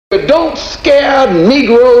don't scare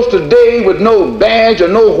Negroes today with no badge or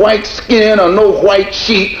no white skin or no white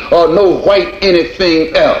sheet or no white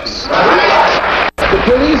anything else. The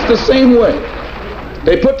police the same way.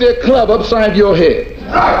 They put their club upside your head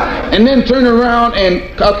and then turn around and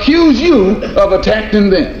accuse you of attacking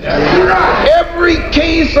them. Every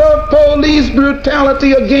case of police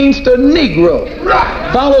brutality against a Negro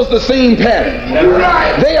follows the same pattern.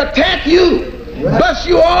 They attack you, bust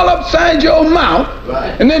you all upside your mouth,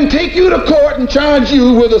 and then take you to court and charge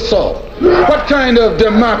you with assault. What kind of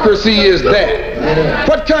democracy is that?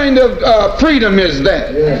 What kind of freedom is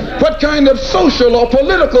that? What kind of social or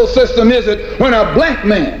political system is it when a black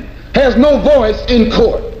man has no voice in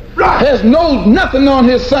court, has nothing on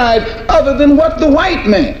his side other than what the white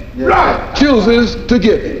man chooses to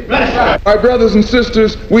give him? My brothers and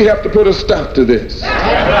sisters, we have to put a stop to this.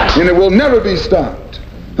 And it will never be stopped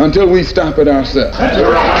until we stop it ourselves.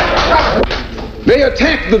 They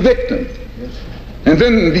attack the victim. And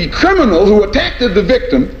then the criminal who attacked the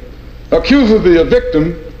victim accuses the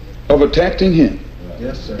victim of attacking him.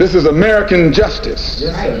 Yes, sir. This is American justice.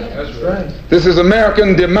 Yes, sir. That's right. This is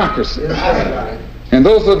American democracy. Yes, and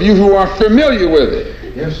those of you who are familiar with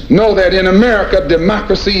it know that in America,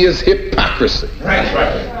 democracy is hypocrisy.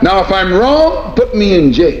 Right. Now, if I'm wrong, put me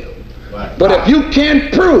in jail. Right. But if you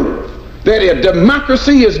can't prove that a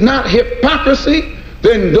democracy is not hypocrisy,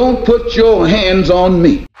 then don't put your hands on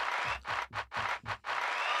me.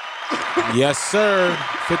 Yes, sir.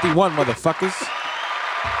 51, motherfuckers.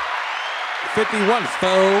 51,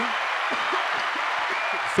 fool.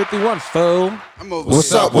 51, fool.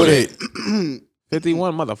 What's up with it?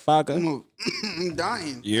 51, motherfucker. I'm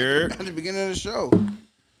dying. Yeah. At the beginning of the show.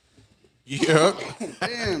 Yeah.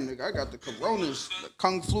 Damn, nigga, I got the coronas, the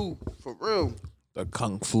kung flu, for real. The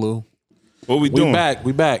kung flu. What we doing?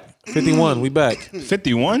 We back. 51, we back.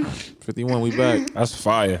 51? 51, we back. That's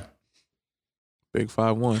fire. Big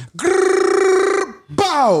 5-1.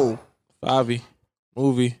 Bow. 5-y.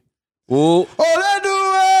 Movie. Whoa. Oh,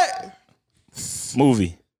 let's do it.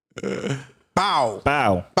 Movie. Bow.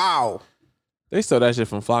 Bow. Bow. They stole that shit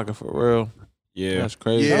from Flocka for real. Yeah. That's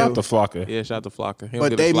crazy. Yeah. Shout out to Flocka. Yeah, shout out to Flocka. He don't But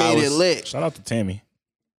get they his made it flowers. lit. Shout out to Tammy.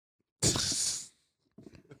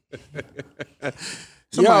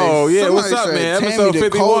 Yo, yeah, what's up, said man? Tammy Episode the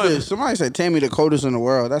 51. coldest. Somebody said Tammy the coldest in the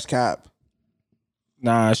world. That's cap.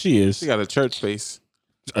 Nah, she is. She got a church face.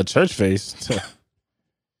 A church face.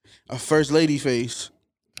 A first lady face.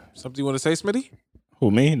 Something you want to say, Smitty?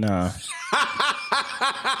 Who, me? Nah.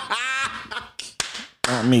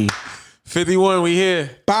 Not me. 51, we here.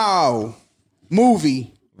 Bow.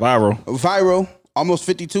 Movie. Viral. Almost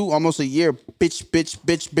 52. Almost a year.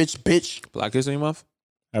 Bitch. Black History Month?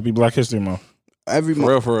 Happy Black History Month. Every For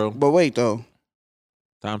month. real. But wait, though.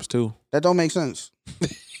 Times 2. That don't make sense.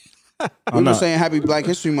 I'm We were not. saying Happy Black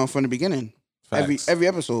History Month from the beginning. Facts. Every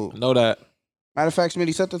episode. Know that. Matter of fact,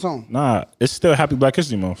 Smitty, set the tone. Nah, it's still Happy Black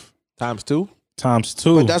History Month. Times 2? Times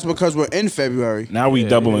 2. But that's because we're in February. Now we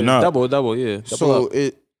doubling up. So Double, Double up.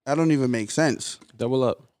 that don't even make sense. Double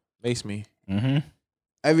up. Face me. Mm-hmm.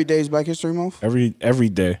 Every day is Black History Month. Every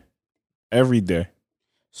day. Every day.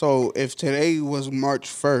 So if today was March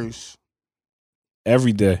 1st,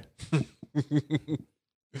 Every day.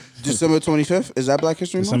 December 25th, is that Black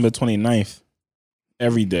History Month? December 29th.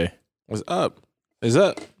 Every day. What's up? It's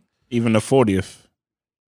up. Even the 40th.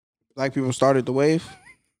 Black people started the wave.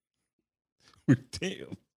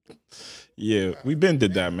 Damn. Yeah, we been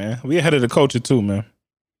did that, man. We ahead of the culture too, man.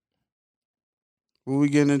 What we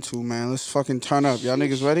getting into, man? Let's fucking turn up. Y'all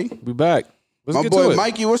niggas ready? We back. Let's My get boy to it.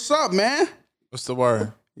 Mikey, what's up, man? What's the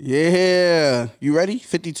word? Yeah. You ready?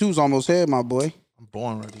 52's almost here, my boy. I'm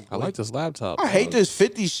born ready. I like this laptop. I hate this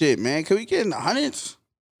 50 shit, man. Can we get in the hundreds?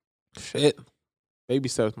 Shit. Baby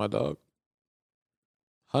steps, my dog.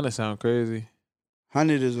 100 sound crazy.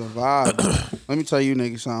 100 is a vibe. Let me tell you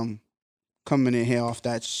niggas something. Coming in here off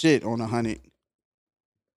that shit on 100.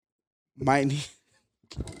 Might need...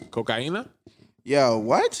 Cocaina? Yo,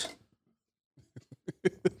 what?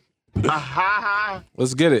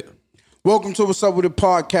 Let's get it. Welcome to What's Up With It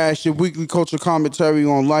podcast, your weekly culture commentary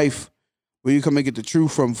on life, where you come and get the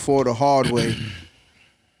truth from for the hard way.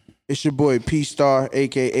 It's your boy P Star,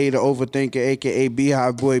 aka the Overthinker, aka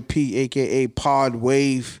Beehive Boy P, aka Pod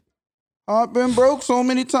Wave. I've been broke so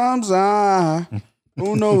many times, I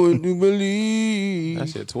don't know what to believe.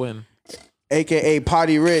 That's your twin. AKA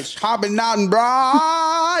Potty Rich, hopping out in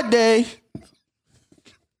broad day.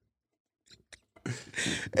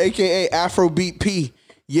 AKA Afrobeat P.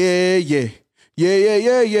 Yeah.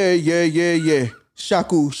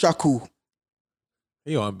 Shaku.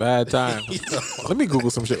 He on bad time. Let me Google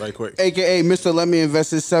some shit right quick. AKA Mr. Let me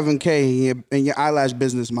invest his $7K in your eyelash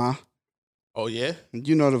business, ma. Oh yeah.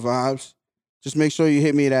 You know the vibes. Just make sure you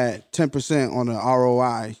hit me that 10% on the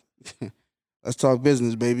ROI. Let's talk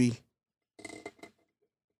business, baby.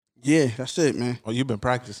 Yeah, that's it, man. Oh, you've been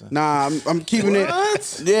practicing. Nah, I'm keeping it.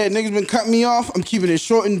 Yeah, niggas been cutting me off. I'm keeping it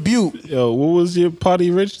short and butte. Yo, what was your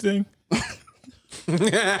Party Rich thing?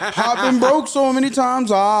 I've been broke so many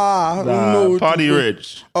times. I don't know what Party to do.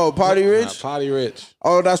 Rich. Oh, Party Rich? Potty Rich.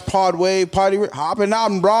 Oh, that's Podway. Party Rich. Hopping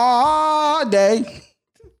out in broad day.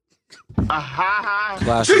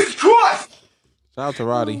 Classic. Shout out to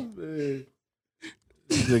Roddy.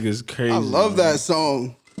 This nigga's crazy. I love that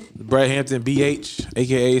song. Brett Hampton, BH,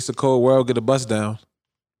 aka It's a Cold World, get a bus down.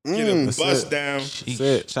 Get a That's bust it. down. That's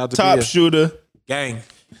it. Shout out to Top Bia. shooter. Gang.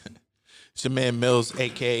 It's your man Mills,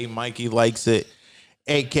 aka Mikey Likes It,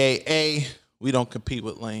 aka we don't compete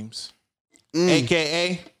with lames,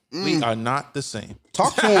 aka we are not the same.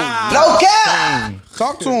 Talk to him.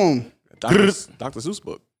 Talk to him. Dr. Seuss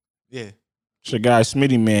book. Yeah. It's your guy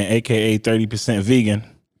Smitty Man, aka 30% vegan,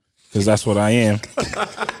 because that's what I am.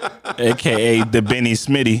 AKA the Benny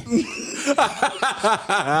Smitty.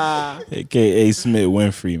 AKA Smith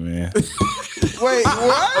Winfrey, man. Wait,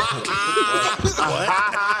 what?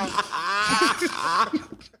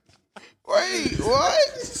 Wait, what?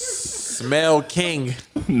 Smell King.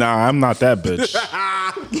 Nah, I'm not that bitch.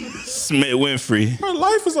 Smith Winfrey. Her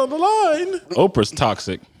life is on the line. Oprah's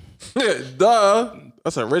toxic. Duh.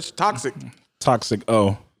 That's a rich toxic. Toxic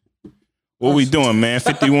O. What we doing, man?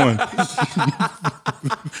 51.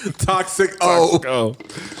 Toxic Toxic O.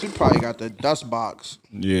 She probably got the dust box.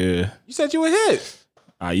 Yeah. You said you were hit.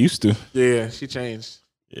 I used to. Yeah, she changed.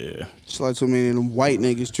 Yeah. It's like too many of them white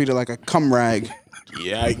niggas treated like a cum rag.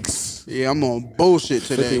 Yikes. Yeah, I'm on bullshit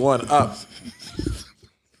today. 51 up.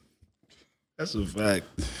 That's a fact.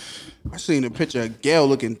 I seen a picture of Gail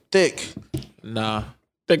looking thick. Nah.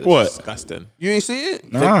 Think what? Disgusting. You ain't see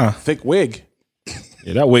it? Nah. Thick wig.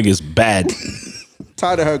 Yeah, that wig is bad.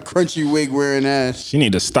 Tired of her crunchy wig wearing ass. She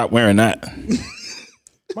need to stop wearing that.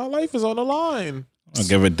 My life is on the line. I don't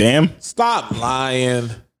give a damn. Stop lying.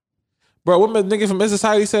 Bro, what my nigga from Mrs.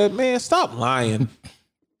 Society said, man, stop lying.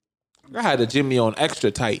 I had the Jimmy on extra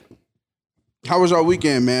tight. How was our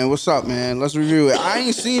weekend, man? What's up, man? Let's review it. I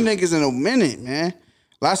ain't seen niggas in a minute, man.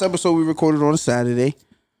 Last episode we recorded on a Saturday.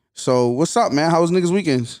 So what's up, man? How was niggas'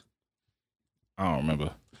 weekends? I don't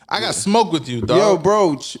remember. I got smoke with you, dog. Yo,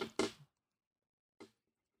 bro.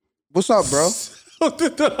 What's up, bro?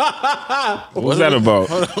 What's that about?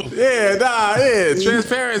 Yeah,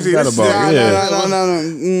 transparency. What's that about? Yeah.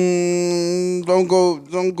 No.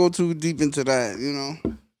 Don't go too deep into that, you know.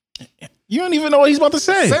 You don't even know what he's about to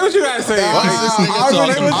say. Say what you gotta say.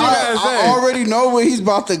 I already know where he's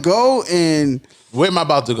about to go, and Where am I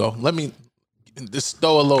about to go? Let me just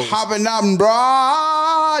throw a little. hopping out in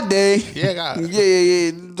broad day. Yeah, God.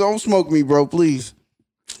 Yeah. Don't smoke me, bro, please.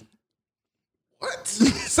 What?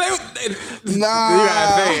 Say what Nah. you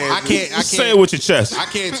gotta say. I can't. Say it with your chest. I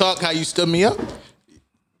can't talk how you stood me up.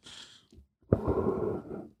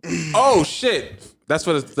 Oh shit. That's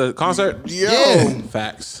for the concert? Yo.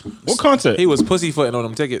 Facts. What concert? He was pussyfooting on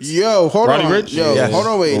them tickets. Yo, hold Roddy on. Rich? Yo, Yes. hold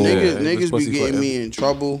on, wait. Oh, niggas yeah, it was niggas be pussy getting footing. me in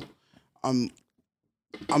trouble. I'm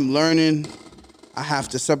learning. I have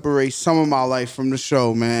to separate some of my life from the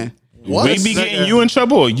show, man. What? We be getting you in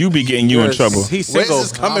trouble, or you be getting you in trouble? He's Where's single.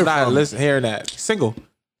 this coming I'm not from? hearing that. Single.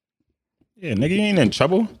 Yeah, nigga, you ain't in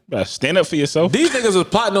trouble. You better stand up for yourself. These niggas was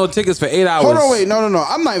plotting on tickets for 8 hours. Hold on, wait. No.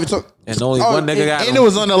 I'm not even talking. And only one nigga got And him. it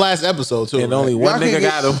was on the last episode too. And only one nigga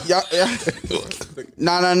got him.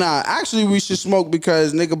 Nah. Actually, we should smoke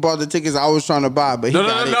because nigga bought the tickets I was trying to buy, but he No.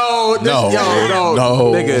 got it. No.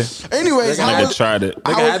 Anyways, Nigga tried it.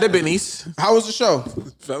 Nigga had the bennies. how was the show?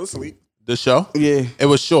 Fell asleep. The show. Yeah. It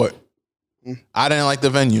was short. I didn't like the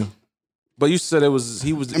venue. But you said he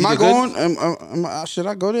was. Am I going? Should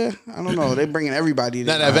I go there? I don't know. They bringing everybody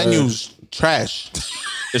there. That venue's trash.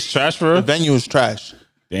 It's trash for The her? venue is trash.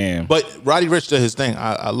 Damn. But Roddy Ricch did his thing.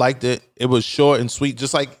 I liked it. It was short and sweet,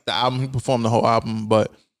 just like the album. He performed the whole album,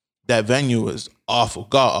 but that venue was awful,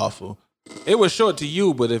 god awful. It was short to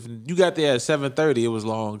you, but if you got there at 7:30, it was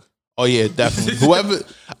long. Oh yeah, definitely.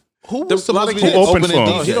 Who was supposed to be Who the opened opening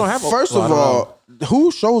for him? DJ? He don't have. First well, of I don't know. all,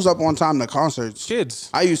 who shows up on time to concerts? kids.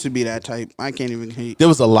 I used to be that type. I can't even hate. There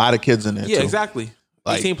was a lot of kids in there. Yeah, too. exactly.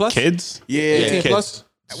 Like, 18 plus. Kids? Yeah. 18 kids. plus.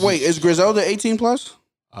 Wait, is Griselda 18 plus?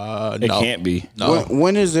 It No. can't be. No.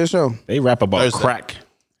 When is their show? They rap about Thursday. crack.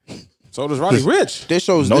 So does Roddy Ricch. Their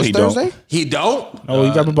show's No, this he don't. Thursday? He don't. Oh,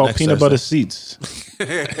 he rap about next peanut Thursday. butter seats.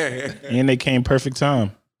 And they came perfect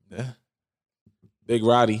time. Big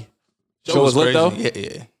Roddy. Show was lit, though?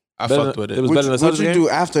 Yeah. I Better fucked than- with it it. was better than the What Celtics you game? do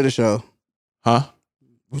after the show? Huh?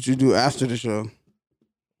 What you do after the show?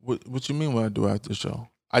 What you mean what I do after the show?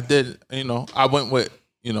 I did, I went with,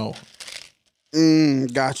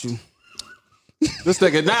 Got you. This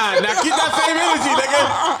nigga, nah, keep that same energy,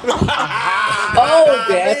 nigga. Oh,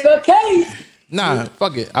 that's the case. nah,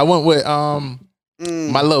 fuck it. I went with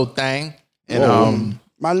my little thing. And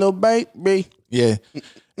My little baby. yeah.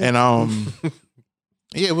 And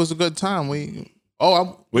yeah, it was a good time. We Where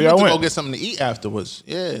went y'all to go went? get something to eat afterwards.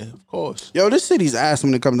 Yeah, of course. Yo, this city's ass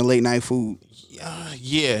when it comes to late night food.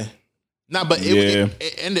 Yeah. Nah, but Yeah.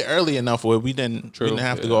 it ended early enough where we didn't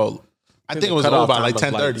have to yeah. go. I think it was Cutoff over by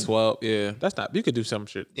time like was 10:30. 12. Yeah, that's not. You could do some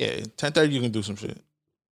shit. Yeah, 10:30 you can do some shit.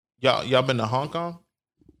 Y'all been to Hong Kong?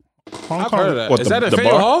 Hong I've heard of that. What, Is that in the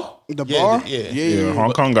Faneuil bar? Hall? The Yeah, bar? yeah. Yeah,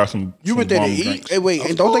 Hong Kong got some. You went there to eat? Drinks. Hey, wait,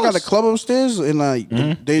 and don't they got a club upstairs? And like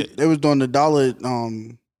they was doing the dollar what's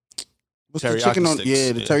the Teriyaki chicken on? sticks,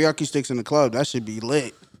 Yeah, the yeah. teriyaki sticks in the club. That should be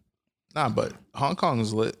lit. Nah, but Hong Kong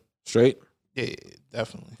is lit. Straight. Yeah,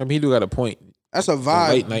 definitely. I mean, he do got a point. That's a The vibe.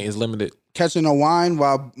 late night is limited. Catching a wine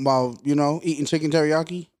while eating chicken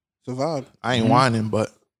teriyaki. It's a vibe. I ain't whining, but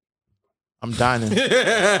I'm dining. Wine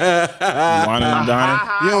and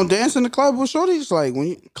dining. You don't dance in the club with shorties? Like when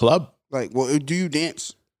you Club? do you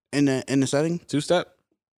dance in the setting? 2-step.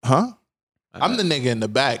 Huh? I'm the nigga in the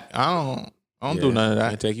back. I don't do none of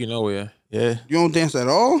Can't that. take you nowhere. Yeah. You don't dance at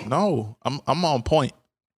all? No, I'm on point.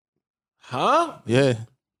 Huh? Yeah.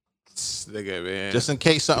 Nigga, man. Just in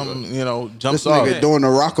case something, jumps This off. nigga doing the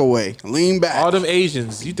rock away. Lean back. all them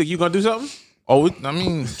Asians. You think you gonna do something? Oh, I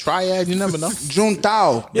mean, triad, you never know.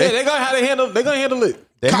 Juntao. Yeah, they gonna how they handle. They gonna handle it.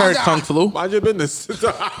 They heard Kung Flu. Mind your business.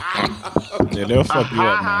 Yeah, they'll fuck you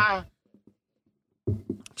up, man.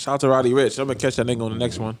 Shout out to Roddy Rich. I'm gonna catch that nigga on the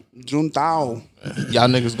next one. Juntao. Y'all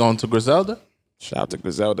niggas going to Griselda? Shout out to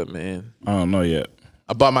Griselda, man. I don't know yet.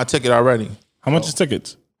 I bought my ticket already. How much is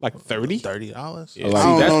tickets? Like 30. $30. Yeah, I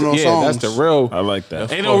don't that's know the, no yeah, songs. that's the real. I like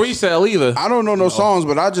that. Ain't no resale either. I don't know no songs,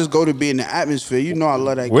 but I just go to be in the atmosphere. You know I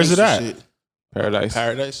love that. Where's it gangsta at? Shit. Paradise.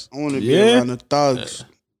 Paradise. I want to be Yeah? around the thugs.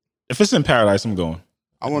 If it's in Paradise, I'm going.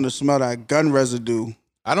 I want to smell that gun residue,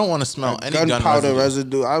 I don't want to smell any gun gunpowder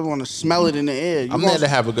residue. residue. I want to smell it in the air. I'm there to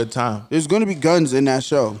have a good time. There's going to be guns in that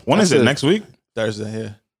show. When is That's it? it. Next week? Thursday,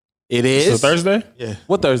 yeah. It So is Thursday? Yeah.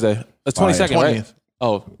 What Thursday? It's 22nd, right? 20th.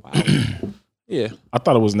 Oh, wow. Yeah. I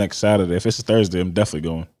thought it was next Saturday. If it's a Thursday, I'm definitely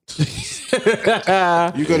going.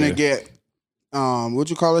 You're going to get, what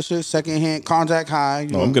you call it shit? Secondhand contact high.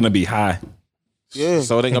 No, I'm going to be high. Yeah.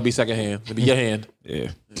 So it ain't gonna be second hand. It'll be your hand.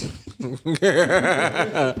 Yeah.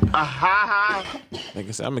 Like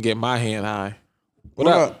I said, I'm gonna get my hand high. What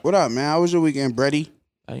up? What up, man? How was your weekend, Brady?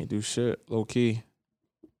 I ain't do shit. Low key.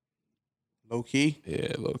 Low key?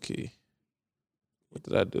 Yeah, low key. What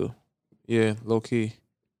did I do? Yeah, low key.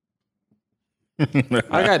 I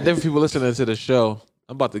got different people listening to the show.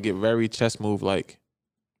 I'm about to get very chest move like.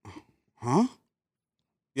 Huh?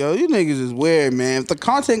 Yo, you niggas is weird, man. If the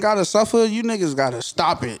content gotta suffer, you niggas gotta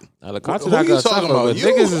stop it. Now the content Who I you got talking suffer, about? but You?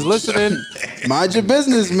 niggas is listening. Mind your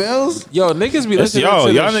business, Mills. Yo, niggas be That's listening y'all.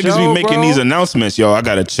 to Y'all the niggas show, be making bro. these announcements. Yo, I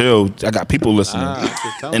gotta chill. I got people listening.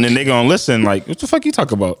 And then they gonna listen like, what the fuck you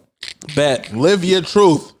talk about? Bet. Live your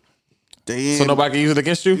truth. Damn. So nobody can use it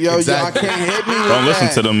against you? Yo, Exactly. y'all can't hit me with Don't listen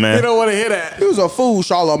that. to them, They man. don't want to hear that. He was a fool,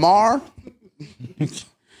 Shalamar.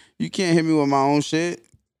 You can't hit me with my own shit.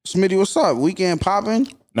 Smitty, what's up? Weekend popping?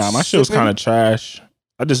 Nah, my shit was Sipping? kind of trash.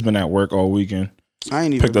 I just been at work all weekend. I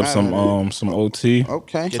ain't even Picked up mad some at it. some OT.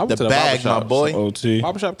 Okay. I Get went the to the bag, my barbershop. boy. OT.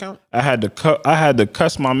 Barbershop count? I had to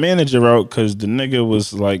cuss my manager out because the nigga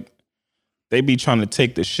was like, they be trying to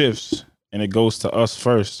take the shifts and it goes to us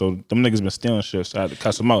first. So them niggas been stealing shifts. I had to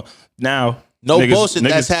cuss them out. Now, No niggas- bullshit.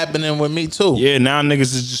 That's niggas- happening with me too. Yeah, now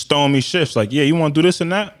niggas is just throwing me shifts. Like, yeah, you want to do this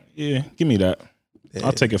and that? Yeah, give me that.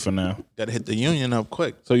 I'll take it for now. Gotta hit the union up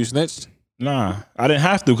quick. So you snitched? Nah, I didn't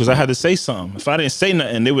have to because I had to say something. If I didn't say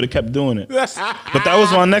nothing, they would have kept doing it. But that was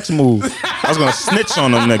my next move. I was gonna snitch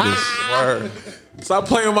on them niggas Word. Stop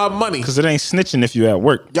playing with my money. because it ain't snitching if you at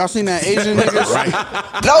work. Y'all seen that Asian niggas?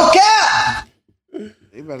 Right. No cap.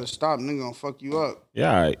 They better stop. Nigga gonna fuck you up.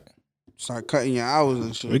 Yeah, all right. Start cutting your hours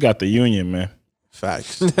and shit. We got the union, man.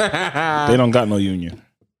 Facts. They don't got no union.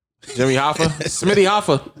 Jimmy Hoffa? Smitty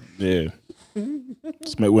Hoffa. Yeah.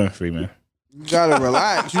 Smith Winfrey, man. You gotta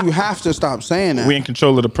relax. You have to stop saying that. We in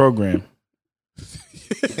control of the program.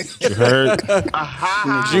 You heard?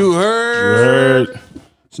 You You heard? heard?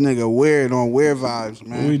 This nigga weird on weird vibes,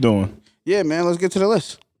 What we man. doing? Yeah, man. Let's get to the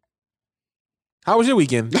list. How was your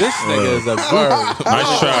weekend? This nigga is a bird.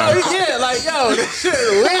 Nice try. Yeah, like, yo, this shit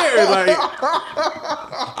is weird.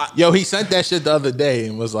 Like, Yo, he sent that shit the other day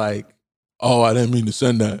and was like, Oh, I didn't mean to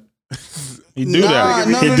send that. He do that.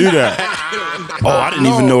 no, He no, do no. that. Oh, I didn't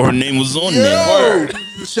even know her name was on there.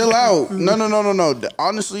 Yo, chill out. No.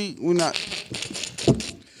 Honestly, we're not.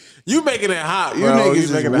 You making it hot, You bro. niggas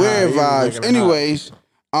is making it hot. weird You making vibes. it hot. Anyways,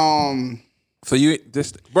 So you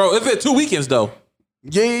just, bro, it's been 2 weekends though.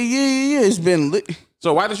 yeah. It's been lit.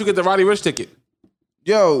 So why did you get the Roddy Ricch ticket?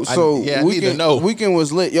 Yo, so I need to know. weekend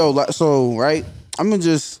was lit. Yo, so right, I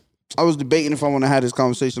was debating if I want to have this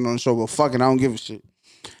conversation on the show, but fuck it, I don't give a shit.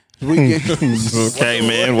 Weekend, Okay,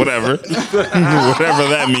 man. Whatever. Whatever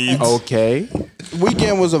that means. Okay.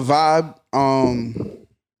 weekend was a vibe.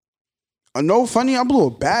 No funny, I blew a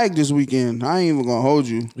bag this weekend. I ain't even gonna hold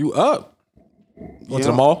you. You up? Went to Yeah,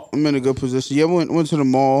 the mall? I'm in a good position. Yeah, went to the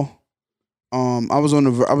mall. I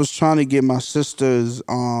was trying to get my sister's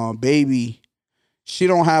baby. She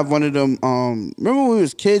don't have one of them. Remember when we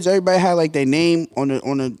was kids? Everybody had like their name on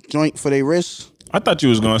the joint for their wrist. I thought you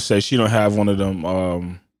was gonna say she don't have one of them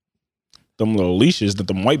little leashes that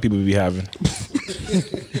them white people be having.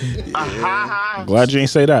 I'm glad you ain't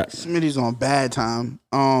say that. Smitty's on bad time.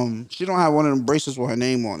 She don't have one of them bracelets with her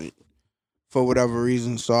name on it for whatever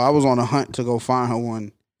reason. So I was on a hunt to go find her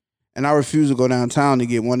one, and I refused to go downtown to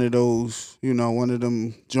get one of those. One of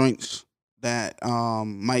them joints that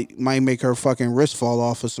might make her fucking wrist fall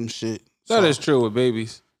off or some shit. That is true with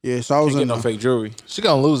babies. Yeah, so I was Can't in get no fake jewelry. She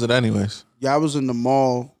gonna lose it anyways. I was in the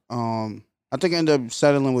mall. I think I ended up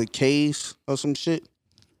settling with K's or some shit.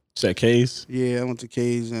 Is that case? Yeah, I went to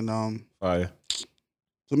K's and Fire.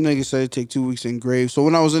 some niggas said it take 2 weeks in grave. So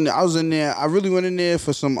when I was in there, I really went in there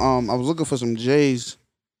for some I was looking for some J's.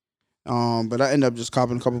 But I ended up just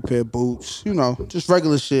copping a couple pair of boots, just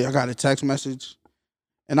regular shit. I got a text message.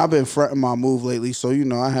 And I've been fronting my move lately, so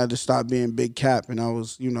I had to stop being big cap. And I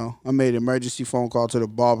was, I made an emergency phone call to the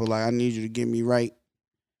barber, like, I need you to get me right.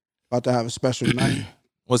 About to have a special night.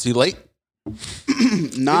 Was he late?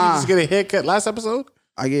 Did you Nah, just get a haircut last episode?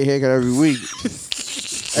 I get a haircut every week.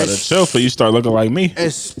 Better chill for you start looking like me.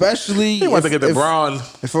 Especially He wants to get the brawn.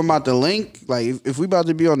 if I'm about to link, like if we about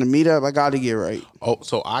to be on the meetup, I got to get right. Oh,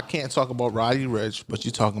 so I can't talk about Roddy Ricch, but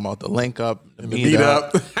you talking about the link up, the Meet meet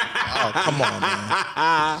up. Oh, come on,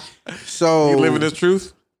 man. So You living this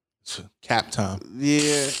truth? Cap time.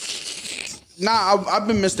 yeah. Nah, I've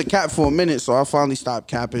been Mr. Cap for a minute, so I finally stopped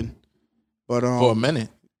capping. But For a minute.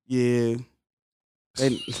 yeah.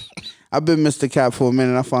 I've been Mr. Cap for a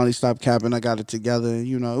minute. I finally stopped capping. I got it together. And,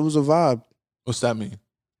 it was a vibe. What's that mean?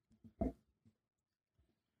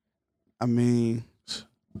 I mean,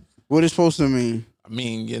 what is supposed to mean? I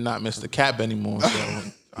mean, you're not Mr. Cap anymore. So,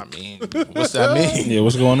 I mean, what's that mean? Yeah,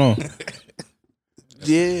 what's going on?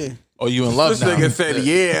 Yeah. Oh, you in love This now? nigga said,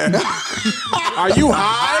 yeah. Are you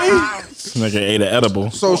high? Nigga ate an edible.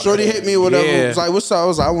 So Shorty hit me or whatever. Yeah. It was like, what's up? I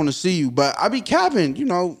was like, I want to see you. But I be capping,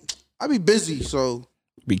 I be busy. So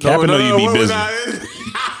Be capping or you be we're busy? not-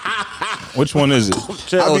 Which one is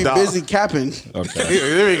it? I be dog. busy capping. Okay.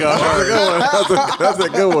 There we go. That's a good one. That's a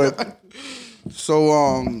good one. So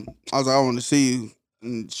I was like, I want to see you.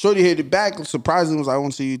 And Shorty hit it back. Surprisingly, was like, I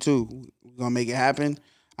want to see you too. We're gonna make it happen.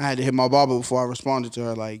 I had to hit my barber before I responded to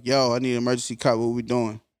her. Like, yo, I need an emergency cut. What we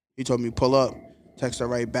doing? He told me pull up. Text her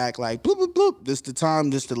right back like, bloop bloop bloop. This the time.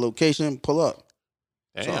 This the location. Pull up.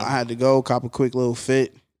 So I had to go cop a quick little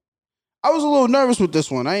fit. I was a little nervous with this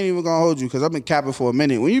one. I ain't even gonna hold you because I've been capping for a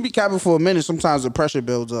minute. When you be capping for a minute, sometimes the pressure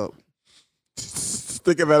builds up.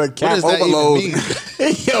 Think about a What cap does that overload. even mean?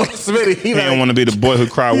 Yo, Smitty, He don't want to be the boy who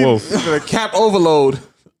cried wolf. a cap overload.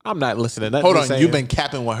 I'm not listening. Hold on, you been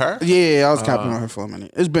capping with her? Yeah, I was capping on her for a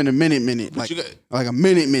minute. It's been a minute. Like, you got- like a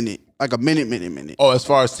minute. Like a minute. Oh, as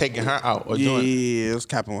far as taking her out or doing? Yeah, I was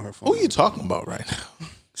capping on her for a Who you minute. talking about right now?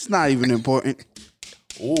 It's not even important.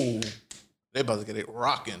 Ooh, they about to get it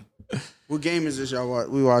rocking. What game is this y'all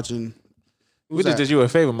we watching? We Who's just that? did you a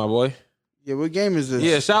favor, my boy. Yeah, what game is this?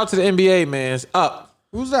 Yeah, shout out to the NBA, man. It's up.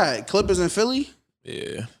 Who's that? Clippers in Philly?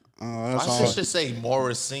 Yeah. Oh, that's Why all. should say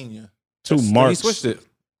Morris Senior? Two He marks. switched it.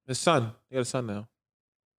 His son. He got a son now.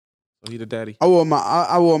 So he the daddy. I wore my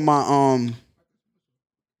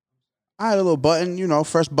I had a little button,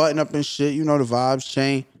 fresh button up and shit, the vibes,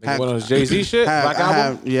 chain. Nigga, one of those Jay-Z shit? Black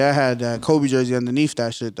Album? I had that Kobe jersey underneath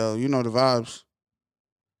that shit though. You know the vibes.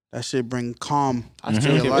 That shit bring calm. I to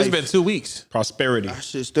still your can't- life. It's been 2 weeks. Prosperity. That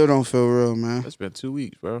shit still don't feel real, man. It's been 2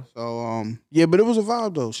 weeks, bro. So yeah, but it was a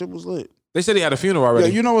vibe though. Shit was lit. They said he had a funeral Yeah,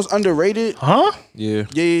 already. you know what's underrated? Huh? Yeah.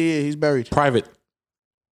 Yeah. He's buried. Private.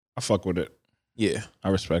 I fuck with it. Yeah. I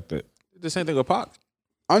respect it. The same thing with Pac.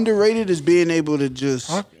 Underrated is being able to just.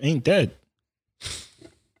 Pac ain't dead.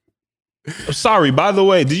 Sorry, by the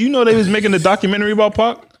way, did you know they was making a documentary about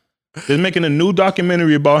Pac? They're making a new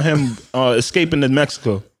documentary about him escaping to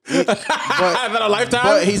Mexico. but Not a Lifetime.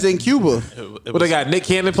 but he's in Cuba. What they got? Nick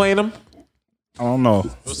Cannon playing him. I don't know.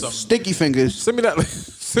 Sticky fingers. Send me that.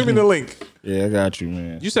 Send me the link. Yeah, I got you,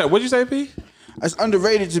 man. You said what'd you say, P? It's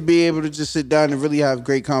underrated to be able to just sit down and really have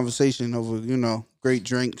great conversation over, great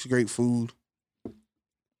drinks, great food.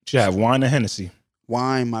 You have wine and Hennessy.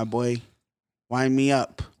 Wine, my boy. Wine me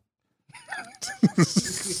up.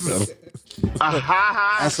 That's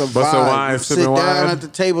a vibe. Bust a wine, Sit sipping down wine. at the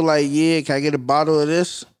table like, yeah, can I get a bottle of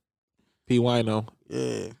this? P. Wino.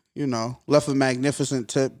 Yeah, left a magnificent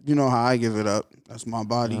tip. You know how I give it up. That's my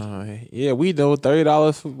body. Yeah, we know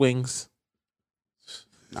 $30 for wings.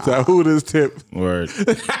 So who this tip? Word. This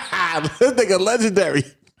nigga legendary.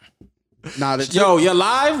 Nah, the tip, Yo, you're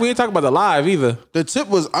live? We ain't talking about the live either. the tip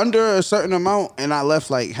was under a certain amount, and I left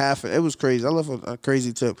like half. It was crazy. I left a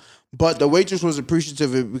crazy tip. But the waitress was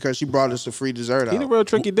appreciative of it because she brought us a free dessert He the out. real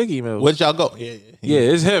tricky dicky, man. Where'd y'all go? Yeah,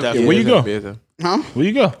 it's him. Definitely. Yeah, Where you it's go? him. Yeah, it's him. Huh? Where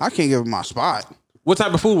you go? I can't give him my spot. What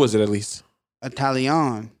type of food was it at least?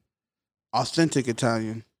 Italian. Authentic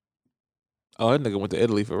Italian. Oh, that nigga went to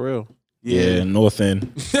Italy for real. Yeah, North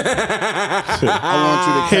End. I want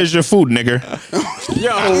you to Here's your food, nigga.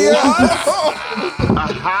 Yo,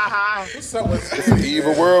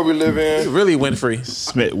 Evil world we live in. really Winfrey.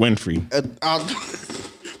 Smith Winfrey.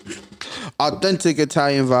 authentic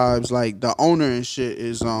Italian vibes. Like the owner and shit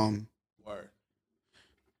is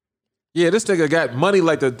Yeah, this nigga got money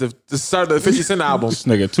like the start of the 50 Cent album. This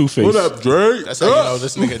nigga Two-Face. What up, Drake? That's how you know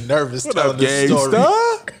this nigga nervous What telling up, this story.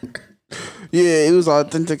 gangsta? yeah, it was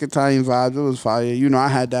authentic Italian vibes. It was fire. I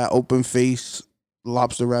had that open face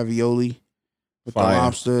lobster ravioli with Fire. the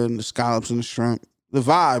lobster and the scallops and the shrimp. The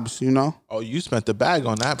vibes. Oh, you spent the bag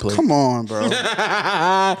on that plate. Come on, bro. It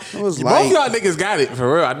was Both light. y'all niggas got it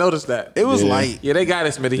for real. I noticed that. It was Yeah. light. Yeah, they got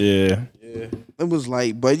it, Smitty. Yeah. It was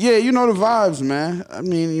light. But yeah, the vibes, man. I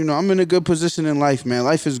mean, I'm in a good position in life, man.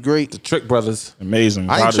 Life is great. Trick Brothers. Amazing.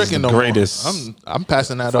 I ain't God is tricking the no greatest. more. I'm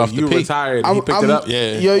passing that So off you to P. retired. He picked it up.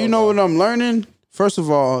 Yeah. Yo, you know what I'm learning? First of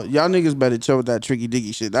all, y'all niggas better chill with that tricky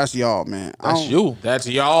dicky shit. That's y'all, man. That's you. That's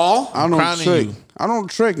y'all. I don't crowning trick. you. I don't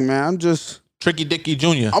trick, man. Tricky Dicky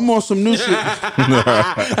Jr. I'm on some new shit.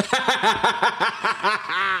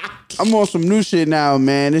 I'm on some new shit now,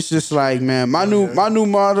 man. It's just like, man, my new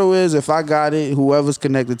motto is if I got it, whoever's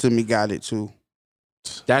connected to me got it too.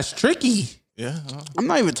 That's tricky. Yeah. I'm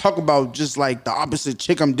not even talking about just like the opposite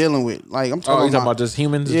chick I'm dealing with. Like I'm Oh, talking, you talking about just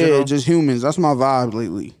humans? in yeah, general? just humans. That's my vibe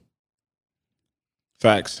lately.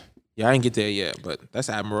 Facts. Yeah, I ain't get there yet, but that's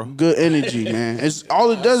admirable. Good energy, man. It's all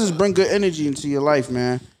it does is bring good energy into your life,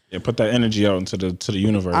 man. Yeah, put that energy out into the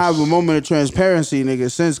universe. I have a moment of transparency,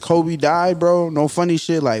 nigga. Since Kobe died, bro, no funny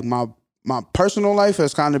shit. Like my personal life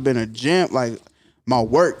has kind of been a jam. Like my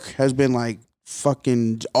work has been like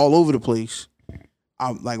fucking all over the place.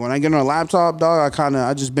 Like when I get on a laptop, dog,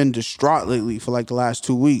 I just been distraught lately for like the last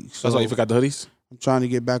 2 weeks. So That's why you forgot the hoodies? I'm trying to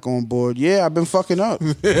get back on board. Yeah, I've been fucking up.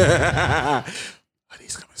 Hoodies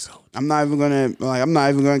coming soon. I'm not even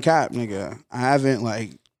gonna cap, nigga. I haven't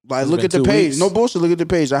like look been at the 2 page. weeks. No bullshit. Look at the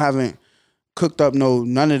page. I haven't cooked up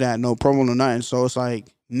none of that, no promo, no nothing. So it's like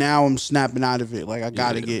now I'm snapping out of it. Like I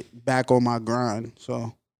gotta get back on my grind.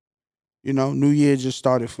 So New Year just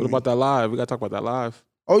started for What me. about that live? We got to talk about that live.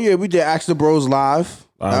 Oh yeah, we did Ask the Bros live.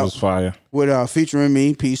 That was fire. With featuring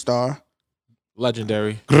me, P Star.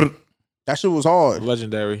 Legendary. That shit was hard.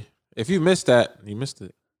 Legendary. If you missed that, you missed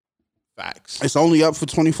it. Facts. It's only up for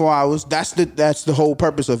 24 hours. That's the whole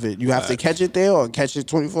purpose of it. You have to catch it there or catch it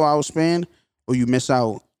 24-hour span or you miss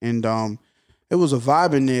out. And it was a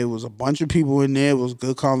vibe in there. It was a bunch of people in there. It was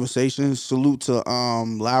good conversations. Salute to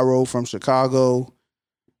Laro from Chicago,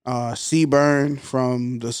 Seaburn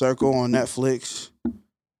from The Circle on Netflix.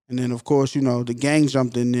 And then, of course, the gang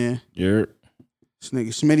jumped in there. Yeah. This nigga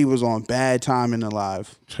Smitty was on bad time in the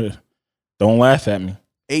live. Don't laugh at me.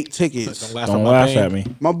 8 tickets. Don't laugh at me.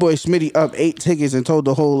 My boy Smitty up 8 tickets and told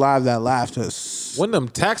the whole live that laughed us. When them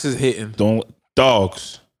taxes hitting, Don't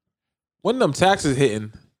dogs. when them taxes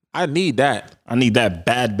hitting, I need that. I need that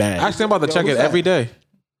bad bag. Actually, I'm about to check it every day.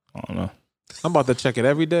 I don't know. I'm about to check it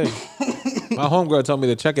every day. My homegirl told me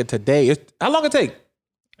to check it today. How long it take?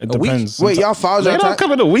 It A week? depends. Wait, y'all filed They your don't tax?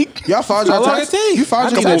 come in a week. Y'all filed How your long tax? it take? You filed I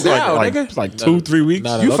your can taxes? walk down, like, nigga. like 2-3 weeks.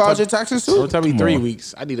 Nah, You don't filed tell- your taxes too? Don't tell me Come 3 on.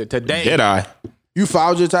 weeks. I need it today. Did I? You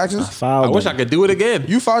filed your taxes? Filed I wish I them. could do it again.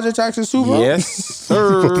 You filed your taxes too, bro? Yes,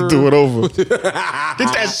 sir. Do it over. Get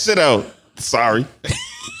that shit out. Sorry.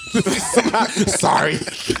 Sorry.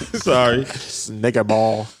 Sorry. Nigga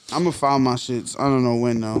ball. I'm gonna file my shits. I don't know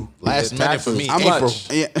when though. Last minute for me, How April.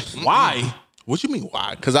 much? Yeah. Why? What you mean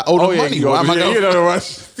why? Because I owe the money. you Why am I you going? ain't no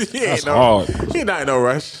rush. He ain't no. Hard. He not in no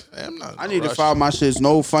rush. I'm not. I need to file my shits.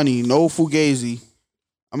 No funny, no fugazi.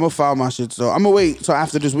 I'm gonna file my shit. So I'm gonna wait till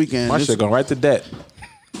after this weekend. My shit going right to debt.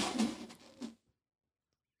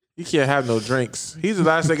 You can't have no drinks. He's the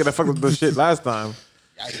last nigga that fucked with the shit last time.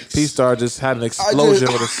 P-Star just had an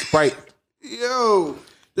explosion with a Sprite. Yo,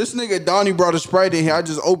 this nigga Donnie brought a Sprite in here. I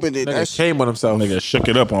just opened it. Nigga came on himself. Nigga shook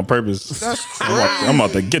it up on purpose. That's crazy. I'm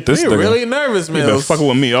about to get this You're nigga. really nervous, man. He been fucking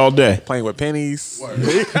with me all day. Playing with pennies.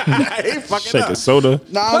 He fucking Shaking up. soda.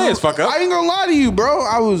 Nah, Play his fuck up. I ain't gonna lie to you, bro.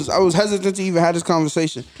 I was hesitant to even have this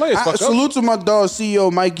conversation. Play his fuck up. Salute to my dog,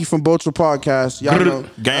 CEO Mikey from Botra Podcast. Y'all know,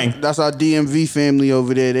 Gang. That's our DMV family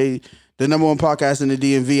over there. They the number one podcast in the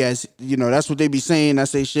DMV. As you know, that's what they be saying. I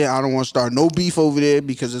say shit. I don't want to start no beef over there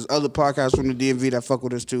because there's other podcasts from the DMV that fuck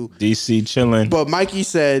with us too. DC chilling. But Mikey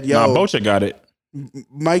said, "Yo, Nah, Bocha got it.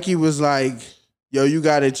 Mikey was like, yo, you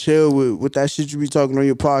gotta chill with that shit you be talking on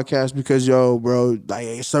your podcast because, yo, bro, like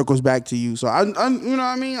it circles back to you. So I you know what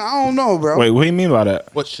I mean? I don't know, bro. Wait, what do you mean by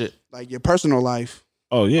that? What shit? Like your personal life.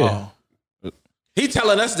 Oh, yeah. He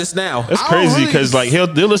telling us this now. That's I don't crazy really- because like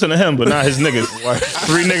they'll listen to him, but not his niggas.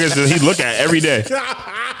 3 niggas that he look at every day.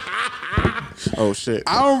 Oh shit.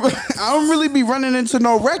 I don't really be running into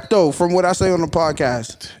no wreck though from what I say on the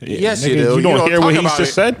podcast. Yes, Nigga, you do. You You don't don't hear what talk he about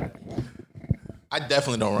just it. said? I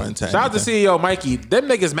definitely don't run into Shout out to anything. CEO Mikey. Them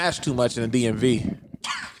niggas match too much in the DMV.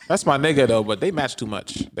 That's my nigga though, but they match too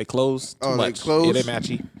much. They close too Oh, they much. close? Yeah, they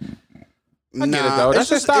matchy. I Nah, get it though. That's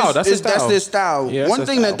their style. That's their style. That's their style. Yeah, that's One their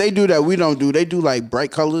thing style. that they do that we don't do, they do like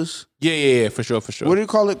bright colors. Yeah, for sure, for sure. What do you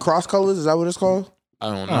call it? Cross colors? Is that what it's called? I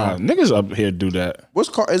don't know. Nah, niggas up here do that. What's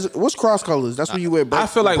cross colors? That's when you wear bright I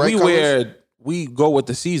feel like bright we go with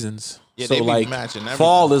the seasons. Yeah, so they be like matching everything.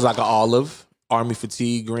 fall is like an olive, army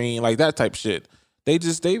fatigue green, like that type shit. They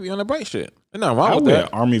be on the bright shit. Ain't nothing wrong I with wear that.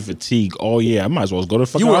 army fatigue all year. I might as well go to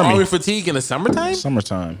fucking You wear army army. fatigue in the summertime?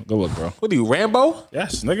 Summertime. Go look, bro. What are you, Rambo?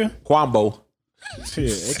 Yes, nigga. Quambo. Yeah,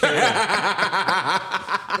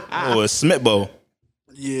 oh, a Smithbo.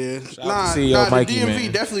 Yeah. out to CEO Mikey, the DMV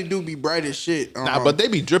man. definitely do be bright as shit. Nah, but they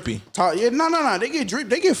be drippy. Yeah, no. They get drip.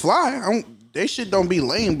 They get fly. They shit don't be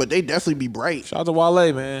lame, but they definitely be bright. Shout out to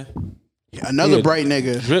Wale, man. Another Yeah. bright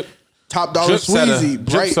nigga. Drip. Top dollar Drip setter. Sweezy. Drip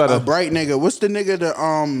Bright, setter. a bright nigga. What's the nigga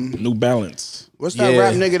that New Balance. what's that Yeah.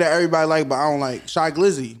 rap nigga that everybody like but I don't like? Shy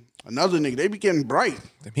Glizzy. Another nigga. They be getting bright.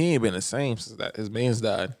 He ain't been the same since that his man's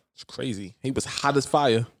died. It's crazy. He was hot as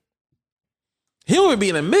fire. He don't even be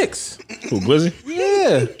in a mix. Who, Glizzy?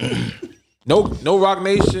 Yeah. No Rock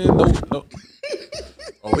Nation. No.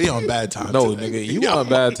 Oh, we on bad time. No, today. nigga. You on a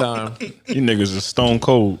bad time. You niggas is stone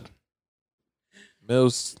cold.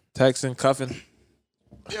 Mills, Texan, cuffing.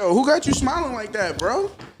 Yo, who got you smiling like that, bro?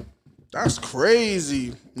 That's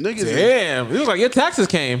crazy. Niggas. Damn. It was like your taxes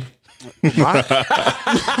came. He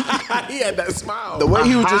had that smile. The way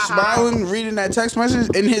he was just smiling, reading that text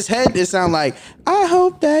message, in his head, it sounded like, I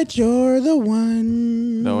hope that you're the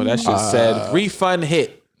one. No, that shit said refund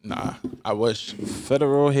hit. Nah, I wish.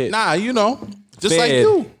 Federal hit. Nah, you know, just like Fed.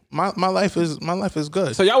 you. My life is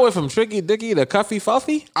good. So y'all went from Tricky Dicky to Cuffy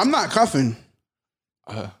Fuffy? I'm not cuffing.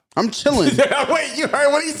 I'm chilling. Wait, you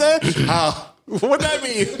heard what he said? What that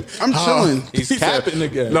mean? I'm chilling. He's capping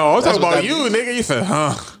again. No, I'm talking what about that you, nigga. You said,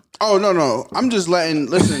 huh? Oh, no. I'm just listen,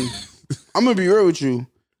 I'm going to be real with you.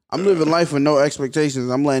 I'm living life with no expectations.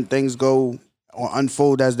 I'm letting things go or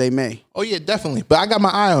unfold as they may. Oh yeah, definitely. But I got my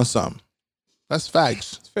eye on something. That's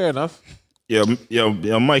facts. It's fair enough. Yo,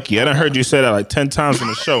 Mikey, I done heard you say that like 10 times on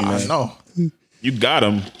the show, man. I know. You got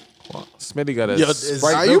him. Smitty got a Yo,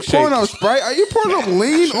 Sprite Are you milkshake. pouring up Sprite? Are you pouring up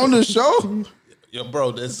lean on the show? Yo,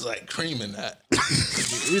 bro, there's like cream in that.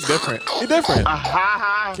 He's different. He different.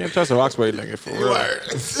 Can't trust a Roxbury nigga for real.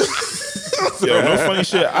 Yo, no funny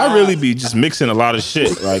shit. I really be just mixing a lot of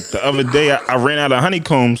shit. Like the other day, I ran out of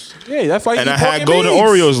honeycombs Yeah, that's why you and eat I pork had and golden beans.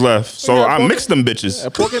 Oreos left. So Yeah, I pork mixed them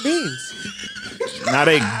bitches. Pork and beans. Now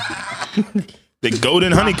they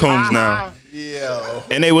golden honeycombs now. Yo.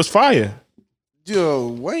 And they was fire. Yo,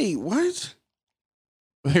 wait, what?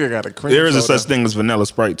 Nigga got a cream There is a soda. such thing as vanilla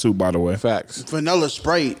Sprite too, by the way. Facts. Vanilla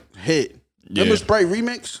Sprite hit. Yeah. Remember Sprite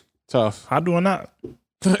Remix? Tough. How do I not?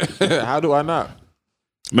 How do I not?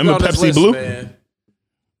 Remember On this Pepsi list, Blue? man.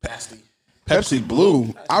 Pasty. Pepsi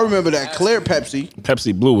Blue. I remember that clear Pepsi.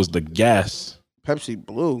 Pepsi Blue was the gas. Pepsi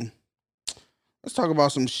Blue. Let's talk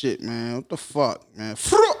about some shit, man. What the fuck, man?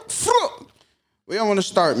 Where y'all want to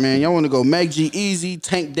start, man? Y'all want to go Meg G Easy,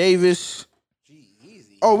 Tank Davis?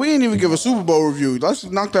 Oh, we didn't even give a Super Bowl review. Let's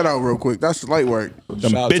knock that out real quick. That's light work. Them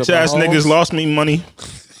Shout out to bitch ass Mahomes. niggas lost me money.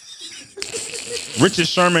 Richard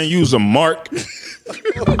Sherman used a mark. Shout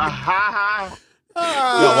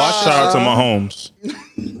out to Mahomes.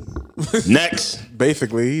 Next.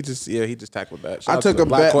 Basically, he just tackled that. Shout I out took to a the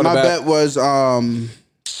black bet. My quarterback. bet was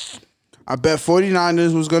I I bet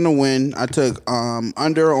 49ers was gonna win. I took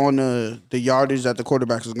under on the yardage that the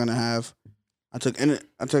quarterbacks was gonna have. I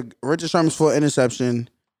took Richard Sherman's full interception,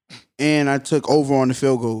 and I took over on the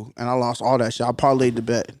field goal, and I lost all that shit. I parlayed the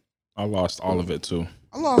bet. I lost all of it too.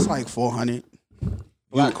 I lost like 400.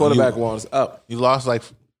 Black quarterback wants up. You lost like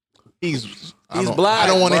he's black. I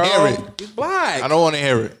don't want to bro. hear it. He's black. I don't want to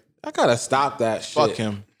hear it. I gotta stop that shit. Fuck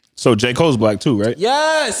him. So J. Cole's black too, right?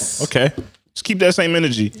 Yes. Okay. Just keep that same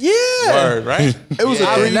energy. Yeah. Word, right? It was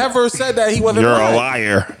I never said that he wasn't You're black. a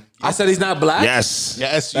liar. I said he's not black. Yes.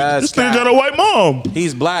 Yes, you That's This nigga cap. got a white mom.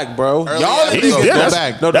 He's black, bro. Early Y'all the episode, niggas. yeah, go that's-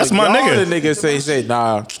 back. No, That's my y'all nigga. The niggas say,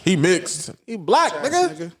 nah, he mixed. He black,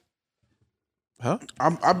 nigga. Huh?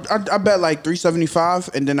 I bet like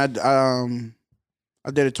 $375, and then I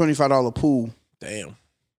did a $25 pool, Damn.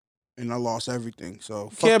 and I lost everything. So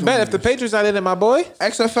fuck Can't them bet if the niggas. Patriots not in it, my boy.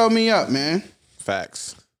 XFL me up, man.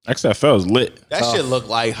 Facts. XFL is lit. That shit look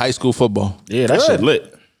like high school football. Yeah, that Good. shit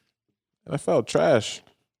lit. NFL trash.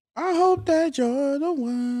 I hope that you're the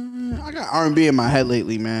one. I got R&B in my head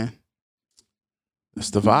lately, man. That's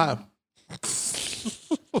the vibe.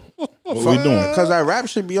 What we doing? Because that rap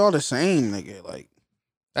should be all the same, nigga. Like,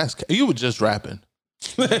 You were just rapping.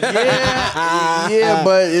 yeah,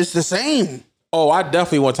 but it's the same. Oh, I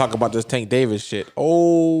definitely want to talk about this Tank Davis shit.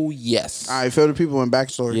 Oh, yes. All right, fill the people in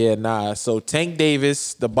backstory. Yeah, nah. So Tank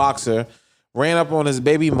Davis, the boxer, ran up on his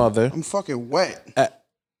baby mother. I'm fucking wet.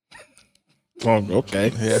 Oh,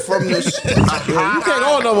 okay. From this. You can't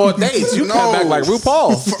go on no more dates. You come back like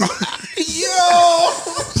RuPaul.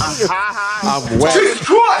 I'm wet.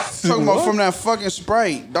 Talking about from that fucking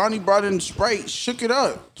Sprite. Donnie brought in Sprite, shook it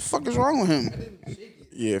up. What the fuck is wrong with him?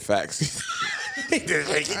 Yeah, facts.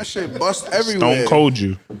 That shit bust everywhere. Stone cold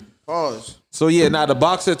you. Pause. So yeah, now the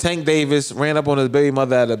boxer Tank Davis ran up on his baby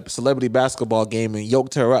mother at a celebrity basketball game and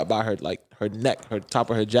yoked her up by her neck, her top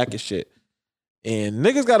of her jacket shit. And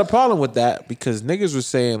niggas got a problem with that because niggas was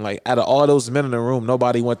saying like out of all those men in the room,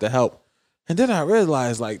 nobody went to help. And then I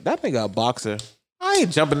realized like that nigga a boxer. I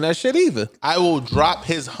ain't jumping that shit either. I will drop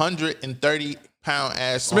his 130-pound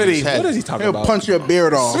ass on his Smitty, head. what is he talking He'll about? punch your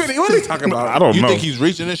beard off. Smitty, what is he talking about? I don't You know. think he's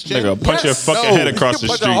reaching this shit? Nigga, punch your fucking No. head across the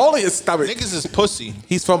Punch a street. hole in his stomach. Niggas is pussy.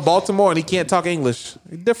 He's from Baltimore and he can't talk English.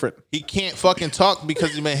 He's different. He can't fucking talk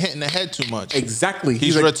because he's been hitting the head too much. Exactly.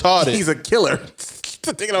 He's retarded. He's a killer.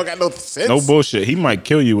 The nigga don't got no sense. No bullshit. He might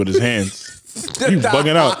kill you with his hands. You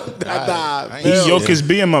bugging out. Nah, I He ain't yoke shit. his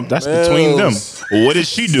BM up. That's between them. What did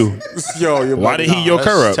she do? Yo, you're Why did he yoke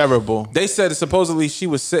That's her up? terrible. They said supposedly she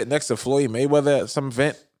was sitting next to Floyd Mayweather at some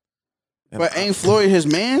event. But ain't Floyd his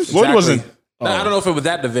man? Floyd wasn't. Nah, I don't know if it was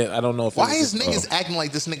that event. I don't know if. Why it is was niggas acting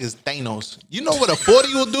like this nigga's Thanos? You know what a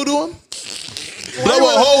 40 will do to him? Blow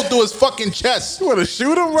a hole through his fucking chest. You want to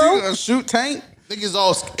shoot him, You bro? gonna shoot Tank Niggas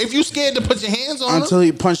all. If you scared to put your hands on until him,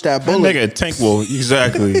 he punched that That bullet. nigga Tank will.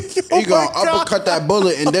 Exactly. He gonna uppercut that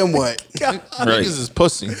bullet and then what? niggas is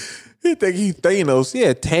pussy. He think he Thanos.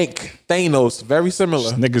 Yeah, Tank. Thanos. Very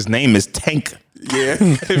similar. Nigga's name is Tank. Yeah.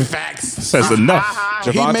 Facts. Says enough. He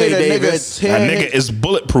Javante made a Davis. nigga That tear. nigga is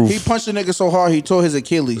bulletproof. He punched a nigga so hard he tore his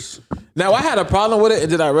Achilles. Now I had a problem with it,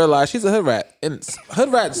 and then I realized she's a hood rat. And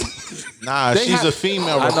hood rats. Nah, They she's have- a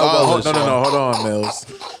female I know, but regardless. no. Hold on, Mills.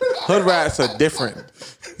 Hood rats are different.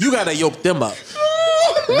 You gotta yoke them up.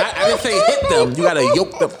 I didn't say hit them. You gotta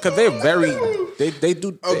yoke them because they're very. They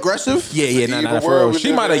do Aggressive? Yeah, nah, Evil for world real. we She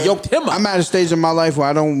live might have in. yoked him up. I'm at a stage in my life where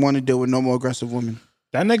I don't want to deal with no more aggressive women.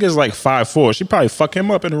 That nigga's like 5'4". She probably fuck him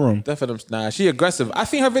up in the room. Nah, she aggressive. I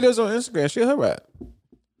seen her videos on Instagram. She a hood rat,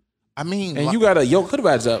 I mean, and you gotta yoke hood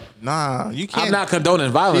rats up. nah, you can't. I'm not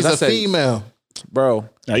condoning violence. He's I a said, female. bro.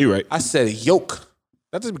 Nah, you right. I said yoke.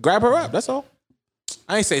 That just grab her up. That's all.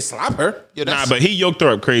 I ain't say slap her. Yeah, Nah, that's, but he yoked her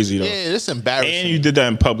up crazy though. yeah, that's embarrassing. And you did that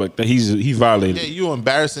in public. That he violated. Yeah, you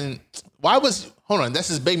embarrassing. Why was? Hold on, that's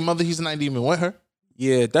his baby mother. He's not even with her.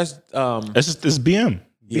 Yeah, that's That's just this BM.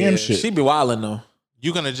 BM shit. She be wilding though.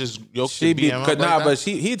 You gonna just yoke She the be BM up cause, like nah, that? but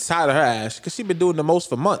he tired of her ass because she been doing the most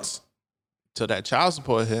for months. till that child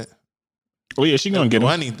support hit. Oh yeah, she gonna get Do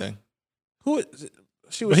him. anything. Who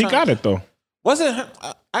she was? But he trying- got it though. Wasn't her,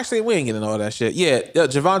 actually we ain't getting all that shit. Yeah,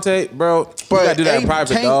 Javante, bro, you gotta do that in ain't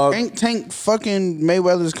private, Tank, dog. Ain't Tank fucking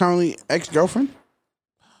Mayweather's currently ex-girlfriend?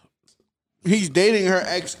 He's dating her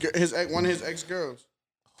one of his ex-girls.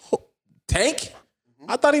 Tank?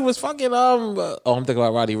 I thought he was fucking I'm thinking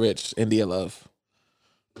about Roddy Rich, India Love.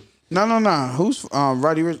 No. Who's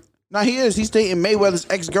Roddy Rich? No, he is. He's dating Mayweather's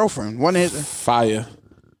ex-girlfriend. One of his. Fire.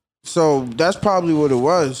 So that's probably what it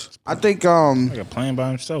was. I think Nigga playing by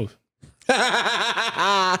himself.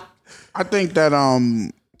 I think that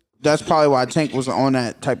That's probably why Tank was on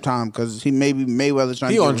that type time because he maybe Mayweather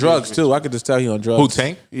trying. He to on drugs too. I could just tell he on drugs. Who,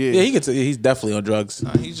 Tank? Yeah, he gets. He's definitely on drugs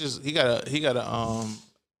He got a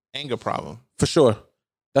anger problem. for sure.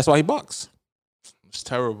 That's why he box. It's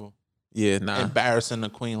terrible. Yeah, nah. Embarrassing a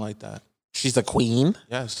queen like that. She's a queen.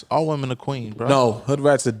 Yes, all women are queen, bro. No, hood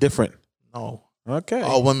rats are different. No, Okay.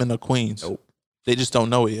 all women are queens. Nope. They just don't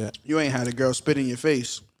know it yet. You ain't had a girl spit in your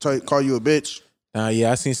face, call you a bitch. Nah,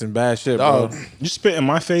 yeah, I seen some bad shit, Dog, bro. You spit in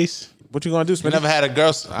my face. What you gonna do, you Smith? never had a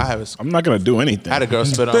girl. I have. I'm not gonna do anything. I had a girl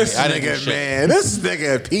spit on me. I didn't do shit. man. This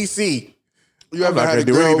nigga PC. You ever not had a gonna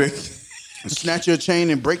do girl anything. snatch your chain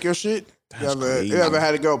and break your shit? You ever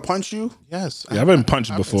had a girl punch you? Yes, Yeah, I've been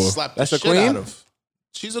punched I've before. slapped That's the a shit queen? out of.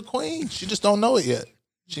 She's a queen. She just don't know it yet.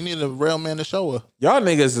 She needed a real man to show her. Y'all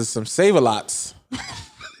niggas is some save-a-lots.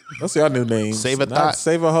 That's y'all new names. Save a Not thought.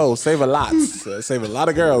 Save a hoe. Save a lots. Save a lot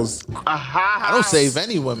of girls. I don't save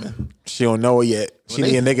any women. She don't know it yet. She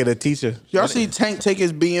need a nigga to teach her. Y'all see Tank take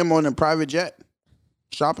his BM on a private jet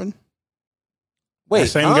shopping? Wait, That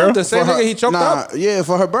same girl? The same For her- nigga he choked up? Yeah,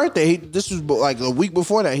 for her birthday. This was like a week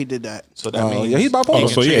before that he did that. So that Oh, means yeah, he's bipolar. Oh,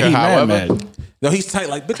 so treat yeah, her he however. mad. No, he's tight.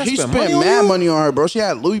 Like, bitch, I He spent spent money on mad you? money on her, bro. She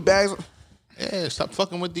had Louis bags. Yeah, stop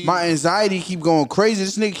fucking with these. My anxiety keep going crazy.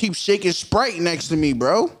 This nigga keeps shaking Sprite next to me,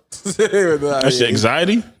 bro. That's your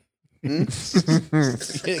anxiety.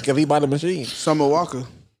 Because he bought the machine. Summer Walker.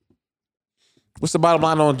 What's the bottom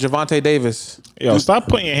line on Javante Davis? Yo, stop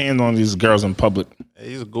putting your hands on these girls in public.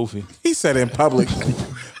 He's a goofy. He said in public.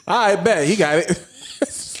 I bet he got it.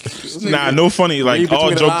 Nah, no funny. Like Read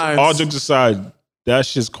between the lines. all jokes aside, that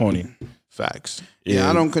shit's corny. Facts. Yeah,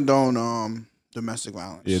 I don't condone domestic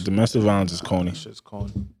violence. Yeah, domestic violence is corny. Shit's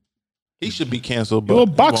corny. He should be canceled. But You're a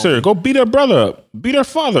he boxer. won't Go beat her brother up. Beat her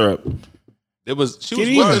father up. be. It was she Get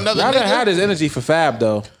was with even. another Y'all done nigga. had his energy for Fab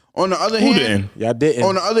though. On the other Who hand, didn't? Y'all didn't.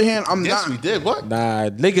 on the other hand, I'm Yes, not. we did. What? Nah,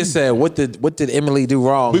 niggas said what did Emily do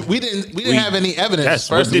wrong? We didn't have any evidence. Yes,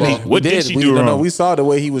 First what did of he- all. what did she do no, wrong? we saw the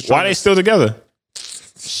way he was Why trying they still together?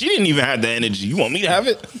 She didn't even have the energy. You want me to have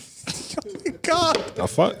it? God. The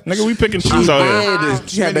fuck? Nigga, we picking shoes out here.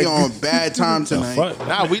 She had on bad time The tonight. fuck?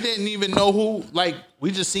 Nah, we didn't even know who. Like,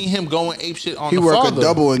 we just seen him going ape shit on He the work father. a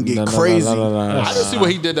double and get crazy. I didn't see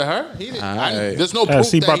what he did to her. He didn't. Alright. There's no proof.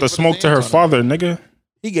 Yes, he that about to put his smoke to her hands on father, nigga.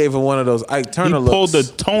 He gave her one of those Ike He Turner pulled looks.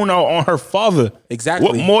 the tone out on her father. Exactly.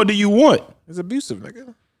 What more do you want? It's abusive,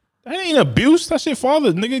 nigga. That ain't abuse. That's your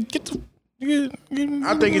father, nigga. Get the. Nigga,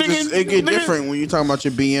 I think it get nigga. different when you talking about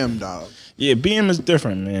your BM, dog. Yeah, BM is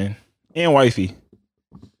different, man. And wifey.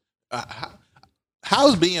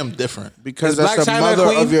 How's BM different? Because Is that's Blac the Chyna a mother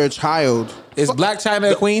queen? of your child. Is Black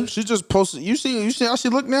China a queen? She just posted. You see how she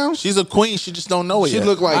look now? She's a queen. She just don't know it She yet.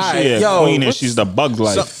 look like Alright. Yeah, Yo, queen and what's- she's the bug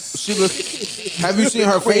life. she look. Have you seen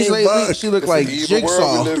her face lately? bug. She look It's like an evil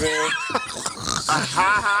world we Jigsaw. live in.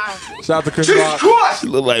 Shout out to Chris Rock. She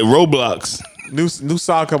look like Roblox. New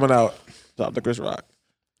song coming out. Shout out to Chris Rock.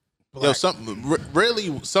 Yo,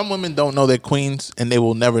 really, some women don't know they're queens, and they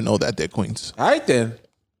will never know that they're queens. All right then.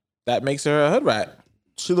 That makes her a hood rat.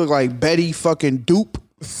 She look like Betty fucking Dupe.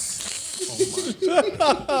 You see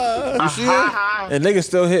her? And niggas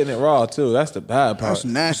still hitting it raw too. That's the bad part. That's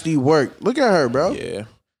nasty work. Look at her, bro. Yeah.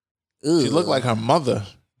 She look like her mother.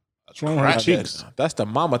 What's wrong with her cheeks? That's the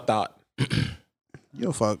mama thought.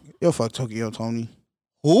 You'll fuck Tokyo Tony.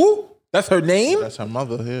 Who? That's her name? That's her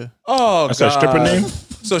mother here. Oh, That's God. her stripper name?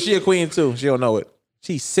 So she a queen too. She don't know it.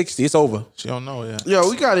 She's 60. It's over. She don't know it. Yo,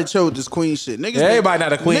 we gotta chill with this queen shit. Niggas Everybody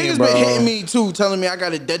not a queen, niggas bro. been hitting me too, telling me I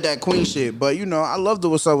gotta dead that queen shit. But you know, I love the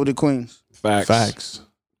what's up with the queens. Facts.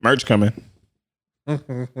 Merch coming.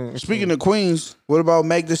 Speaking of queens, what about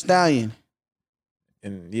Meg Thee Stallion?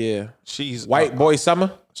 And yeah. She's White boy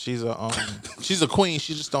summer. She's a queen.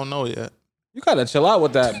 She just don't know it yet. You gotta chill out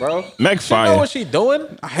with that, bro. Meg She know fire. what she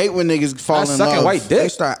doing? I hate when niggas fall That's in sucking love. white dick. They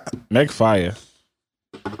start, Meg fire.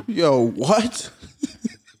 yo, what?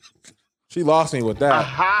 She lost me with that.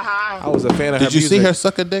 I was a fan of her Did you music. see her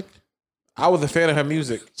suck a dick? I was a fan of her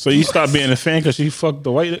music. So you stopped being a fan because she fucked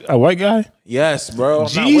a white guy? Yes, bro.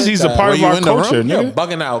 I'm not with Jeezy's a that. part Were of you our in the room? culture, You're nigga.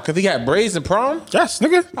 bugging out because he had braids and prom. Yes,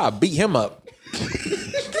 nigga. I'll beat him up.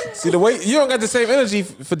 See the way you don't got the same energy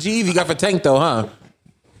for G you got for Tank though, huh?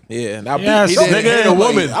 Yeah, and I Yes, beat he didn't nigga. hit a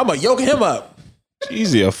woman. I'm gonna yoke him up.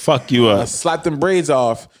 Jeezy will fuck you I up. slap them braids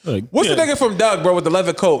off. Look, What's yeah. the nigga from Doug, bro, with the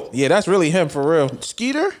leather coat? Yeah, that's really him for real.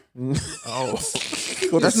 Skeeter?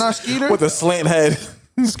 With That's a, not Skeeter? with a slant head.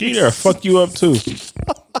 Skeeter will fuck you up too.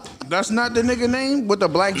 That's not the nigga name with the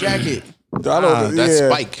black jacket. I don't, That's yeah.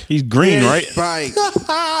 Spike. He's green, right? Spike.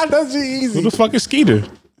 That's G Who Easy. the fuck is Skeeter?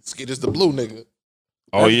 Skeeter's the blue nigga.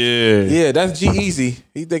 Oh, yeah. Yeah, that's G Easy.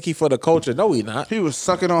 He think he for the culture. No, he not. He was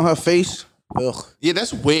sucking on her face. Ugh. Yeah,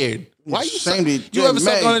 that's weird. Why you Same suck? to- You yeah, ever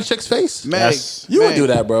sucked Meg. on a chick's face? Meg, Yes. You would Meg. do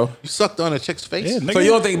that, bro. You sucked on a chick's face? Yeah, So nigga. you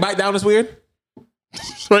don't think bite down is weird?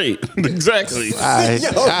 Right. Exactly. Alright.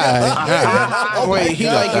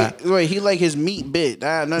 Wait, he like his meat bit.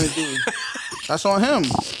 That had nothing to do. That's on him.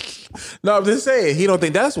 No, I'm just saying he don't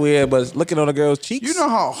think that's weird, but looking on a girl's cheeks. You know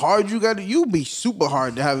how hard you got to. You be super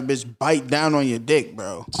hard to have a bitch bite down on your dick,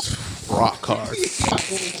 bro. Rock hard.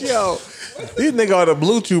 yo, these nigga are the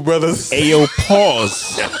Bluetooth brothers. Hey, yo,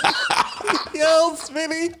 pause. Yo,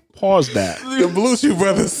 Smitty, Pause that. the Bluetooth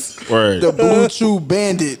brothers. Word. The Blue Chew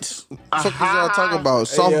Bandits. What the fuck is y'all talking about?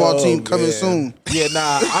 Softball Yo, team coming man. soon. Yeah,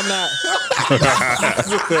 nah, I'm not.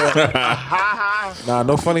 Nah,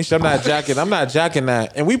 no funny shit. I'm not jacking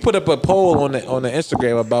that. And we put up a poll on the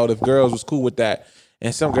Instagram about if girls was cool with that.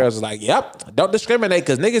 And some girls was like, "Yep, don't discriminate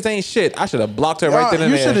because niggas ain't shit." I should have blocked her right Y'all, then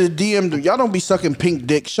and you should there. have DM'd them. Y'all don't be sucking pink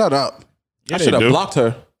dick. Shut up. Yeah, I they should have do. blocked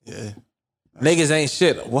her. Yeah. Niggas ain't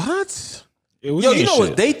shit. What? Yeah, we Yo, ain't you know shit.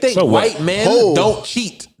 what? They think So what? white men Oh. don't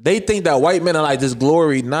cheat. They think that white men are like this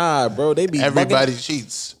glory. Nah, bro. They be Everybody bugging.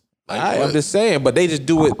 cheats. Like, I'm what? just saying, but they just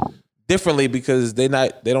do it differently because they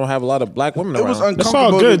don't have a lot of black women It was around. That's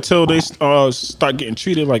uncomfortable. all good till they start getting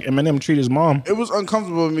treated like Eminem treated his mom. It was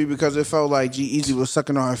uncomfortable with me because it felt like G-Eazy was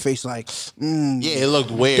sucking on her face like, Yeah, it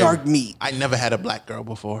looked weird. dark meat. I never had a black girl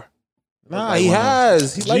before. Nah, he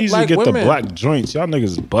has. He like Jeezy black get women. the black joints. Y'all niggas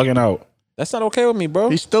is bugging out. That's not okay with me, bro.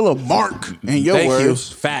 He's still a mark in your Thank words.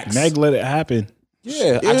 you. Facts. Meg let it happen.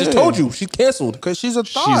 Yeah, I just Yeah. told you she's canceled. Because she's a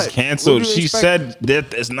thought. She's canceled. What do you She expect? said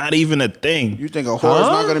that it's not even a thing. You think a whore is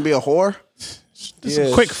not going to be a whore? It's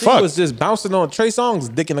a quick she fuck. was just bouncing on Trey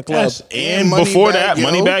Songz dick in the club. Yes. And Money before Bag that, Yo.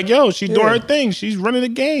 Moneybag Yo, she's doing Yeah. her thing. She's running the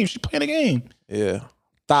game. She's playing the game. Yeah.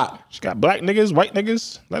 Thought. She got black niggas, white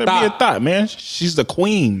niggas. Let her be a Thought. thought, man. She's the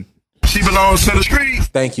queen. She belongs to the street.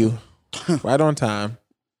 Thank you. Right on time.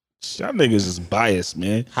 Y'all niggas is biased,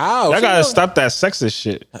 man. How? Y'all She gotta don't- stop that sexist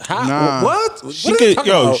shit. How? Nah. What? She What are you could,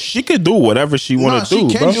 talking yo, about? she could do whatever she want Nah, to she do,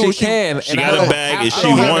 can bro. do- She can. She and got I a don't- bag and I she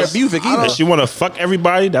don't have wants. her music either. If she want to fuck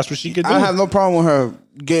everybody, that's what she could do. I have no problem with her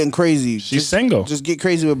getting crazy. She's single. Just get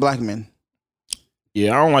crazy with black men.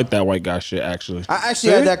 Yeah, I don't like that white guy shit actually. I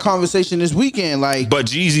actually had that conversation this weekend. Like, But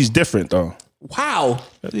Jeezy's different though. Wow.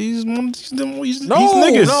 He's No, niggas.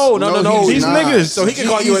 no. No, He's not. niggas. So he can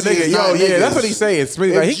call you a G-Eazy nigga. is Yo, not yeah, niggas. that's what he's saying.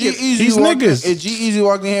 Smitty, like, if he can, G-Eazy he's walked- niggas. If G-Eazy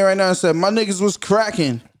walked in here right now and said, my niggas was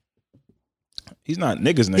cracking. He's not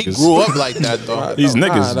niggas. He grew up like that, though. He's Nah,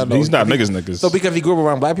 niggas. no. He's not niggas. So because he grew up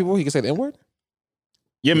around black people, he can say the N word?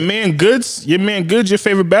 Your man Goods, your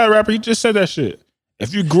favorite bad rapper, he just said that shit.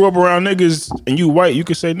 If you grew up around niggas and you white, you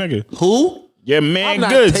could say nigga. Who? Your man I'm not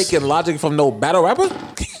Goods. taking logic from no battle rapper.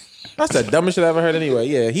 That's the dumbest shit I ever heard anyway.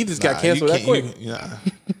 Yeah, he just got canceled that quick.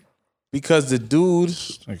 Because the dude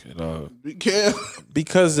Okay, dog.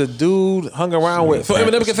 because the dude hung around with. So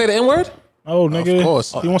Eminem can say the N word? Oh, nigga. Of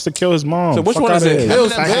course. He wants to kill his mom. So which Fuck one is outta it? here.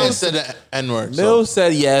 Mills, Eminem Mills, said the N-word. Mills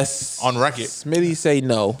said yes. On record. Smitty say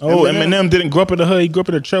no. Oh, Eminem didn't grow up in the hood. He grew up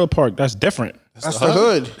in a trailer park. That's different. That's the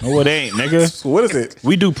hood. No, it ain't, nigga. What is it?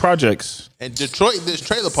 We do projects. In Detroit, there's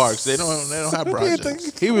trailer parks. They don't have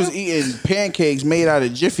projects. He was eating pancakes made out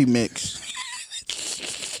of Jiffy Mix.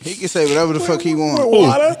 He can say whatever the fuck he want.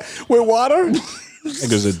 Water? With water?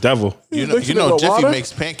 Nigga's a devil. You mixing it know with Jiffy water?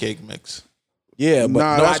 makes pancake mix. Yeah, but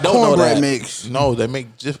Nah, no, I that's don't know cornbread that. mix. No, they make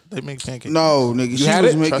pancake. No, nigga, she had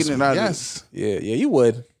was it? making Trust it me. out of Yes. Yeah, you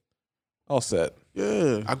would. All set.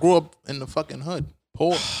 Yeah. I grew up in the fucking hood.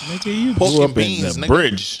 Poor. Nigga, you Pork grew and up in beans, the nigga.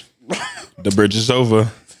 bridge. The bridge is over.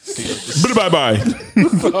 Bye-bye.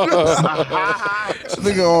 This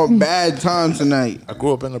nigga on bad time tonight. I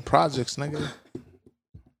grew up in the projects, nigga.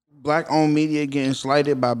 Black owned media getting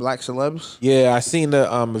slighted by black celebs. Yeah, I seen the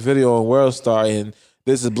video on World Star, and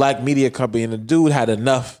this is a black media company, and the dude had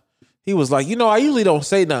enough. He was like, I usually don't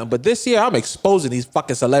say nothing, but this year I'm exposing these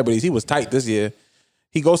fucking celebrities. He was tight this year.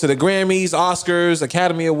 He goes to the Grammys, Oscars,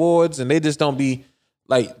 Academy Awards, and they just don't be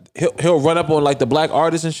like he'll run up on like the black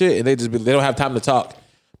artists and shit, and they don't have time to talk,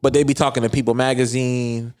 but they be talking to People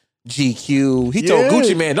Magazine, GQ. He told Yeah.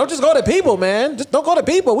 Gucci Man, don't just go to People, man. Just don't go to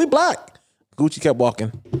People. We black. Gucci kept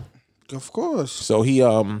walking, Of course. so he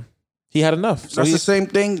had enough. So That's he, the same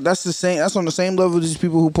thing. That's on the same level as these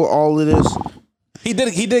people who put all of this. He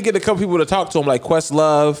did get a couple people to talk to him, like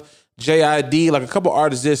Questlove, JID, like a couple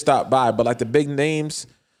artists did stop by, but like the big names,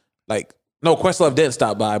 like no, Questlove didn't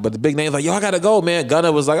stop by, but the big names like, yo, I gotta go, man.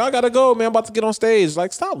 Gunna was like, I gotta go, man. I'm about to get on stage.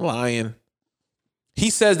 Like, stop lying. He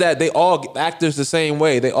says that they all actors the same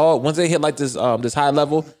way. They all once they hit like this high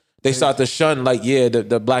level, they start to shun like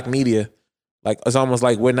the black media. Like it's almost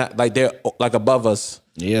like we're not like they're like above us.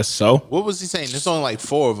 Yeah, so What was he saying? There's only like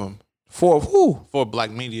 4 of them. For who? For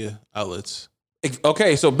black media outlets.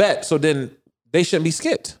 Okay, so bet. So then they shouldn't be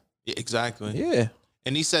skipped. Yeah, exactly. Yeah.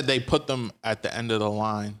 And he said they put them at the end of the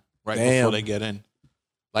line right Damn. before they get in.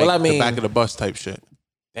 Like Well, I mean- the back of the bus type shit.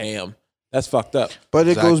 Damn. That's fucked up. But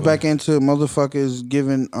it goes Exactly. back into motherfuckers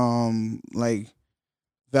giving like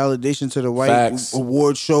validation to the white Facts.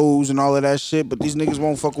 award shows and all of that shit. But these niggas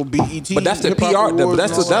won't fuck with BET. But that's the Hip Hop PR. But Awards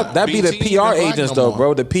that's and all that be the BT PR ain't black agents no though, more.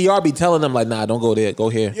 bro. The PR be telling them like, nah, don't go there, go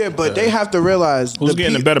here. Yeah, but they have to realize Who's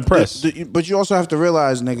getting the better press? But you also have to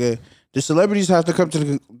realize, nigga, the celebrities have to come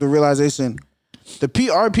to the realization the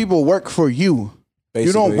PR people work for you.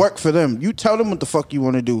 You don't Basically. work for them. You tell them what the fuck you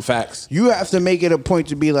want to do. Facts. You have to make it a point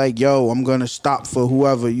to be like, yo, I'm gonna stop for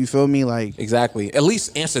whoever. You feel me? Like, Exactly. At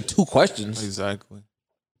least answer 2 questions. Exactly.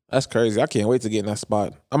 That's crazy. I can't wait to get in that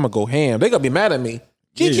spot. I'm gonna go ham. They gonna be mad at me.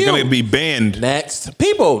 Yeah, GQ. you're gonna be banned. Next.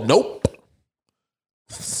 People. Nope.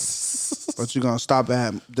 but you're gonna stop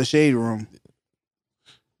at the shade room.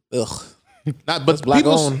 Ugh. Not, but black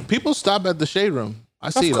people, owned. people stop at the shade room. I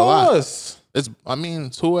see Of it a lot. course. It's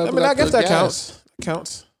whoever. I mean, I got guess the that gas. counts.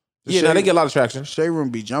 Counts. The Yeah, now shade- they get a lot of traction. Shade room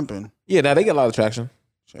be jumping. Yeah, now they get a lot of traction.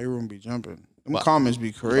 Shade room be jumping. Them Well, comments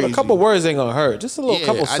be But crazy. a couple words ain't gonna hurt. Just a little Yeah,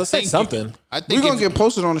 couple. I Say think something. I We think gonna if- get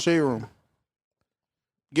posted on the shade room.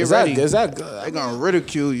 Get Is ready. that good? They gonna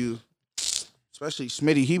ridicule you. Especially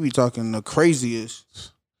Smitty, he be talking the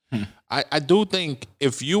craziest. I do think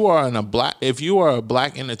if you are a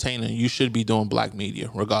black entertainer, you should be doing black media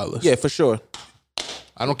regardless. Yeah, for sure.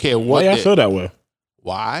 I don't care Why what. y'all feel that way?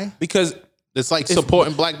 Why? Because It's like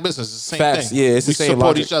supporting black business. It's the same facts. thing. Yeah, it's the we same support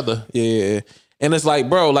logic. each other. Yeah. And it's like,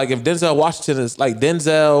 bro, like if Denzel Washington is like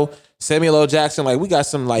Denzel, Samuel L. Jackson, like we got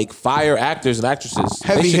some like fire actors and actresses.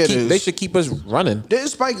 Heavy they should hitters. They should keep us running. Did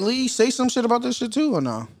Spike Lee say some shit about this shit too or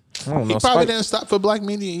no? I don't He know. probably Spike, didn't stop for black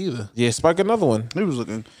media either. yeah, Spike another one. He was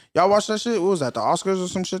looking. Y'all watch that shit? What was that? The Oscars or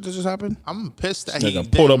some shit that just happened? I'm pissed that Nigga he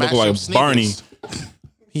pulled didn't up match looking like sneakers. Barney.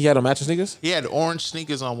 He had on matching sneakers. He had orange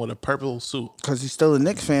sneakers on with a purple suit. Because he's still a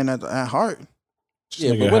Knicks fan at heart.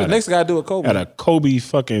 Yeah, nigga but what the had next guy do with Kobe? Had a Kobe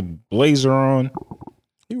fucking blazer on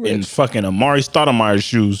He and rich. fucking Amari Stoudemire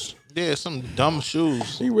shoes. Yeah, some dumb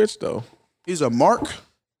shoes. He rich though. He's a mark.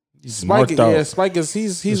 He's Spike, marked out. yeah, Spike is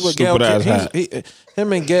he's His with Gail. stupid ass hat.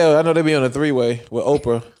 Him and Gail. I know they be on a 3-way with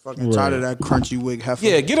Oprah. Fucking tired of that crunchy wig heifer.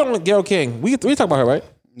 Yeah, get on with Gail King. We talk about her, right?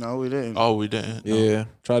 No, we didn't. Oh, we didn't. No. Yeah.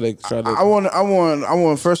 Try to. I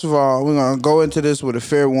want. First of all, we're gonna go into this with a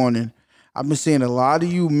fair warning. I've been seeing a lot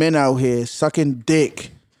of you men out here sucking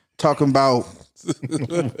dick, talking about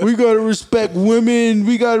we gotta respect women,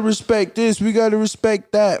 we gotta respect this, we gotta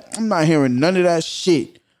respect that. I'm not hearing none of that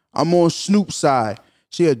shit. I'm on Snoop's side.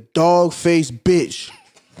 She a dog-faced bitch.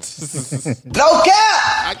 No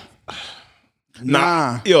cap!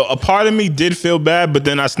 Nah, Yo, a part of me did feel bad, but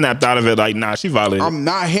then I snapped out of it like, nah, she violated. I'm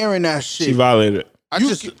not hearing that she shit. violated.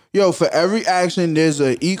 Yo, for every action, there's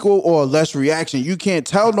an equal or less reaction. You can't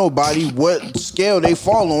tell nobody what scale they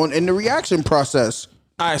fall on in the reaction process.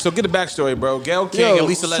 All right, so get the backstory, bro. Gail King and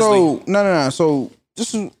Lisa Leslie. So no. So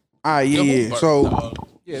this is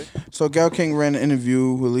yeah. So Gail King ran an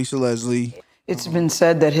interview with Lisa Leslie. It's been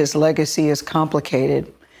said that his legacy is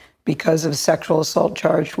complicated because of sexual assault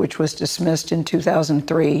charge, which was dismissed in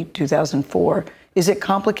 2003, 2004. Is it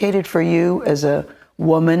complicated for you as a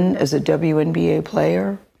woman, as a WNBA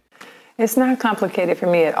player? It's not complicated for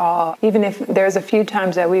me at all. Even if there's a few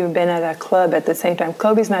times that we've been at a club at the same time,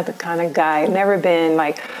 Kobe's not the kind of guy, never been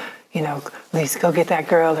like, you know, Lisa, go get that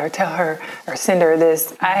girl or tell her or send her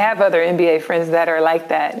this. I have other NBA friends that are like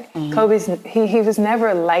that. Kobe's, he was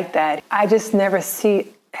never like that. I just never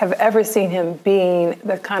have ever seen him being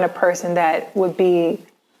the kind of person that would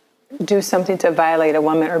do something to violate a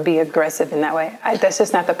woman or be aggressive in that way. That's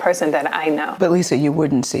just not the person that I know. But Lisa, you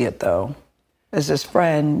wouldn't see it though. As his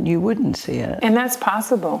friend, you wouldn't see it. And that's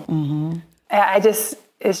possible. I just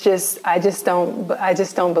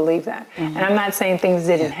don't believe that. And I'm not saying things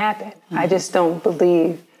didn't happen. I just don't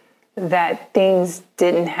believe that things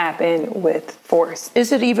didn't happen with force.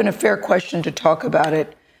 Is it even a fair question to talk about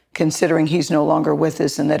it, considering he's no longer with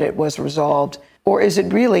us and that it was resolved? Or is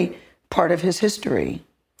it really part of his history?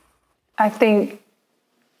 I think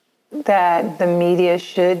that the media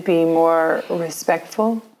should be more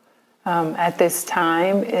respectful. At this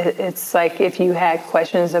time, it's like if you had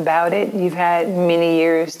questions about it, you've had many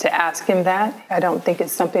years to ask him that. I don't think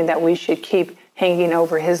it's something that we should keep hanging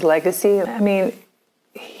over his legacy. I mean,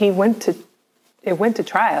 it went to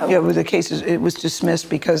trial. Yeah, with the cases, it was dismissed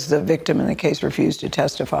because the victim in the case refused to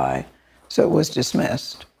testify. So it was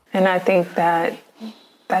dismissed. And I think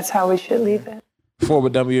that's how we should leave it. Former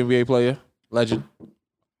WNBA player, legend.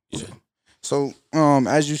 So,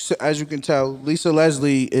 as you can tell, Lisa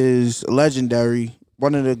Leslie is legendary.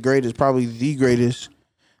 One of the greatest, probably the greatest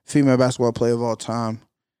female basketball player of all time.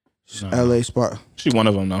 LA Spark. She one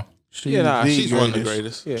of them though. She's one of the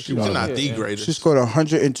greatest. Yeah, she's not the greatest. She scored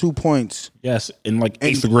 102 points. Yes, in like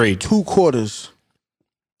 8th grade. 2 quarters.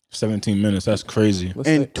 17 minutes. That's crazy.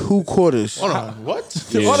 In 2 quarters. Hold on. What?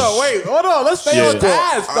 Yeah. Hold on. Let's stay on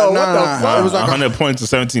task, though. What the fuck? It was like 100 points in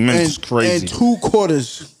 17 minutes is crazy. In 2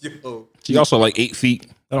 quarters. She also like 8 feet.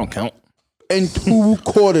 That don't count. In 2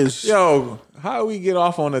 quarters. Yo, how do we get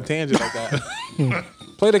off on a tangent like that?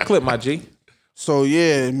 Play the clip, my G. So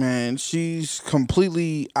yeah, man, she's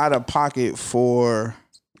completely out of pocket for.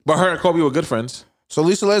 But her and Kobe were good friends. So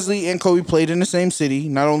Lisa Leslie and Kobe played in the same city.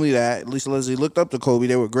 Not only that, Lisa Leslie looked up to Kobe.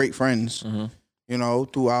 They were great friends. Mm-hmm. You know,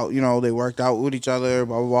 throughout, you know, they worked out with each other,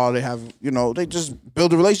 blah, blah, blah. They have, you know, they just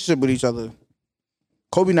build a relationship with each other.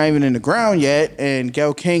 Kobe not even in the ground yet, and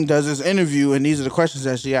Gayle King does this interview, and these are the questions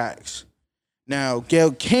that she asks. Now,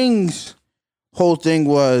 Gayle King's whole thing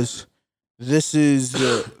was, this is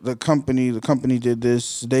the company did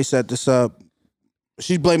this, they set this up.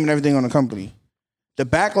 She's blaming everything on the company. The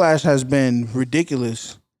backlash has been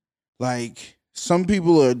ridiculous. Like, some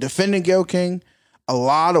people are defending Gayle King. A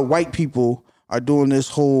lot of white people are doing this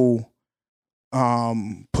whole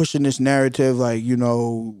pushing this narrative, like, you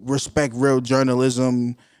know, respect real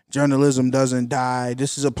journalism. Journalism doesn't die.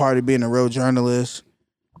 This is a part of being a real journalist.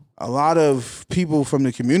 A lot of people from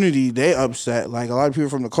the community, they upset. Like, a lot of people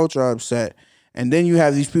from the culture are upset. And then you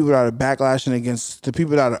have these people that are backlashing against the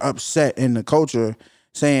people that are upset in the culture,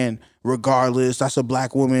 saying, regardless, that's a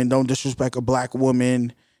black woman. Don't disrespect a black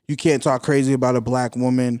woman. You can't talk crazy about a black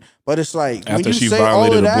woman. But it's like, after when you she say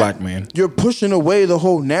violated all of that, a black man, you're pushing away the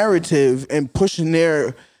whole narrative and pushing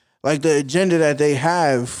their, like, the agenda that they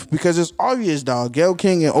have. Because it's obvious, dog. Gayle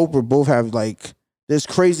King and Oprah both have, like, this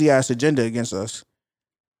crazy ass agenda against us.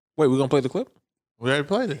 Wait, we gonna play the clip? We already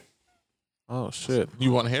played it. Oh shit!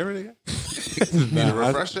 You want to hear it again? Need a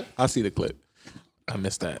refresher? I see the clip. I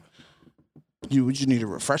missed that. Would you need a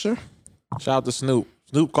refresher? Shout out to Snoop.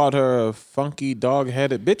 Snoop called her a funky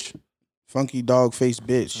dog-headed bitch. Funky dog face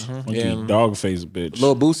bitch. Yeah, dog face bitch.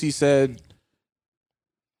 Lil Boosie said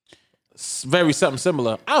very something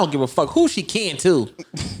similar. I don't give a fuck who she can to.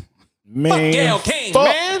 Man, fuck Gayle King,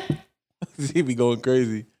 man. He be going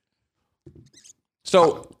crazy.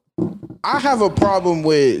 So I have a problem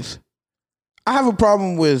with.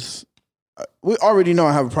 We already know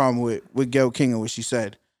I have a problem with Gayle King and what she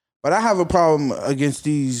said, but I have a problem against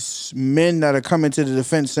these men that are coming to the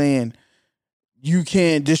defense saying you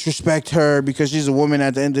can't disrespect her because she's a woman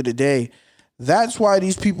at the end of the day. That's why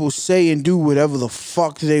these people say and do whatever the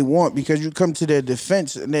fuck they want, because you come to their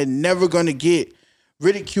defense and they're never gonna get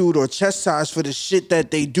ridiculed or chastised for the shit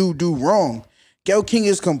that they do wrong. Gayle King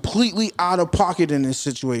is completely out of pocket in this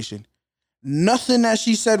situation. Nothing that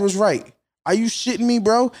she said was right. Are you shitting me,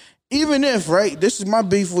 bro? Even if, right, this is my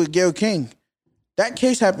beef with Gayle King. That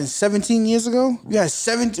case happened 17 years ago. You had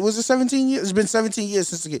 17, was it 17 years? It's been 17 years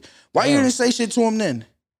since the case. Why you didn't say shit to him then?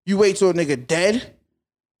 You wait till a nigga dead?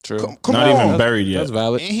 True. Come Not on. even buried yet. That's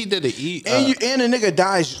valid. And he did it. And a nigga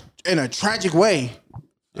dies in a tragic way.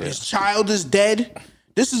 Yeah. His child is dead.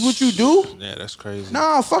 This is what you do? Yeah, that's crazy.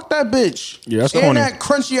 Nah, fuck that bitch. Yeah, that's and corny. that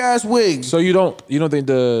crunchy ass wig. So you don't think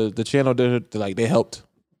the channel did like they helped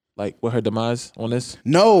like with her demise on this?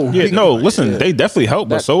 No. Yeah, no. Listen, they definitely help,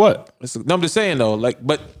 but so what? No, I'm just saying though, like,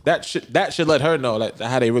 but that should let her know like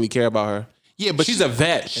how they really care about her. Yeah, but she's a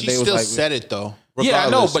vet. She still said it though. Yeah, I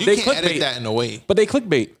know, but you they can't edit clickbait that in a way. But they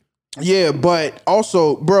clickbait. Yeah, but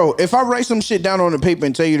also, bro, if I write some shit down on the paper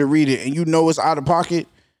and tell you to read it and you know it's out of pocket,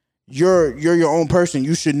 you're your own person.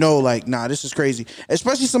 You should know, like, nah, this is crazy.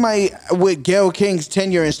 Especially somebody with Gayle King's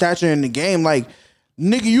tenure and stature in the game. Like,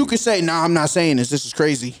 nigga, you could say, nah, I'm not saying this. This is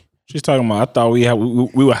crazy. She's talking about, I thought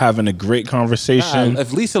we were having a great conversation.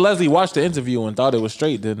 If Lisa Leslie watched the interview and thought it was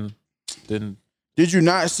straight, then did you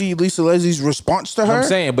not see Lisa Leslie's response to her? I'm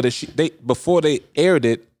saying, but before they aired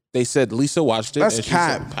it, they said Lisa watched it. That's and she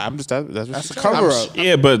cap. said, I'm just that's a cover up.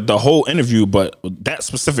 Yeah, but the whole interview, but that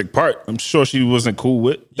specific part, I'm sure she wasn't cool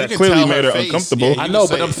with. That can clearly tell made her her face. uncomfortable. Yeah, I know,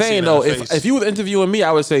 but I'm saying though, if you were interviewing me,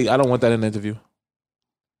 I would say I don't want that in the interview.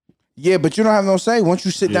 Yeah, but you don't have no say once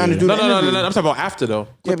you sit down and do the interview. No. I'm talking about after though.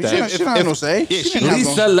 Yeah, but she don't have no say. Yeah, she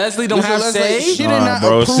Lisa Leslie don't have say. She did Nah, not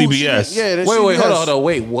bro, approve. CBS. Wait, hold on.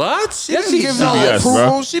 Wait, what? She didn't give no CBS,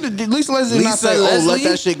 approval. She did. Lisa Leslie did not say, "Oh, let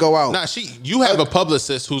that shit go out." Nah, you have a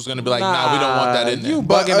publicist who's gonna be like, nah, we don't want that in there. You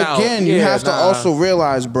But bugging out. again, you Yeah, have to also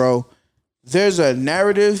realize, bro, there's a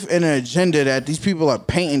narrative and an agenda that these people are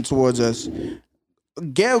painting towards us.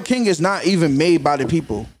 Gayle King is not even made by the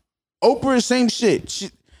people. Oprah, same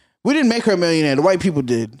shit. We didn't make her a millionaire. The white people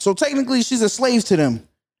did. So technically, she's a slave to them.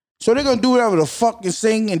 So they're gonna do whatever the fuck and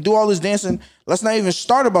sing and do all this dancing. Let's not even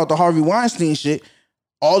start about the Harvey Weinstein shit.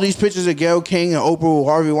 All these pictures of Gayle King and Oprah with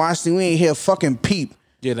Harvey Weinstein, we ain't hear a fucking peep.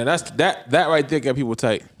 Yeah, now that right there got people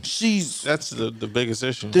tight. That's the biggest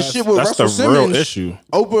issue. The shit with Russell the Simmons. real issue.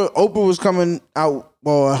 Oprah was coming out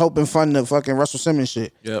helping fund the fucking Russell Simmons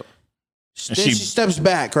shit. Yep. Then she steps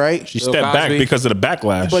back, right? She stepped back because of the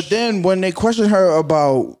backlash. But then when they question her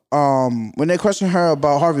about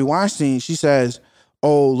Harvey Weinstein, she says,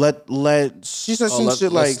 she said some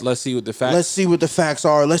shit like, let's see what the facts. Let's see what the facts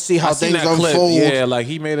are. Let's see how things unfold. Clip. Yeah, like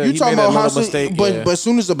he made a mistake. But as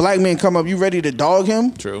soon as a black man come up, you ready to dog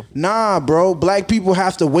him? True. Nah, bro. Black people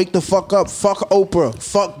have to wake the fuck up. Fuck Oprah.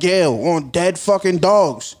 Fuck Gayle on dead fucking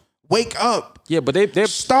dogs. Wake up. Yeah, but they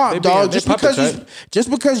stop, dog. Just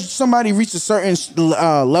because somebody reaches a certain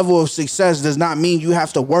level of success does not mean you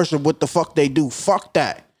have to worship what the fuck they do. Fuck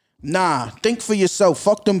that. Nah, think for yourself.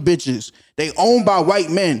 Fuck them bitches. They owned by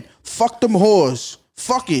white men. Fuck them whores.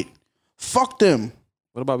 Fuck it. Fuck them.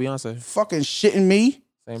 What about Beyonce? Fucking shitting me.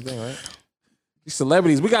 Same thing, right? These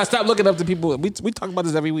celebrities, we gotta stop looking up to people. We talk about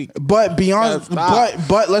this every week. But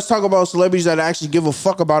but let's talk about celebrities that actually give a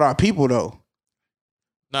fuck about our people, though.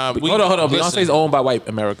 Nah, hold on. Beyonce's owned by white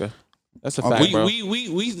America. That's a fact, bro. We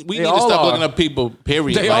need to stop looking up people.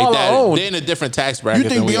 Period. They like all that. are owned. They're in a different tax bracket. You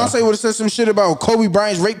think Beyonce would have said some shit about Kobe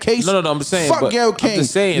Bryant's rape case? No. I'm saying. Fuck Gayle King. I'm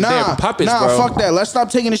just saying. They're puppets, bro. Fuck that. Let's stop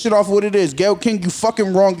taking this shit off what it is. Gayle King, you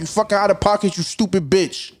fucking wrong. You fucking out of pocket. You stupid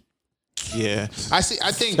bitch. Yeah, I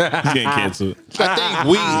think you getting canceled. I think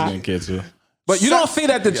we getting canceled. But you don't see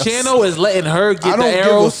that the channel is letting her get the arrows? I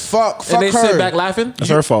don't give a fuck. And they her. sit back laughing? That's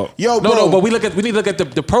her fault. Yo, bro. No, but we need to look at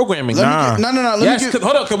the programming. No.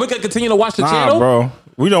 Hold on. Can we continue to watch the channel? Bro.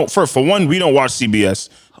 We don't. For one, we don't watch CBS.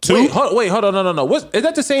 Two. Wait, hold on. No. Is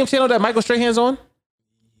that the same channel that Michael Strahan's on?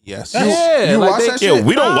 Yes. You watch that shit? Yeah,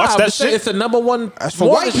 we don't watch that shit. It's the number one. That's for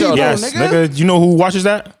white people, yes, nigga. You know who watches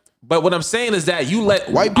that? But what I'm saying is that you let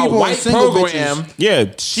white people a white program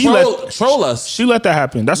troll us. She let that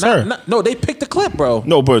happen. That's her. No, they picked the clip, bro.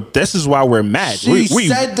 No, but this is why we're mad. We're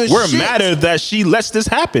mad that she lets this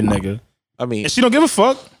happen, nigga. I mean, and she don't give a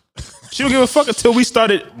fuck. She don't give a fuck until we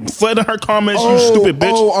started flooding her comments. You stupid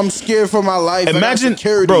bitch. Oh, I'm scared for my life. Imagine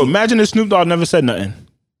if Snoop Dogg never said nothing.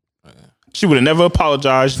 She would have never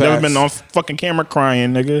apologized. Facts. Never been on fucking camera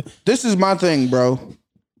crying, nigga. This is my thing, bro.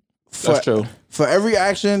 That's true. For every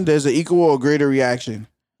action, there's an equal or greater reaction.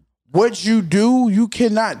 What you do, you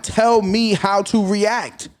cannot tell me how to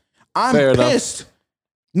react. I'm pissed.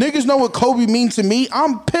 Niggas know what Kobe means to me.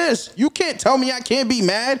 I'm pissed. You can't tell me I can't be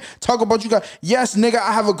mad. Talk about you got. Yes, nigga,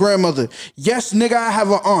 I have a grandmother. Yes, nigga, I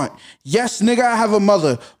have an aunt. Yes, nigga, I have a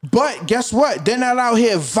mother. But guess what? They're not out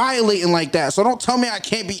here violating like that. So don't tell me I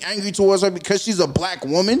can't be angry towards her because she's a black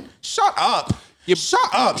woman. Shut up. Shut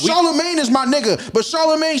up. Charlamagne is my nigga. But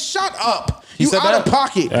Charlamagne, shut up. You out of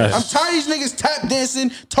pocket. Yes. I'm tired of these niggas tap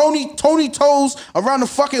dancing, Tony toes around the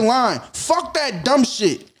fucking line. Fuck that dumb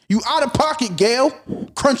shit. You out of pocket, Gayle.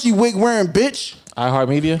 Crunchy wig wearing bitch.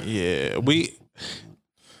 iHeartMedia?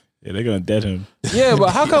 Yeah, they're gonna dead him. Yeah, but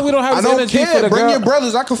how come we don't have energy care. for the Bring girl? Your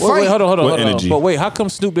brothers. I can fight. Wait, hold on. Energy? But wait, how come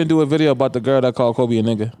Snoop didn't do a video about the girl that called Kobe a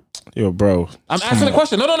nigga? Yo, bro. I'm asking the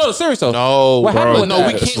question. No, serious though. No, what bro. happened with that?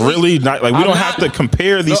 We can't. It's really not like we don't have to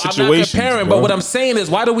compare these situations. I'm not comparing, bro. but what I'm saying is,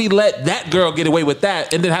 why do we let that girl get away with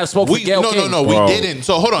that and then have smoke with Gayle King? No, we didn't.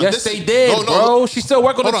 So hold on. Yes, they did, bro. She still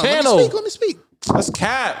work on the channel. Let me speak. That's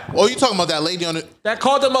cap. Oh, you talking about that lady on it? That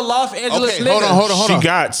called him a Los Angeles nigga. Hold on. She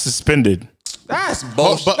got suspended. That's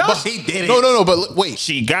bullshit. But she did it. No, but wait.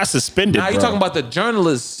 She got suspended. Now you talking about the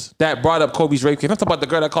journalist that brought up Kobe's rape case. I'm talking about the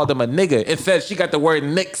girl that called him a nigga and said she got the word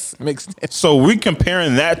Knicks mixed in. So we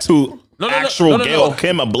comparing that to actual Gayle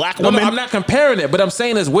Kim, a black woman? No, I'm not comparing it, but I'm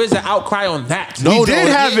saying is where's the outcry on that? We did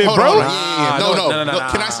have it, bro.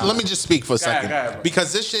 No. Let me just speak for a second.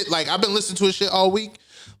 Because this shit, like, I've been listening to this shit all week.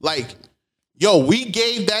 Like, yo, we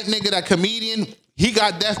gave that nigga, that comedian, he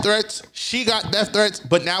got death threats, she got death threats,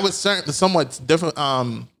 but now it's somewhat different.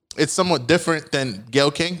 It's somewhat different than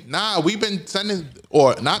Gayle King. Nah, we've been sending,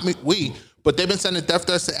 or not me, but they've been sending death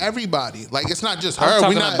threats to everybody. Like, it's not just her. I'm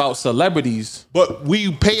talking about celebrities. But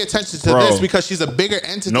we pay attention to this because she's a bigger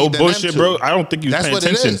entity. No than bullshit, them bro. I don't think you was paying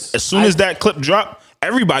attention. As soon as that clip dropped,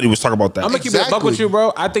 everybody was talking about that. I'm gonna keep it a buck with you,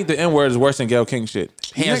 bro. I think the N-word is worse than Gayle King shit.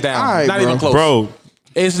 Hands down. Right, not bro. even close. Bro,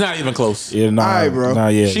 It's not even close. Yeah, nah, All right, bro. Nah,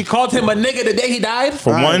 yeah. She called him a nigga the day he died. For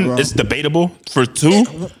All right, one, bro. it's debatable. For two,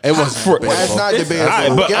 It was That's not debatable. all right,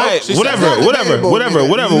 but Gail- all right, She said whatever, it's not whatever, debatable, whatever, nigga.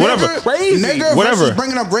 whatever, whatever. Crazy. Nigga Whatever. versus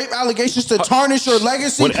bringing up rape allegations to tarnish your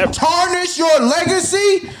legacy. Whatever. Tarnish your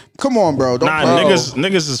legacy? Come on, bro. Don't Nah, play.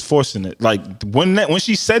 niggas is forcing it. Like when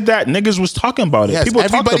she said that, niggas was talking about it. Yes, People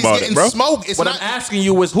talked everybody's about getting it, bro. smoke. It's What not. I'm asking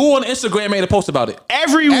you is who on Instagram made a post about it?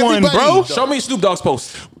 Everyone, Everybody. bro. Show me Snoop Dogg's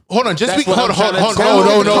post. Hold on, just That's be what hold I'm trying to on. tell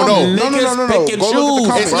No. you. No. Niggas pick and Go look at the choose.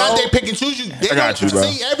 comments. It's not they pick and choose you. They I got you, bro.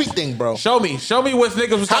 see everything, bro. Show me what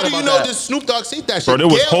niggas was How talking do you about know that. this Snoop Dogg see that shit? Bro, there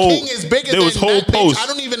was Gayle whole King is bigger there was than whole that bitch. post. I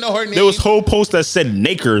don't even know her name. There was whole post that said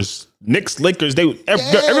Nakers, Knicks, Lakers.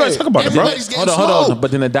 Everybody talk about it, bro. Everybody's getting Hold on. smoked.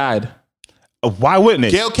 But then it died. Why wouldn't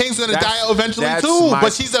it? Gayle King's gonna die eventually that's too, my-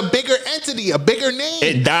 but she's a bigger entity, a bigger name.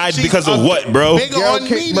 It died She's because of a what, bro? Bigger Gayle on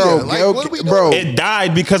King- media. bro, Like, Gayle what are we King- doing? bro. It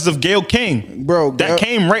died because of Gayle King, Bro, That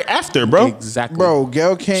came right after, bro. Exactly. Bro,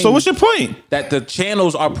 Gayle King. So what's your point? That the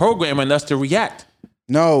channels are programming us to react.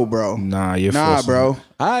 No, bro. Nah, you're Nah, forcing bro.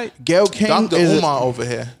 All right. Gayle King Dr. is Umar over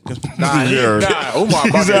here. Nah, You're- Umar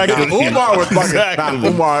bugging. Exactly. Nah, Umar was bugging. Exactly.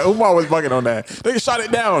 Nah, Umar was bugging on that. They shot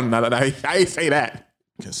it down. Nah, I ain't say that.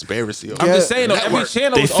 Conspiracy. I'm just saying, though, every Network.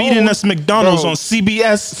 channel They is feeding owned. us McDonald's Bro. on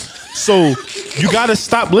CBS, so you gotta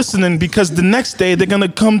stop listening because the next day they're gonna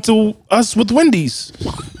come to us with Wendy's.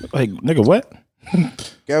 Like, nigga, what?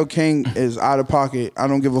 Gayle King is out of pocket. I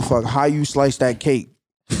don't give a fuck how you slice that cake.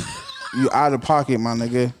 You out of pocket, my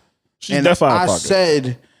nigga. She's And definitely out I of pocket.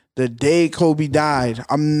 said the day Kobe died,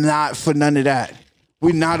 I'm not for none of that.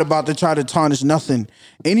 We're not about to try to tarnish nothing.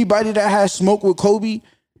 Anybody that has smoke with Kobe,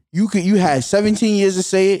 you had 17 years to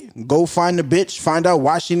say it. Go find the bitch. Find out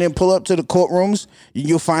why she didn't pull up to the courtrooms.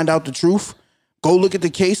 You'll find out the truth. Go look at the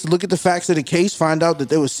case. Look at the facts of the case. Find out that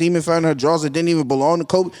there was semen found in her drawers that didn't even belong to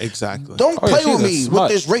Kobe. Exactly. Don't Oh, yeah, play with she's a me smut.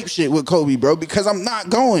 with this rape shit with Kobe, bro, because I'm not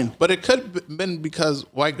going. But it could have been because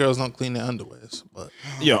white girls don't clean their underwears. But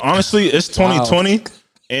Yeah, honestly, it's 2020,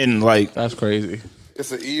 and like That's crazy.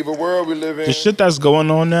 It's an evil world we live in. the shit that's going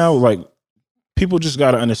on now, like people just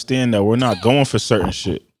gotta understand that we're not going for certain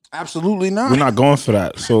shit. Absolutely not. We're not going for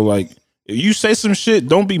that. So like, if you say some shit,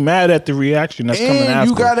 don't be mad at the reaction that's coming And after.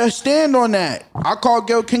 you gotta stand on that. I call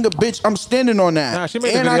Gayle King a bitch. I'm standing on that. Nah, she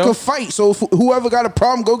made the and I video. can fight. So if whoever got a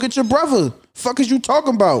problem, go get your brother. Fuck is you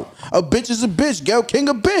talking about? A bitch is a bitch. Gayle King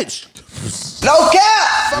a bitch. No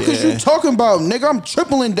cap. Fuck is you talking about, nigga? I'm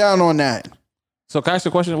tripling down on that. So can I ask you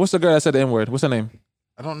a question? What's the girl that said the N-word? What's her name?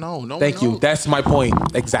 I don't know. No Thank one you. knows. That's my point.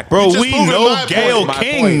 Exactly. Bro, just we proving know my Gayle point.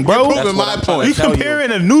 King, bro. You're proving That's what my I'm trying point. You to tell you.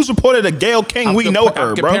 comparing a news reporter to Gayle King, we know her,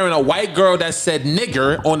 I'm bro. comparing a white girl that said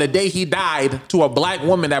nigger on the day he died to a black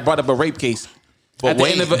woman that brought up a rape case. But At the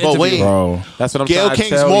wait, end of an but interview. wait. Bro, That's what I'm Gayle trying to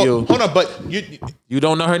King's tell more. you. Hold on, but You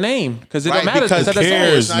don't know her name because it right, don't matter. because It's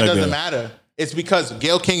cares, it doesn't nigga. matter. It's because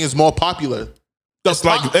Gayle King is more popular. It's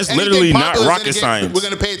like it's Anything literally not popular is rocket gonna get- science. We're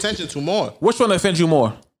gonna pay attention to more. Which one offends you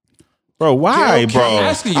more? Bro, why, Gayle bro? King. I'm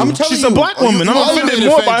asking you. I'm telling She's you. a black woman. You I'm want offended me to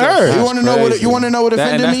more by defend her. You want to know what? crazy. You want to know what That-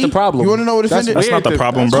 offended and that's me? the problem. You want to know what offended? That's not the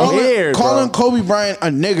problem, bro. Calling Kobe Bryant a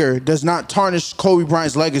nigger does not tarnish Kobe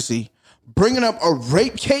Bryant's legacy. Bringing up a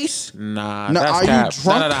rape case? Nah, Nah, that's are you cap.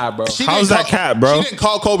 drunk? Nah, bro. She How's didn't that cat, bro? She didn't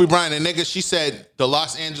call Kobe Bryant a nigga. She said the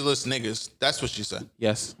Los Angeles niggas. That's what she said.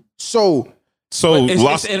 Yes. So So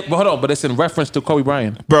It's in, hold on, but it's in reference to Kobe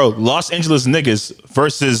Bryant. bro, Los Angeles niggas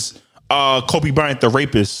versus Kobe Bryant the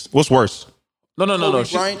rapist. What's worse? No. Kobe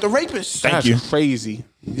She, Bryant, the rapist. Thank that's you. crazy.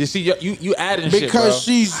 You see, you adding shit, bro. Because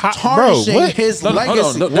she's Bro, tarnishing what? his No, hold on.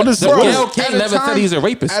 legacy. No, What is- Gayle what is- King At a never time- said he's a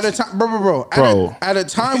rapist. At a time, bro. Bro. At a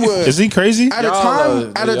time where Is he crazy? At a Y'all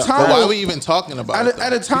time. are- At a y'all- time. Why where- are we even talking about it?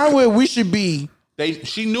 At a time where we should be.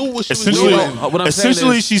 She knew what she was Essentially, doing. What I'm saying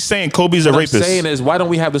essentially, is- she's saying Kobe's a What I'm rapist saying is, why don't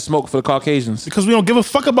we have the smoke for the Caucasians? because we don't give a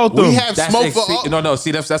fuck about them. We have That's smoke for all. no.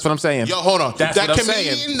 See, that's what I'm saying. Yo, hold on. That's that what I'm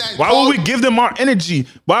comedian saying. that Why called- would we give them our energy?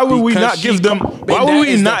 Why would we Because not give she- them? Why that would we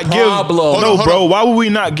is the not give? problem. Hold No, on, bro. hold on. Why would we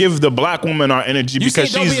not give the black woman our energy? You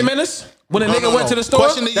Because see, Don't she's Be a Menace? When a No, nigga no, went no. to the store,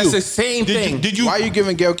 Question to that's you. the same thing. Did you? Why are you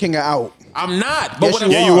giving Gayle King an out? I'm not. But Yes, what you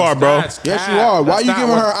I'm are. saying, Yeah, you are, bro. that's Yes, cap. you are. Why That's you not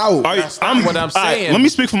giving what- her out? That's not what I'm all right, saying. let me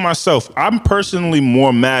speak for myself. I'm personally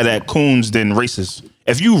more mad at coons than racist.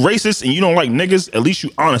 If you racist and you don't like niggas, at least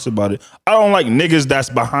you honest about it. I don't like niggas that's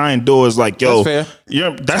behind doors like, yo, That's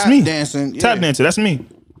fair. that's Tap me. dancing, yeah. Tap dancing, that's me.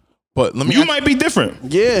 But let me. You might be different.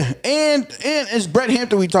 Yeah, and it's Brett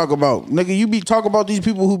Hampton we talk about. Nigga, you be talking about these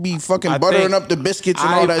people who be fucking I buttering think up the biscuits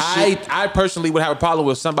and all that shit. I personally would have a problem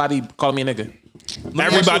with somebody calling me a nigga.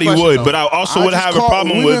 Everybody question, would, though. but I also I would just have a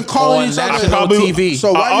problem we've been with. calling on each other. national TV.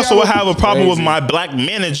 So why I you also would have a problem with Crazy. my black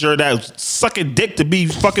manager that sucking dick to be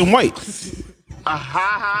fucking white.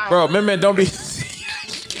 Bro, remember, don't be.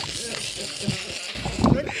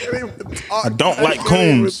 I don't like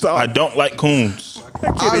coons. I don't like coons.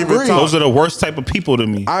 I agree. Those are the worst type of people to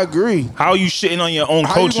me. I agree. How are you shitting on your own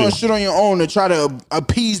How coaches? you gonna shit on your own to try to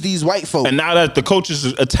appease these white folks? And now that the coaches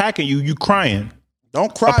is attacking you, you crying.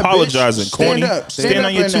 Don't cry, apologizing, bitch. corny. Stand up. Stand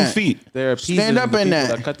on your 2 feet. They're Stand up in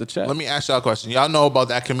that. Cut the check. Let me ask y'all a question. Y'all know about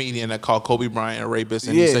that comedian that called Kobe Bryant a rapist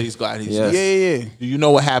and he Yeah. said he's glad he's Yes. dead. Yeah. Do you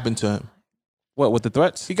know what happened to him? What with the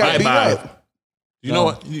threats? He got beat Bye-bye. up. You know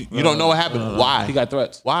what? You don't know what happened. Why? He got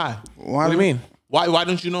threats. Why? What do you mean? Why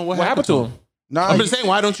don't you know what, What happened to him? Nah, I'm just saying,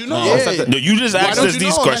 why don't you know? Yeah. No, you just asked don't us you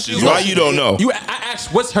these know? questions. That's Why you don't know? I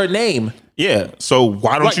asked, what's her name? Yeah. So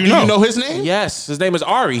why don't Right, you do know? you know his name? Yes, his name is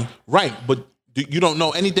Ari. Right, but you don't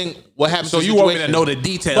know anything. What happened? So to you the want me to situation. know the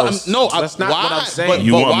details? But That's not why? what I'm saying.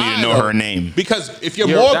 You but want me why, to know though? her name? Because if you're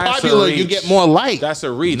You're- more that's a popular, you reach. get more likes. That's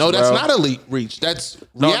a reach, No, that's bro. not a reach. That's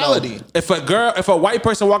No, no. reality. If a white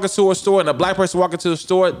person walks into a store and a black person walks into a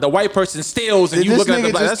store, the white person steals and Did you this looking at the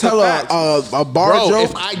nigga black. just That's tell a fact. a bar Bro, joke?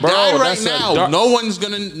 if I Bro, die right that's a now, dark- no one's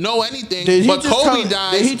gonna know anything. Did he But just Kobe tell,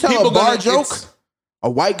 dies. Did he tell people a bar gonna, joke? it's- A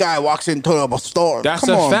white guy walks into a store. That's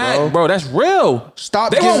Come a on, fact, bro. That's real. Stop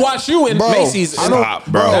They giving- won't watch you in Bro, Macy's. I don't- Stop,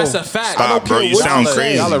 bro. That's a fact. I don't Stop, bro. care You what sound you say.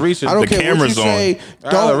 crazy. Y'all are reaching. I don't The care what you camera's on. say.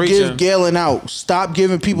 Y'all Don't are give reaching. Gail an out. Stop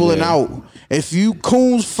giving people an out. If you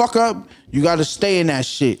coons fuck up, you got to stay in that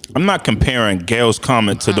shit. I'm not comparing Gail's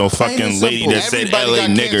comment to no Plain and fucking lady simple. that said Everybody LA got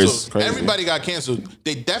niggers. canceled. Everybody got canceled.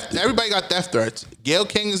 Everybody got death threats. Gail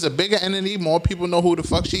King is a bigger entity. More people know who the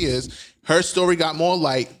fuck she is. Her story got more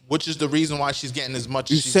light, which is the reason why she's getting as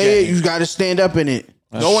much You as she's say it, getting. you got to stand up in it.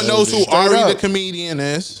 No one knows who Straight Ari up. the comedian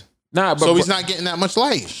is. Nah, but So he's not getting that much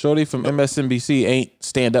light. Shorty from MSNBC ain't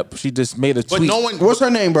stand up. She just made a But tweet. no one. What's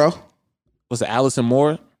her name, bro? Was it Allison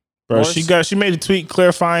Moore? Bro, Morris? she made a tweet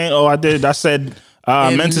clarifying. Oh, I said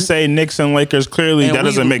I meant to say Knicks and Lakers. Clearly, And that we-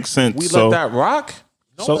 doesn't make sense. We so, let that rock.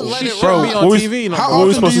 so one let She it showed rock. me on What we- TV. No How more. What we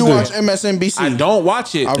often do supposed you to do? watch MSNBC? I don't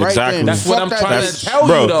watch it. All right, Exactly. then. That's what Fuck I'm that. trying That's- to tell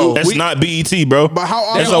bro, you, though. it's not BET, bro. But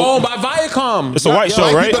how It's often? owned by Viacom. It's a white show,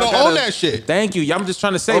 White right? people don't own that shit. Thank you. I'm just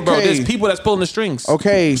trying to say, bro. Okay. There's people that's pulling the strings.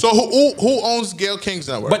 Okay. So who owns Gail King's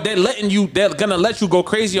network? But they're letting you. They're gonna let you go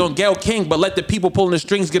crazy on Gail King, but let the people pulling the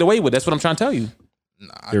strings get away with. That's what I'm trying to tell you.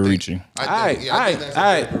 You're reaching. All right, all right, all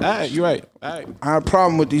right, all right. You're right. All right. I have a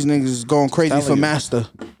problem with these niggas going crazy for master.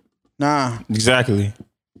 Nah. Exactly.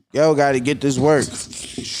 Yo, got to get this work.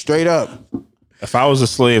 Straight up. If I was a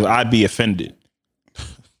slave, I'd be offended.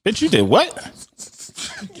 Bitch, you did what?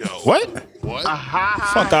 What? What?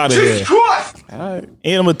 Fuck out of here. And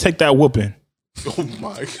I'm gonna take that whooping. Oh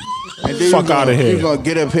my god. And then Fuck outta here. You're going to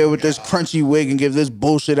get up here with this crunchy wig and give this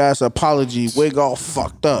bullshit ass apology. Wig all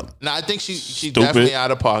fucked up. No, I think she's Stupid. definitely out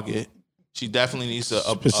of pocket. She definitely needs to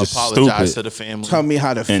This is apologize stupid. to the family. Tell me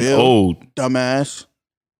how to And feel. old. Dumbass.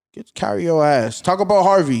 Carry your ass. Talk about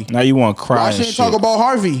Harvey. Now you want to cry Why and she ain't shit. talk about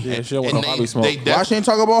Harvey? Yeah, she don't want And no Harvey smoke. Why she ain't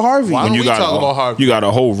talk about Harvey? Why When don't you we got talk about Harvey? you got a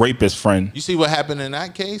whole rapist friend. You see what happened in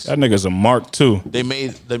that case? That nigga's a mark too. They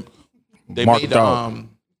made the Marked out.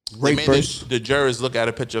 they made Rapist. the jurors look at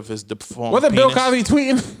a picture of his deformed What the Bill penis. Cosby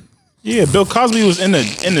tweeting? Yeah, Bill Cosby was in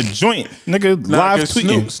the joint, nigga, live 'cause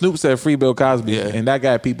tweeting. Snoop said free Bill Cosby, Yeah. and that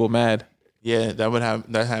got people mad. Yeah,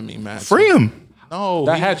 that had me mad. Free him. No,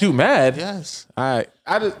 That he- had you mad. yes, All right,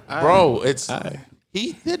 bro.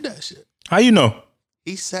 He did that shit. How you know?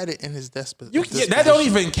 He said it in his disposition. That don't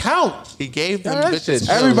even count. He gave them Yeah, that bitches. shit-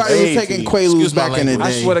 Everybody was Crazy. taking Excuse Quaaludes my back in the language.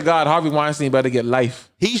 I day. swear to God, Harvey Weinstein better get life.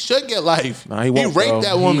 He should get life. Nah, he won't, raped bro.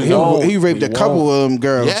 that woman. He won't. He raped He a couple won't. of them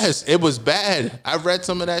girls. Yes, it was bad. I read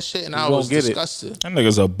some of that shit and I won't was get it. disgusted. That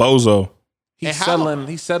nigga's a bozo. He's And how- settling.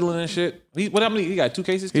 He's settling and shit. How many? He got 2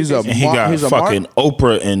 cases. He's 2 a cases? And he Mark- got he's a fucking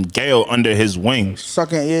Oprah and Gail under his wings.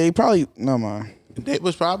 Sucking. Yeah, he probably. No, man. They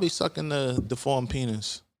was probably sucking the deformed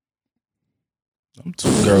penis. Them two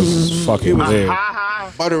girls is fucking weird.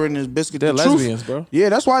 Butter in his biscuit. They're The truth- lesbians, bro. Yeah,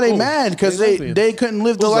 that's why they mad because They they lesbians. couldn't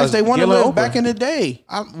live the Who's life les- they want to Gail and live Oprah? back in the day.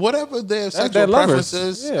 Whatever their They're sexual lovers.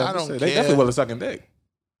 preferences, Yeah, I don't care. They definitely want to sucking dick.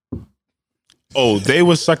 Oh, they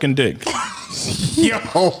was sucking dick.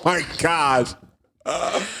 Oh my God.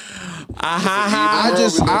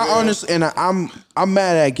 I honestly, and I'm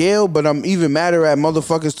mad at Gail, but I'm even madder at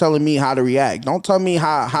motherfuckers telling me how to react. Don't tell me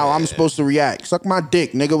how I'm supposed to react. Suck my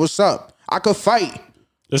dick, nigga. What's up? I could fight.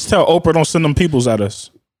 Just tell Oprah don't send them peoples at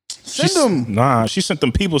us. Send them. Nah, she sent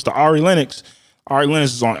them peoples to Ari Lennox. Ari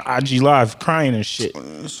Lennox is on IG Live crying and shit.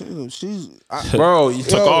 Bro, you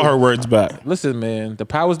Took all her words back. Listen, man, the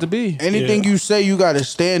powers to be. Anything you say, you got to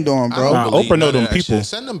stand on, I bro. don't Nah, believe Oprah know none of them that people. shit.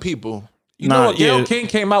 Send them people. You know what? Gayle King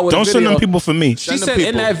came out with Don't a video. send them people for me. She Send them said in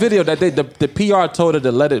people. that video that the PR told her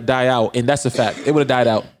to let it die out, and that's a fact. It would have died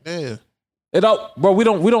out. Yeah. It all, bro. We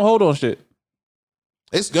don't hold on shit.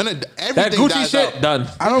 It's gonna everything That Gucci dies shit out. done.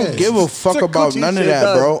 I don't give a fuck It's a about Gucci none of shit that,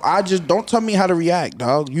 done. bro. I just don't tell me how to react,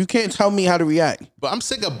 dog. You can't tell me how to react. But I'm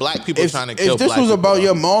sick of black people If, trying to kill if this black was people, about though.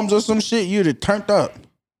 your moms or some shit, you'd have turned up.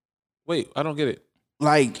 Wait, I don't get it.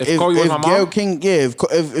 Like If Kobe was my Gayle mom? King, if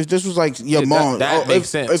this was like your Yeah, mom, that makes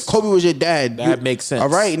sense. If Kobe was your dad, That makes sense. All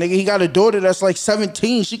right, nigga, he got a daughter that's like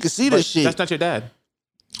 17. She could see But this shit. that's not your dad.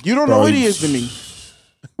 You don't Bro, know what he you- is to me.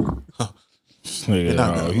 This nigga,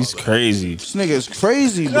 bro, he's crazy. This nigga is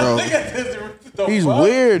crazy, bro. He's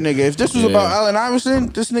weird, nigga. If this was about Allen Iverson,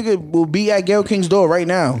 this nigga will be at Gayle King's door right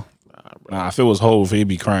now. Nah, if it was Hov, he'd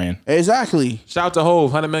be crying. Exactly. Shout out to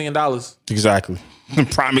Hov, $100 million. Exactly.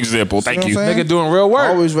 Prime example. Thank what you. I'm saying? Nigga doing real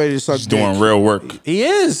work. Always ready to suck He's doing dick. real work. He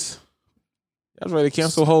is. I was ready to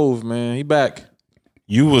cancel Hov, man. He back.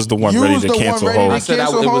 You was the one You ready was to the one cancel ready to Hov. I said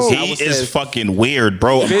cancel it was. Hov. I He was is said- fucking weird,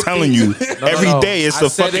 bro. I'm 50. telling you. Every day it's I a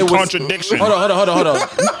said fucking it was- contradiction. Hold on.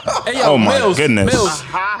 Hey, yo, Oh my Mills, goodness. Mills.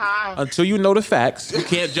 Until you know the facts, you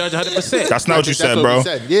can't judge 100%. That's not what you That's said, what bro. we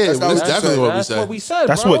said. Yeah, That's not that's what you definitely said. what we That's said. what we said,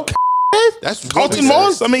 That's bro. what That's what Carlton we said.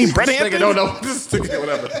 Moss? I mean, Brett Anthony? Nigga, no.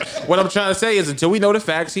 Whatever. What I'm trying to say is until we know the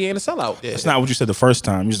facts, he ain't a sellout. That's not what you said the first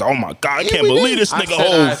time. You said, oh my God, I can't believe this I nigga said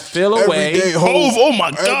I Hov. feel Every away. day, Hov, oh my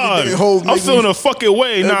Every God. day, Hov I'm make feeling me- a fucking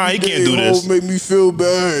way. Nah, he Every can't day do this. Hov make me feel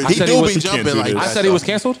bad. He said do he be was- jumping can't do like this. I that. said he was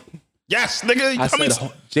canceled. Yes, nigga. I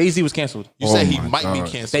said Jay-Z was canceled. You said Oh he my might be God.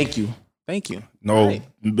 canceled. Thank you. No, Right.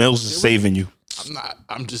 Mills is saving you. I'm not.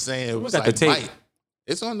 I'm just saying it was got like the tape. might.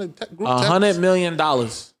 It's on the group text. $100 million.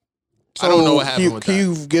 I don't know what Can happened you, with can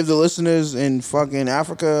that. you give the listeners in fucking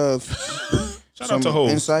Africa Shout out to Hov.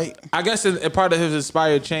 insight? I guess in part of his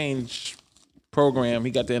Inspired Change program,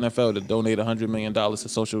 he got the NFL to donate $100 million to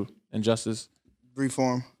social injustice.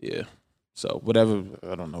 Reform. Yeah. So whatever,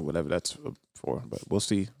 I don't know whatever that's for, but we'll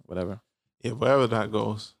see. Whatever. Yeah, wherever that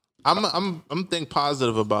goes. I'm think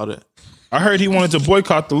positive about it. I heard he wanted to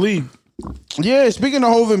boycott the league. Yeah, speaking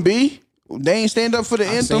of Hov and B, they ain't stand up for the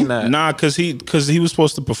I seen anthem. that. Nah, cause he was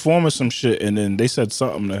supposed to perform or some shit, and then they said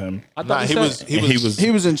something to him. I thought Nah, he was. said- He was.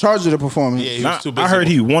 He was in charge of the performance. Yeah, he Nah, was too busy. I heard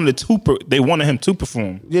he wanted to. They wanted him to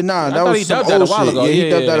perform. Yeah, nah, that thought was he some dubbed that old a while shit. ago. Yeah, he Yeah,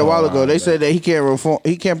 dubbed that a while yeah. ago. They said that he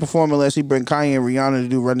can't perform unless he bring Kanye and Rihanna to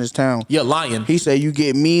do Run This Town. You're lying. He said you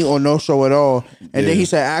get me or no show at all, and then he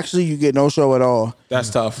said actually you get no show at all. That's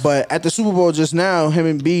tough. But at the Super Bowl just now, him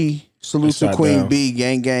and B salute They to sat Queen down. B,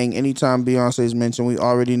 gang gang. Anytime Beyonce's mentioned, we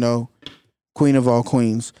already know Queen of all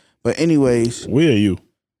queens. But anyways, Where are you?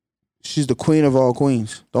 she's the queen of all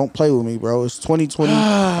queens. Don't play with me, bro. It's 2020.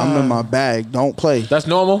 I'm in my bag. Don't play. That's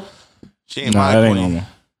normal. She ain't Nah, my that ain't queen. normal.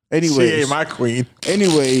 Anyways, my queen.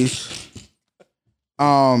 anyways,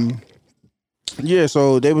 yeah.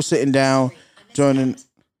 So they were sitting down, joining.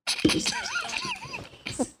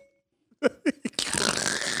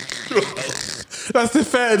 That's the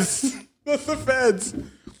feds. That's the feds.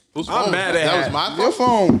 Who's I'm phone? mad at That was that. my Your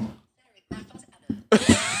phone. phone.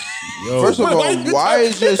 First of all, why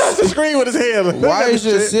is That's the your screen with his hand? why is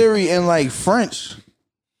your Siri in like French?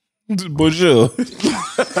 Bonjour. I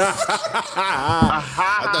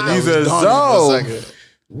thought that He's was a Donnie Zoe. for a second.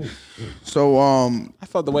 So I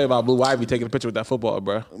felt the way about Blue Ivy taking a picture with that football,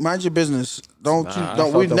 bro. mind your business. Don't I you? felt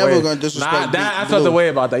Don't. We're the never way. gonna disrespect. Nah, I Blue. felt the way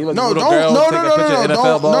about that. You let No, the don't. little girl No, take no, a no, picture no, of no,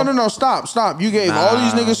 NFL ball. no. Stop. You gave all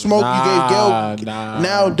these niggas smoke. You gave Gayle.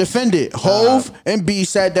 Now defend it. Hove and B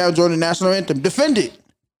sat down during the national anthem. Defend it.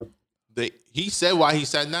 He said why he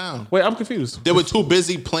sat down. Wait, I'm confused. They were too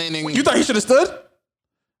busy planning. You thought he should have stood?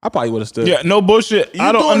 I probably would have stood. Yeah, no bullshit. You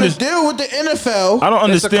I don't doing a understand. deal with the NFL. I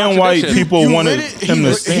don't It's a understand why contradiction. people You wanted him to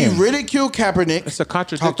he stand. ridiculed Kaepernick. It's a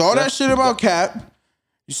contradiction. Talked all that shit about Cap.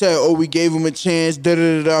 You said, "Oh, we gave him a chance."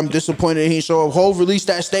 I'm disappointed he didn't show up. Hove released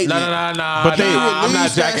that No, statement. But they I'm not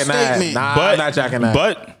released that jacking that. statement. Nah, But I'm not jacking that.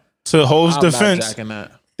 But to Hove's I'm not defense, jacking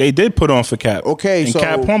that. they did put on for Cap. Okay, and so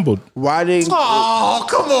Cap fumbled. Why didn't? Oh,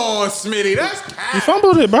 come on, Smitty. That's He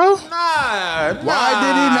fumbled it, bro. Why did he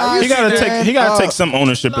not? He gotta stand take. He gotta up? take some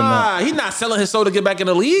ownership in that. Nah, he's not selling his soul to get back in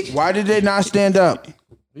the league. Why did they not stand up?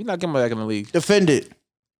 He's not getting back in the league. Defend it.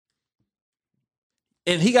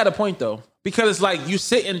 And he got a point though, because it's like you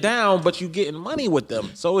sitting down, but you getting money with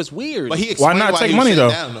them, so it's weird. But he Why explained not take he was money, sitting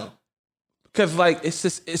though? down, though. Because like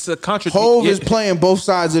it's a contradiction. Hove is playing both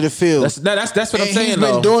sides of the field. That's what I'm And saying he's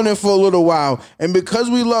though. been doing it for a little while. And because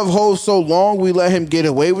we love Hove so long, we let him get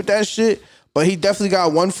away with that shit. But he definitely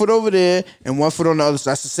got 1 foot over there and 1 foot on the other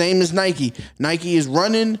side. That's the same as Nike. Nike is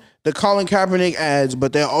running the Colin Kaepernick ads,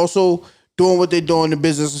 but they're also doing what they do in the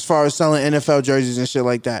business as far as selling NFL jerseys and shit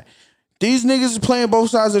like that. These niggas is playing both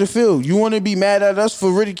sides of the field. You want to be mad at us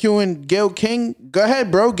for ridiculing Gayle King? Go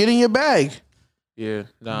ahead, bro. Get in your bag. Yeah,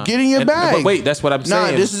 nah. Get in your bag. But wait, that's what I'm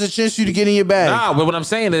saying. Nah, this is a chance for you to get in your bag. Nah, but what I'm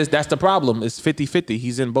saying is that's the problem. It's 50-50.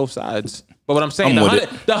 He's in both sides. But what I'm saying, the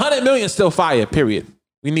 100 million is still fire, period.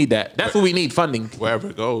 We need that. That's what we need, funding.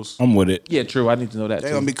 Wherever it goes. I'm with it. Yeah, true. I need to know that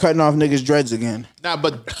They're too. going to be cutting off niggas' dreads again. Nah,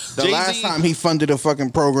 but The last time he funded a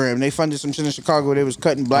fucking program, they funded some shit in Chicago where they was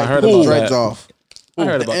cutting black heard people's about dreads that. off. I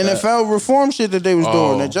heard The about that. NFL reform shit that they was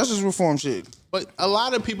doing, that justice reform shit. But a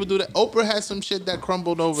lot of people do that. Oprah had some shit that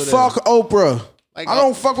crumbled over there. Fuck Oprah. Like, I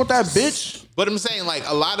don't fuck with that bitch. But I'm saying, like,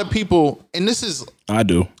 a lot of people, and this is, I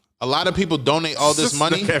do. a lot of people donate all this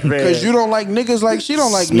money. Because you don't like niggas like she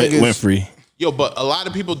don't like Smith niggas. Winfrey. Yo, but a lot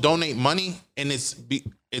of people donate money, and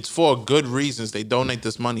it's for good reasons. They donate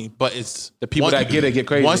this money, but it's The people that get it get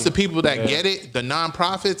crazy. Once the people that get it, the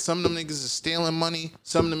nonprofits, some of them niggas is stealing money.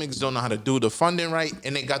 Some of them niggas don't know how to do the funding right,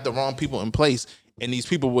 and they got the wrong people in place. And these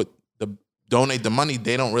people would donate the money,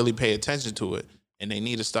 they don't really pay attention to it, and they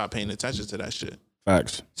need to stop paying attention to that shit.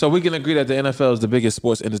 Facts. So we can agree that the NFL is the biggest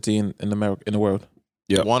sports entity in America, in the world.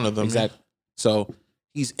 Yeah. One of them, Exactly. So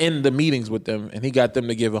he's in the meetings with them, and he got them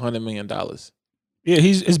to give $100 million Yeah,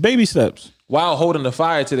 it's baby steps. while holding the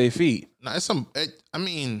fire to their feet. Nah, I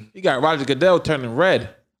mean, You got Roger Goodell turning red.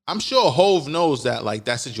 I'm sure Hove knows that like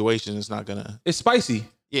that situation is not gonna. It's spicy.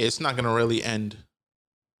 Yeah, it's not gonna really end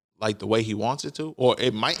like the way he wants it to, or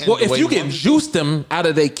it might end. Well, the if way you he can wants it juice them out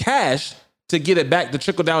of their cash to get it back to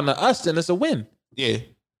trickle down to us, then it's a win. to. Yeah,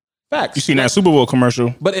 Facts. You seen that Super Bowl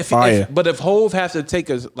commercial? But if Hove has to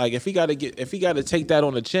take us, like if he got to take that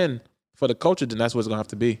on the chin for the culture, then that's what it's gonna have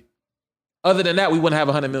to be. Other than that, we wouldn't have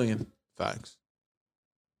 100 million. facts.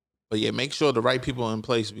 But yeah, make sure the right people are in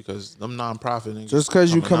place because them nonprofit niggas. Just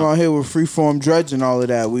because you coming come out here with freeform dreads and all of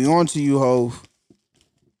that, we on to you, Hove.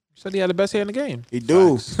 Said he had the best hair in the game. He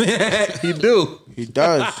do. He do. He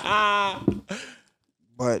does.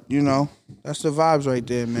 But, you know, that's the vibes right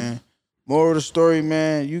there, man. Moral of the story,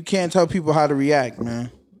 man, you can't tell people how to react,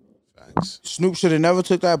 man. Facts. Snoop should have never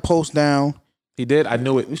took that post down. He did. I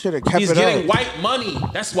knew it. We should have kept He's it getting up. white money.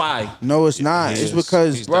 That's why. No, it's not. It's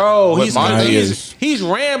because, Bro, What he's Martha he's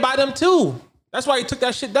ran by them too. That's why he took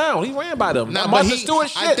that shit down. He ran by them. Nah, Now, but Martha Stewart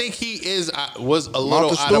shit. I think he was a little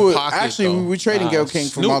Martha out Stewart. of pocket. Actually, though. we trading Gail King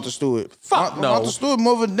for Snoop- Martha Stewart. Fuck no. Martha Stewart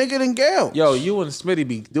more of a nigga than Gail. Yo, you and Smitty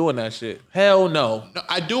be doing that shit. Hell no. No,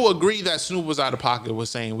 I do agree that Snoop was out of pocket with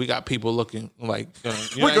saying we got people looking like you know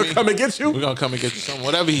We're what I gonna mean? come and get you. We're gonna come and get you. Something,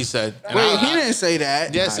 whatever he said. And Wait, he didn't say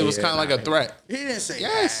that. Yes, it was kind of like a threat. He didn't say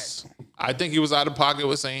Yes, I think he was out of pocket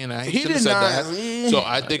with saying that. He He shouldn't have did said not. that. So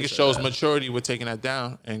I think it shows maturity with taking that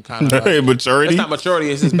down and kind of Hey, maturity. That's not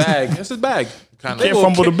maturity. It's his bag. It's his bag. Kind Can't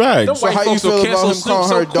fumble the bag. Them So white how you folks will feel cancel about him Snoop calling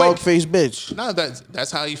so her quick. dog-faced bitch? No,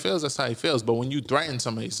 that's how he feels. That's how he feels. But when you threaten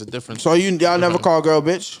somebody, it's a different. So y'all never call a girl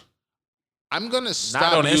bitch? I'm gonna stop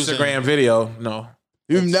Not on using- Instagram video. No.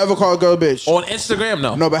 You've never called a girl a bitch? On Instagram,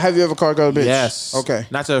 no. No, but have you ever called a girl a bitch? Yes. Okay.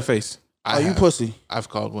 Not to her face. I You have. pussy. I've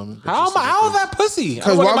called women. How bitches. is that pussy?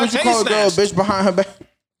 Because why would you call a girl a bitch behind her back?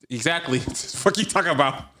 Exactly. What the fuck you talking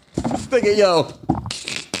about? Nigga, yo.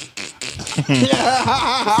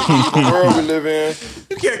 The world we live in.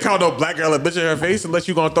 You can't call no black girl a bitch in her face unless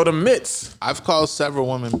you gonna throw them mitts. I've called several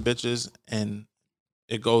women bitches, and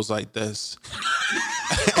it goes like this.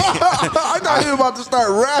 I thought you were about to start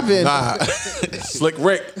rapping. Nah, Slick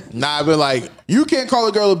Rick. nah. I've been like, You can't call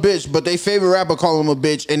a girl a bitch, but they favorite rapper call them a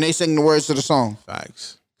bitch, and they sing the words to the song.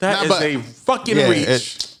 facts. That Nah, is but- a fucking Yeah,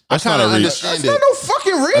 reach. That's I not kinda a reach. understand That's it. not no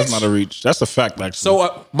fucking reach. That's not a reach. That's a fact, actually.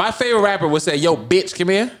 So my favorite rapper would say, "Yo, bitch, come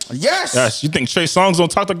here." Yes. yes, you think Trey Songz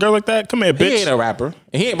don't talk to a girl like that? Come here, He bitch. ain't a rapper,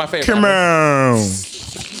 and he ain't my favorite. Come rapper. on.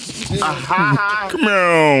 Come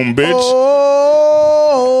on, bitch.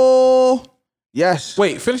 Oh. Yes.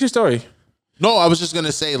 Wait, finish your story. No, I was just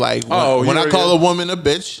gonna say like when, Oh, when you I already call did. a woman a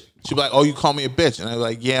bitch, she'd be like, "Oh, you call me a bitch," and I'm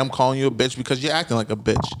like, "Yeah, I'm calling you a bitch because you're acting like a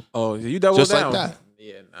bitch." Oh, you double Just down. like that.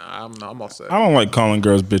 Yeah, nah, I'm all set. I don't like calling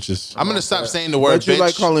girls bitches. I'm gonna stop saying the word But you bitch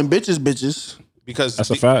like calling bitches bitches. because That's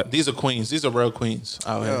a fact. These are queens. These are real queens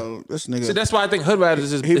out here. Yo, this nigga. See, that's why I think hood rat is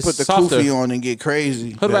he put the softer. kufi on and get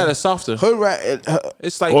crazy. Hood rat is softer. Hood rat.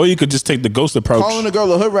 It's like Or you could just take the ghost approach Calling a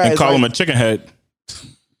girl a hood rat and is call like, him a chicken head.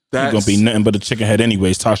 You're that's gonna be nothing but a chicken head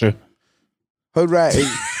anyways, Tasha. hood rat.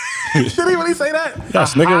 Is, Did he really say that?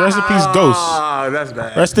 Yes, nigga, rest in peace, ghost. Ah, that's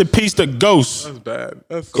bad. Rest in peace, the ghost. That's bad.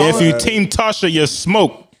 That's If you team Tasha, you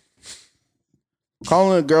smoke.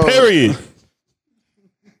 calling a girl. Period.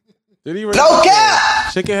 Did he really No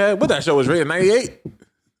cap! Chicken head? What that show was rated 98?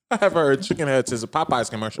 I have heard chicken head since a Popeyes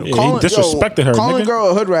commercial. Yeah, he disrespected her, Calling a nigga. girl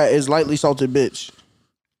a hood rat is lightly salted bitch.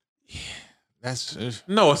 That's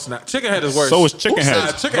No, it's not. Chicken head is worse. So is chicken head.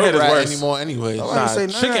 Nah, chicken head is rat worse. anymore, anyways. I Nah, ain't say none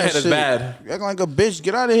of chicken that head is shit. bad. You acting like a bitch.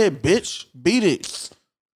 Get out of here, bitch. Beat it.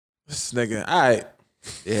 This nigga, all right.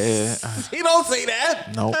 Yeah. He don't say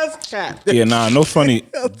that. No. That's cat. Yeah, nah, no funny.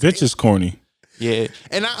 Bitch is corny. Yeah.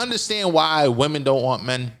 And I understand why women don't want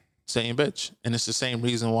men saying bitch. And it's the same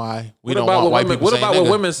reason why we don't want white people saying nigga. What about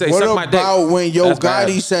when women say, What suck my dick? about when Yo That's bad.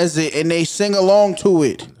 Gotti says it and they sing along to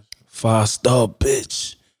it? 5-star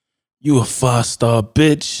bitch. You a 5-star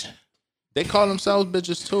bitch. They call themselves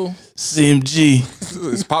bitches too.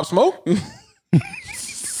 CMG. Is Pop Smoke?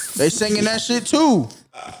 They singing that shit too.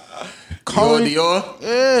 Dior?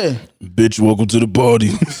 Yeah. Bitch, welcome to the party.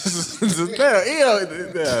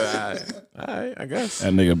 All right, I guess.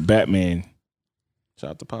 That nigga Batman.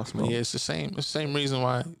 Shout out to Pop Smoke. Yeah, it's the same reason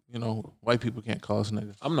why, white people can't call us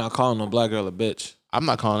niggas. I'm not calling no black girl a bitch. I'm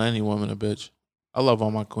not calling any woman a bitch. I love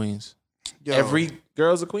all my queens. Yo, Every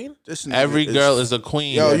girl's a queen? Every girl is a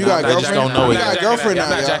queen. Yo, you got a I just girlfriend? don't know You it got a yet. girlfriend I'm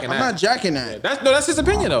now, not y'all. jacking I'm that. not jacking that. That's his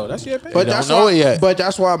opinion though. That's your opinion. But don't that's know why, it yet. But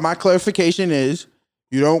that's why my clarification is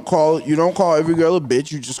you don't call every girl a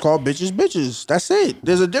bitch. You just call bitches bitches. That's it.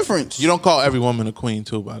 There's a difference. You don't call every woman a queen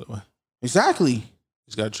too, by the way. Exactly. You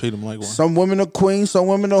just gotta treat them like one. Some women are queens. Some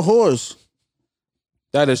women are whores.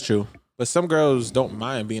 That is true. But some girls don't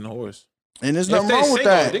mind being whores. And there's If nothing they wrong with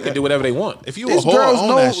single, that. they can do whatever they want. If you These a whore, girls own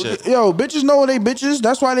know, that shit. yo, bitches know they bitches.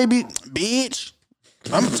 That's why they be, bitch.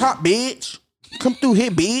 I'm a top bitch. Come through here,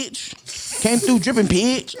 bitch. Came through dripping,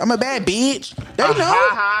 bitch. I'm a bad bitch. They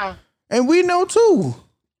know. And we know too.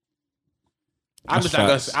 I'm just not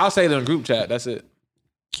gonna, I'll say it in a group chat. That's it.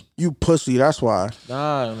 You pussy, that's why.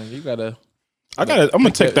 Nah, man, you gotta. I'm gonna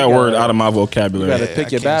take that word out of my vocabulary. You gotta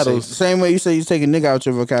pick your battles. Same way you say you take a nigga out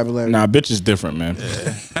your vocabulary. Nah, bitch is different, man.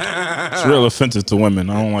 It's real offensive to women.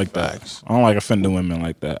 I don't like that. I don't like offending women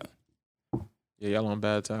like that. Yeah, y'all on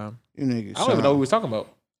bad time. You niggas. I don't even know what we was talking about.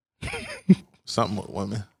 Something with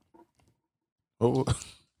women.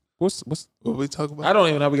 What's What we talking about? I don't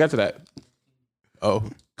even know how we got to that. Oh,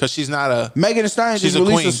 because she's not a. Megan Thee Stallion She's just a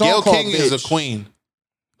released queen. a song Gayle called King is a Bitch. queen.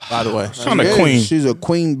 By the way, She's not a queen. She's a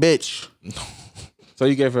queen bitch. So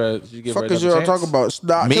you gave her. You gave her. Fuck is y'all talking about?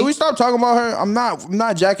 Stop. Me? Can we stop talking about her? I'm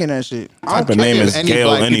not jacking that shit. I Type don't of name care. is Any Gail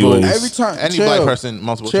black people- anyways. Every time. any chill. black person,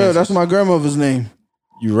 multiple Chill. chances. That's my grandmother's name.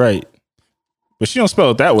 You right. But she don't spell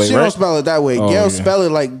it that way, She right? don't spell it that way. Oh, Gail yeah. spell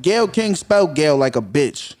it like Gayle King spelled Gail like a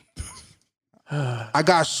bitch. I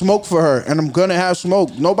got smoke for her, and I'm gonna have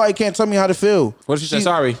smoke. Nobody can't tell me how to feel. What did she say?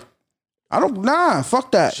 Sorry. I don't. Nah, fuck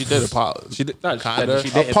that. She did apologize. She did. No, Kinda. she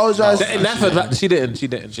didn't. Apologize. And that's what she didn't. She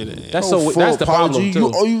didn't. She didn't. That's No so. full That's the apology.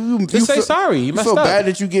 problem too. You Just say feel- sorry. You You messed feel up. bad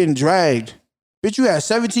that you getting dragged. Bitch, you had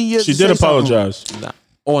 17 years. She to did say something. apologize.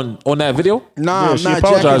 On that video. Nah, Yeah, I'm she not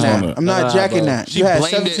apologized jacking on that. it. I'm not Nah, jacking bro. that. She You had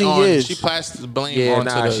blamed 17 it on. years. She placed the blame Yeah, onto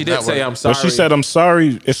nah. the She did network. say I'm sorry. But she said, I'm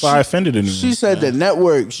sorry if I offended anyone. She said the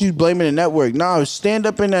network. She's blaming the network. Nah, stand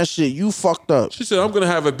up in that shit. You fucked up. She said I'm gonna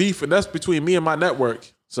have a beef, and that's between me and my network.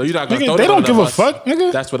 So you're not gonna. Nigga, throw they that don't on give a us. fuck,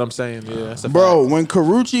 nigga. That's what I'm saying. Yeah, that's a Bro, fact. when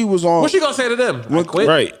Karuchi was on. What's she gonna say to them? I quit.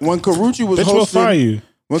 Right. When Karuchi was Bitch hosting. will fire you.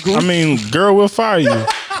 When I Karuchi, mean, girl will fire you.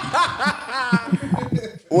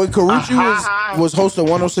 when Karuchi was hosting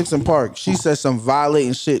 106 in Park, she said some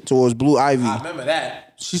violating shit towards Blue Ivy. I remember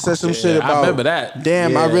that. She said some shit I about. remember that.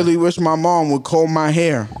 Damn, I Yeah. really wish my mom would comb my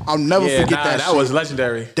hair. I'll never Yeah, forget nah, that. that shit. was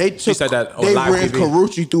legendary. They she said that on they live ran TV.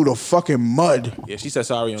 Karuchi through the fucking mud. Yeah, she said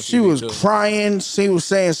sorry on TV. She was too. crying. She was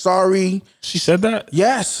saying sorry. She said that?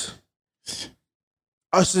 Yes.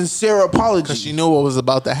 A sincere apology. Because she knew what was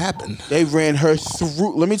about to happen. They ran her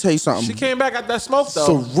through. Let me tell you something. She came back at that smoke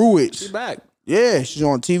though. through it. She back. Yeah, she's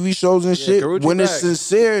on TV shows and shit. Karuchi When it's back.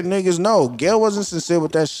 sincere, niggas know. Gail wasn't sincere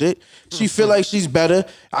with that shit. She feel like she's better.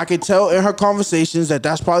 I could tell in her conversations that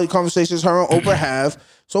that's probably conversations her and Oprah have.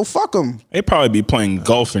 So fuck them They probably be playing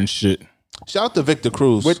golf and shit. Shout out to Victor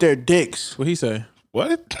Cruz. with their dicks. What he say?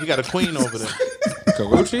 What? You got a queen over there.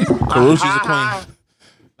 Karuchi? Karuchi's a queen.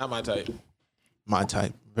 Not my type. My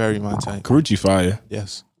type. Very my type. Karuchi fire.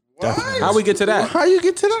 Yes. Definitely. How we get to that? How you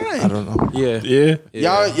get to that? I don't know. Yeah. Yeah.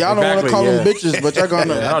 Y'all don't want to call them bitches, but y'all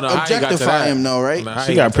gonna I don't know how you got to objectify that. him though, right? Nah, how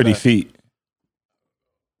She you got to pretty that? feet.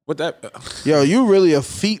 What that? Yo, you really a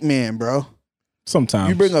feet man, bro. Sometimes.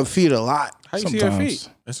 You bring up feet a lot. How you see her Sometimes.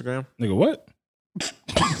 feet? Instagram. Nigga, what?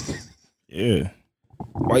 Yeah.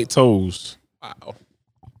 White toes. Wow. All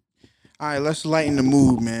right, let's lighten the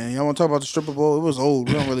mood, man. Y'all want to talk about the stripper bowl? It was old.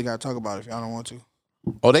 We don't really got to talk about it if y'all don't want to.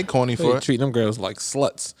 Oh, they corny They for it. treat them girls like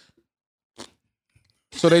sluts.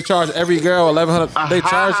 So they charge every girl $1,100. They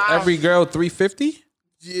charge every girl $350.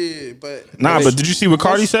 Yeah, but Nah, but did you see what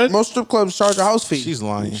Cardi said? most strip clubs charge a house fee. She's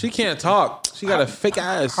lying. She can't talk. She got a fake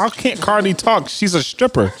ass. How can't Cardi talk? She's a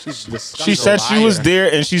stripper. She's She said she was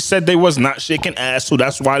there and she said they was not shaking ass, so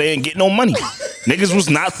that's why they ain't getting no money. Niggas was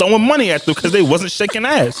not throwing money at them because they wasn't shaking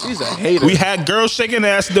ass. She's a hater. We had girls shaking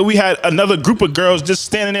ass, then we had another group of girls just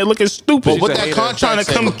standing there looking stupid. But what that contract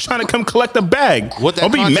trying to come collect a bag. What that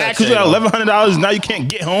Don't be mad contract because you say, got $1,100 and now you can't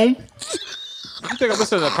get home. You think I'm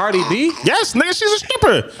listening to Cardi B? Yes, nigga, she's a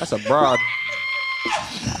stripper. That's a broad.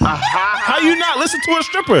 How you not listen to a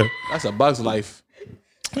stripper? That's a Bug's Life.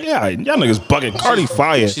 Yeah, y'all niggas bugging. Cardi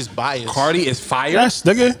fire. She's biased. Cardi is fire. Yes,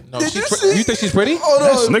 nigga. No, Did she's you see? You think she's pretty?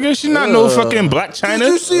 Yes, nigga. She not no fucking Black China.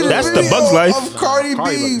 Did you see the That's the video Bug's Life. of Cardi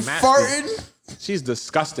Cardi B look nasty. farting? She's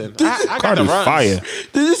disgusting. I got Cardi the runs. fire.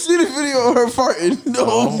 Did you see the video of her farting?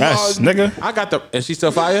 No, Yes, my nigga. I got the. Is she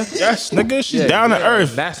still fire? Yes, nigga. She's Yeah, down to yeah,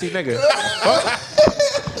 earth. Nasty nigga.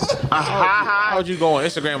 How would you go on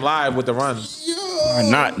Instagram Live with the runs? Why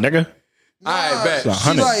not, nigga? I bet. It's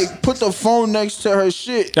 100. She like put the phone next to her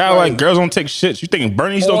shit. Y'all like girls don't take shits. You thinking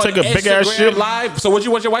Bernice don't On take a big ass Instagram shit? Live. So what you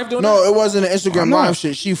want your wife doing? No, it wasn't an Instagram not. live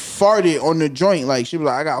shit. She farted on the joint. Like she was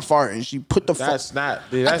like, I got fart, and she put the fuck. That's not.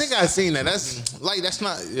 Dude, I that's, think I've seen that. That's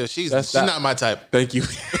not. Yeah, she's That's not my type. Thank you.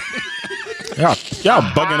 Y'all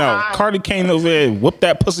bugging out. Cardi came over there and whooped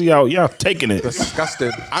that pussy out. Y'all taking it.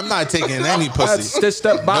 Disgusting. I'm not taking any That's pussy. stitched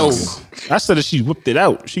up box. I said that she whipped it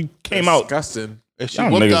out. She came out. Disgusting. If she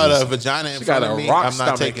Y'all whipped niggas out is- a vagina in She front got of a me, rock I'm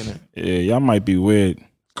not stomach. taking it. Yeah, y'all might be weird.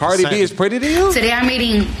 Cardi B is pretty to you? Today I'm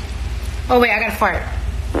eating. Oh wait, I got to fart.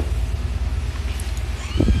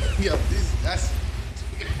 Yo, that's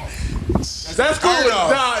That's cool.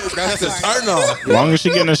 Nah, that's a turn on. As long as she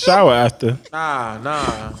get in the shower after.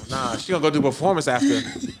 Nah. She gonna go do performance after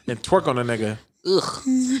and twerk on the nigga. Ugh.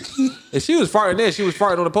 If she was farting there, she was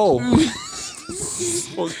farting on the pole.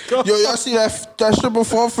 Yo, y'all see that stripper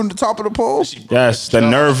fall from the top of the pole? Yes, the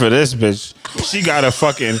nerve of this bitch. She got a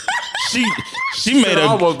fucking. She made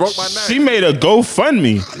almost broke my neck. She made a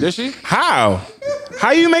GoFundMe. Did she? How?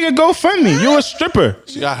 How you make a GoFundMe? You a stripper.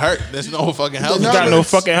 She got hurt. There's no fucking health. You got no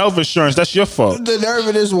fucking health insurance. That's your fault. The nerve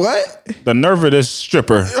of this what? The nerve of this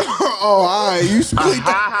stripper. Oh, all right.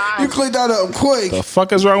 You clicked that up quick. The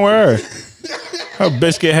fuck is wrong with her? Her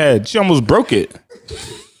biscuit head. She almost broke it.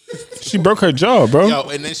 She broke her jaw, bro. Yo,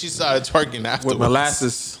 and then she started twerking afterwards. With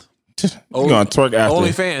molasses. You gonna twerk after?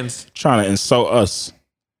 OnlyFans. Trying to insult us.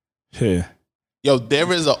 Yeah. Yo,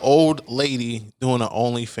 there is an old lady doing an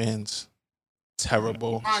OnlyFans.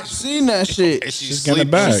 Terrible. I seen that shit. And She's getting a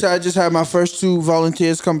bag. She said, I just had my first 2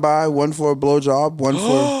 volunteers come by, one for a blowjob, one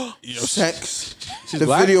for sex. The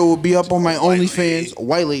black? video will be up on my OnlyFans.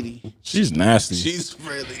 White lady. She's nasty. She's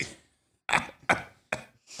really.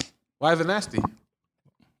 Why is it nasty?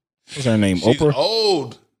 What's her name? She's Oprah?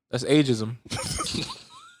 old. That's ageism.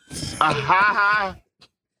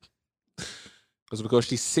 Because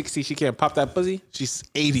she's 60, she can't pop that pussy? She's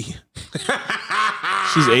 80.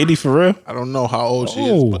 She's 80 for real? I don't know how old she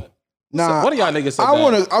is, Oh. but Nah, What do y'all niggas say?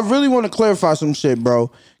 I really want to clarify some shit,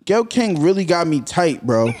 bro. Gayle King really got me tight,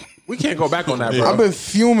 bro. We can't go back on that, bro. I've been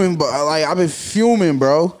fuming,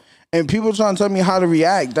 bro. And people trying to tell me how to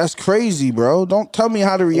react. That's crazy, bro. Don't tell me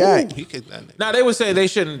how to react. he kicked that nigga. Now, they would say they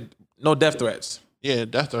shouldn't, no death threats. Yeah,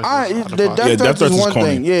 death threats. The death threats is one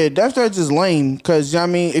thing. Yeah, death threats is lame because, I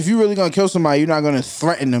mean, if you really going to kill somebody, you're not going to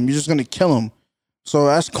threaten them. You're just going to kill them. So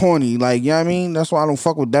that's corny. Like, you know what I mean? That's why I don't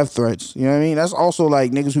fuck with death threats. You know what I mean? That's also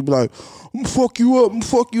like niggas who be like, I'm fuck you up.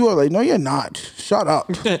 Like, no, you're not. Shut up.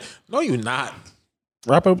 No, you're not.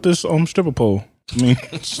 Wrap up this stripper pole. I mean,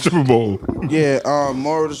 stripper bowl. Yeah,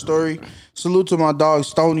 moral of the story. Salute to my dog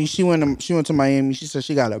Stoney. She went to Miami. She said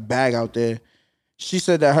she got a bag out there. She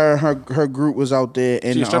said that her group was out there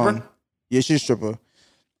and She a stripper? Yeah, she's a stripper.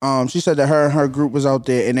 She said that her group was out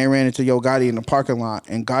there and they ran into Yo Gotti in the parking lot,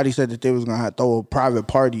 and Gotti said that they was gonna have to throw a private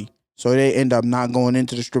party. So they end up not going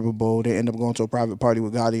into the stripper bowl. They end up going to a private party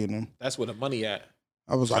with Gotti and them. That's where the money at.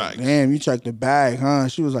 I was like, damn, you checked the bag, huh?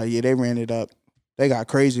 She was like, yeah, they ran it up. They got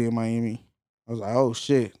crazy in Miami. I was like, oh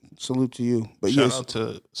shit, salute to you. But Shout yes, out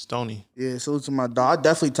to Stoney. yeah, salute to my dog. I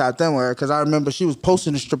definitely tapped in with her because I remember she was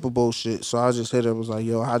posting the stripper bowl shit. So I just hit her, was like,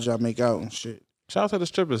 yo, how'd y'all make out and shit? Shout out to the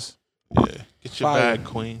strippers. Yeah, get your Fire. bag,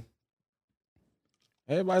 queen.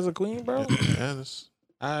 Everybody's a queen, bro. Yeah, this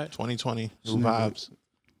All right. 2020 new vibes.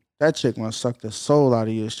 That chick must suck the soul out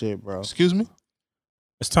of your shit, bro. Excuse me.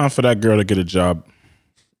 It's time for that girl to get a job.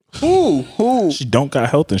 Who? She don't got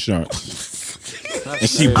health insurance. And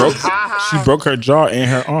she broke her jaw and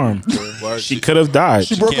her arm. She could have died.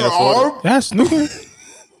 She broke her arm? Yes, nigga.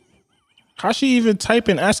 How she even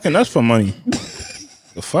typing asking us for money?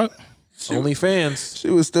 The fuck? OnlyFans. She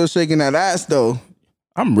was still shaking that ass though.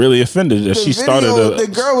 I'm really offended that she started the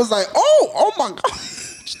girl was like, oh my God.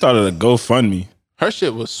 started a GoFundMe. Her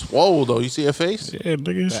shit was swole though. You see her face? Yeah,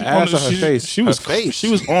 nigga. She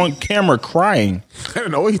was on camera crying. I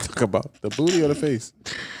don't know what you talking about. The booty or the face?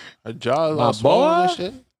 Her jaw all swollen and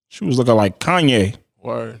shit. She was looking like Kanye.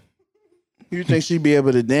 Word. You think she'd be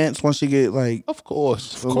able to dance once she get like? Of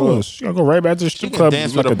course. Of course. She gonna go right back to the strip club.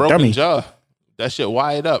 Dance like with a broken dummy. jaw. That shit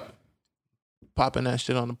wired up. Popping that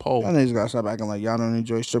shit on the pole. Y'all niggas gotta stop acting like y'all don't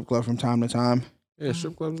enjoy strip club from time to time. Yeah,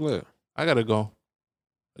 strip club's lit. I gotta go.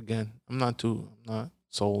 Again, I'm not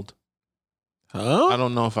sold. Huh? I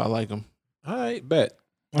don't know if I like them. All right, bet.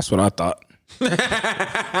 That's what I thought.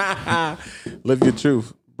 Live your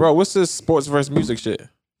truth. Bro, what's this sports versus music shit?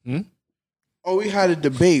 Oh, we had a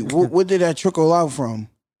debate. What did that trickle out from?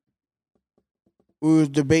 We was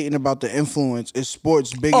debating about the influence. Is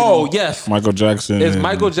sports bigger? Oh, yes. Michael Jackson. Is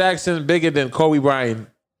Michael Jackson bigger than Kobe Bryant?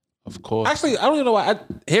 Of course. Actually, I don't even know why.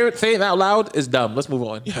 Saying it out loud is dumb. Let's move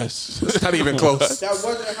on. Yes. It's not even close. That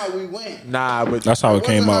wasn't how we went. Nah, but that's how it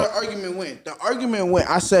came How out. the argument went. The argument went.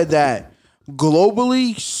 I said that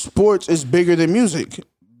globally, sports is bigger than music.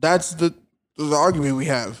 That's the argument we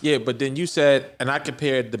have. Yeah, but then you said, and I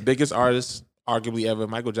compared the biggest artist, arguably ever,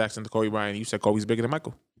 Michael Jackson to Kobe Bryant. You said Kobe's bigger than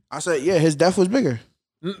Michael. I said, yeah, his death was bigger.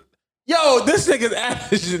 Yo, this nigga's ass.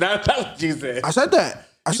 That's what you said. I said that.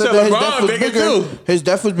 I You said said that his LeBron death was bigger bigger. too. His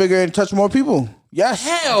death was bigger and touched more people. Yes.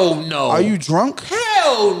 Hell no. Are you drunk?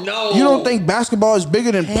 Hell no. You don't think basketball is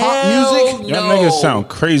bigger than pop Hell music? no. Y'all niggas sound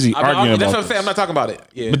crazy arguing That's about what I'm saying. I'm not talking about it.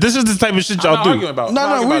 Yeah. But this is the type of shit I'm y'all not do. arguing about.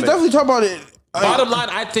 No, we was definitely talking about it. Bottom line,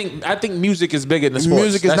 I think music is bigger than sports.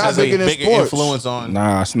 Music is not bigger than Bigger sports. influence on.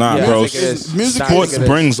 Nah, it's not, Yeah, bro. music is. Music Sports is.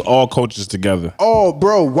 brings all cultures together. Oh,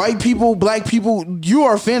 bro, white people, black people, you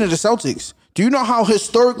are a fan of the Celtics. Do you know how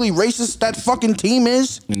historically racist that fucking team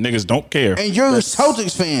is? The niggas don't care. And you're a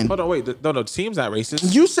Celtics fan. Hold on, wait. No, the team's not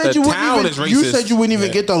racist. You said the you town wouldn't is even. racist. You said you wouldn't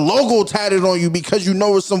even get the logo tatted on you because you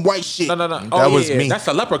know it's some white shit. No. That was me. That's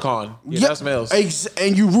a leprechaun. Yeah, that's males.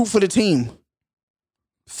 And you root for the team.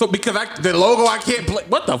 So because the logo I can't play.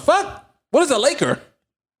 What the fuck? What is a Laker?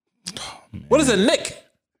 What is a Nick?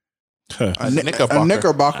 A Knickerbocker.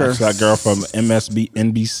 Knickerbocker. That's that girl from MSB,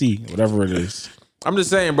 NBC, whatever it is. I'm just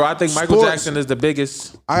saying, bro. I think Michael Sports. Jackson is the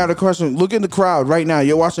biggest. I got a question. Look in the crowd right now.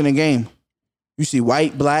 You're watching the game. You see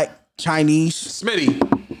white, black, Chinese.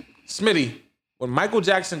 Smitty. When Michael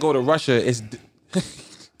Jackson go to Russia, it's When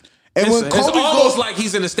it's Kobe almost goes, like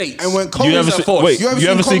he's in the States. and when Kobe, You ever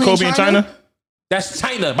see Kobe in China? That's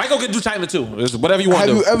China. Michael can do China too. It's whatever you want Have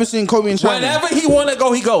to do. you ever seen Kobe in China? Whenever he want to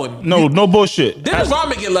go, he going. No bullshit. Dennis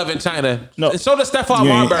Rodman get love in China. No. And so does Stephon You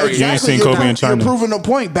ain't- Marbury. you ain't seen Kobe in China. You're proving a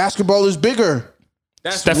point. Basketball is bigger.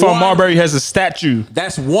 That's Stephon one- Marbury has a statue.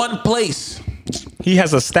 That's one place. He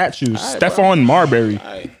has a statue. right, Stephon Marbury. All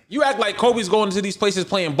right. You act like Kobe's going to these places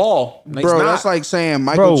playing ball. Like, Bro, he's not. that's like saying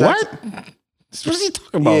Michael Bro, Jackson. what? What is he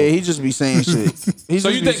talking about? Yeah, he just be saying shit. So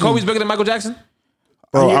you think Kobe's bigger than Michael Jackson?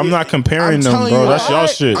 Bro, I'm not comparing I'm them, telling bro. you, That's y'all alright,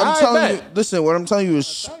 shit. I'm I telling bet. you, listen, what I'm telling you is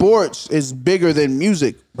sports is bigger than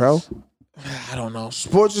music, bro. I don't know.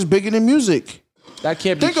 Sports is bigger than music. That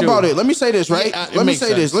can't be Think true. about it. Let me say this, right? Yeah, it Let me makes say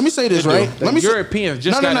sense. this. Let me say this, They do. right? The Let me say- Europeans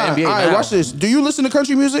just got an NBA All right, now. watch this. Do you listen to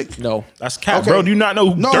country music? No. That's cap, Okay. bro. Do you not know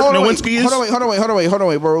who No, Dirk hold on, wait. Nowitzki is? Hold on,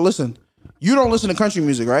 wait, bro. Listen. You don't listen to country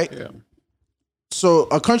music, right? Yeah. So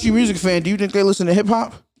a country music fan, do you think they listen to hip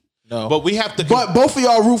hop? No. But we have to. But both of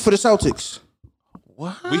y'all root for the Celtics.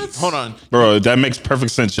 Hold on. Bro, that makes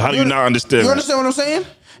perfect sense. How do you not understand? You that? understand what I'm saying?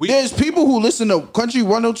 There's people who listen to country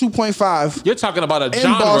 102.5 You're talking about a in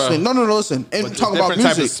genre. Boston. No, listen. And But it's talking a about different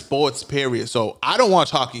type of music. sports, period. So I don't watch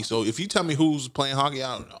hockey. So if you tell me who's playing hockey,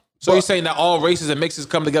 I don't know. So you're saying that all races and mixes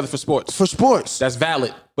come together for sports? For sports. That's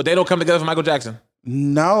valid. But they don't come together for Michael Jackson.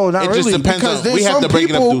 No, not It really. just depends because on- there's we have some to break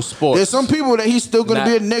it up people- through sports. There's some people that he's still going to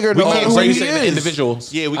be a nigger. We no can't matter break who he it into is.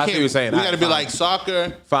 individuals. Yeah, we I can't. see what you're saying. We got to be Fine. like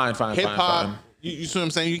soccer, Fine. hip hop. You see what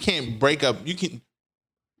I'm saying? You can't break up. You can.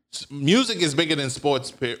 Music is bigger than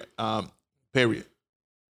sports. Period.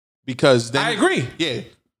 Because then, I agree. Yeah,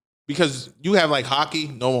 because you have like hockey,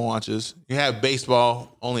 no one watches. You have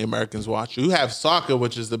baseball, only Americans watch. You have soccer,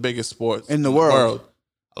 which is the biggest sport In the world.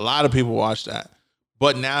 A lot of people watch that.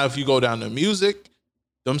 But now, if you go down to music,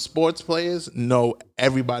 them sports players know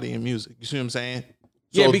everybody in music. You see what I'm saying?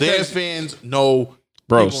 So Yeah, their because- fans know.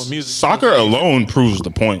 Bro, people in music. soccer alone proves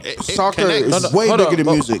the point. It Soccer connects. is way Hold bigger up, than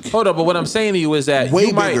but- music. Hold up, but what I'm saying to you is that Way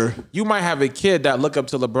you might bigger. you might have a kid that look up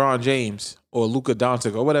to LeBron James or Luka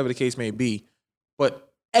Doncic or whatever the case may be, but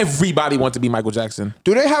everybody wants to be Michael Jackson.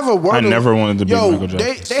 Do they have a world? I of- never wanted to be Yo, Michael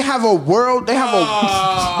Jackson. they have a world. They have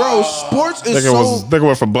a bro. Sports is They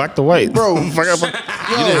went from black to white. bro. You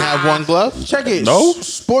didn't have one glove? Check it. No?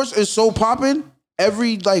 Sports is so popping.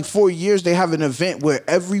 every like 4 years they have an event where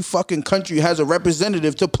every fucking country has a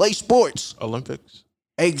representative to play sports. Olympics.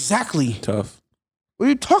 Exactly. Tough. What are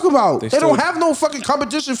you talking about? They still- don't have no fucking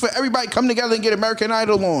competition for everybody come together and get American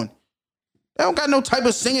Idol on. They don't got no type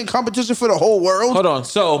of singing competition for the whole world. Hold on.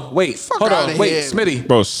 So wait. Hold on. Wait, Smitty.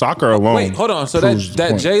 Bro, soccer alone. Wait, hold on. So proves the that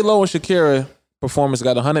point. J-Lo and Shakira performance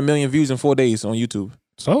got 100 million views in 4 days on YouTube.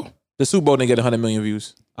 So? The Super Bowl didn't get 100 million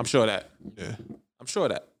views. I'm sure of that. Yeah. I'm sure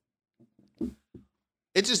of that.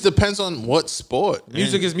 It just depends on what sport.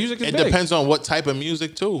 Music is big. It depends on what type of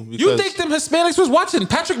music too. You think them Hispanics was watching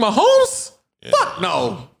Patrick Mahomes? Fuck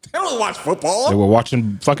no. They don't watch football. They were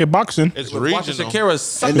watching fucking boxing. It's Watching regional. Shakira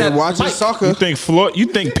suck And then that watching mic. soccer. You think Floyd? You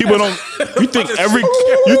think people don't? You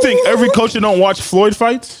think every culture don't watch Floyd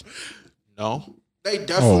fights? No. They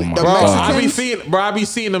definitely. my the God. Mexicans. I be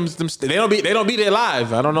seeing them. They don't be there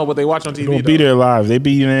live. I don't know what they watch on TV. They don't be there live. They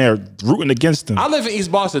be in there rooting against them. I live in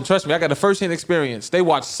East Boston. Trust me, I got a first-hand experience. They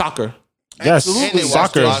watch soccer. Yes, And they watch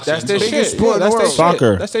soccer. boxing. That's their Biggest shit. sport in the That's their world. shit.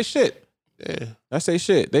 Soccer. That's their shit. Yeah. That's their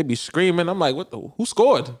shit. They be screaming. I'm like, what the? Who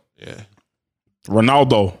scored? Yeah.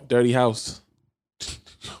 Ronaldo. Dirty house.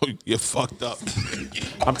 You're fucked up.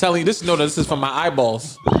 I'm telling you, this is from my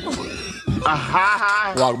eyeballs.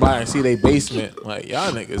 Walk by and see their basement. Like,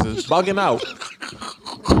 y'all niggas is bugging out.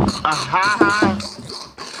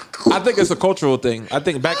 I think it's a cultural thing. I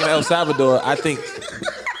think back in El Salvador,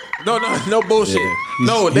 no bullshit.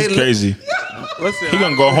 No, He's crazy. Listen, He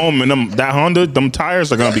gonna go home and that Honda, them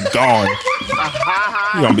tires are gonna be gone.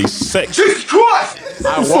 He gonna be sick. Jesus Christ!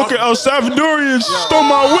 Fucking El Salvadorians stole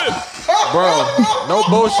my whip. bro, no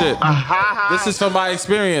bullshit. This is from my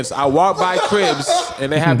experience. I walk by cribs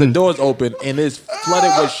and they have the doors open and it's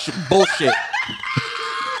flooded with bullshit.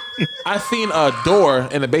 I seen a door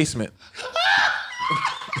in the basement.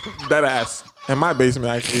 That ass in my basement.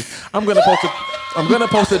 Actually, I'm gonna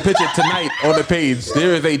post a picture tonight on the page.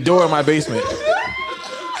 There is a door in my basement.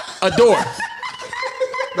 A door.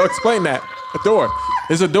 No, explain that. A door.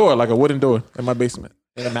 It's a door, like a wooden door in my basement,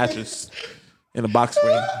 in a mattress, in a box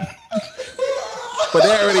spring. But they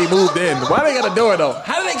already moved in. Why they got a door though?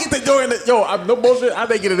 How did they get the door in? I'm no bullshit. How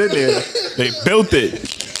did they get it in there? They built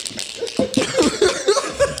it.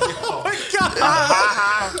 Oh my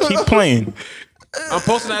god! Keep playing. I'm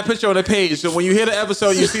posting that picture on the page, so when you hear the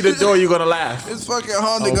episode, you see the door, you're gonna laugh. This fucking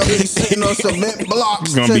Honda gonna be sitting on cement blocks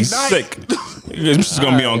It's gonna tonight. be sick. This is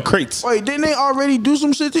gonna be on crates. Wait, didn't they already do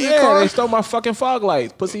some shit to your Yeah, car? they stole my fucking fog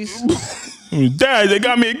lights, pussies. Dad, they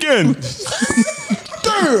got me again.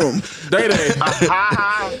 Damn. Day.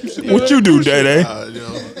 What you do, Daddy?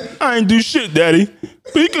 I ain't do shit, Daddy.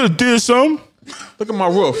 But you could have did something. Look at my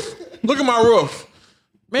roof. Look at my roof.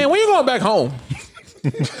 Man, when you going back home?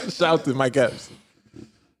 Shout out to Mike Epps.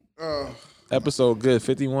 Episode good,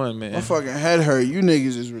 51, man. My fucking head hurt. You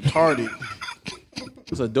niggas is retarded.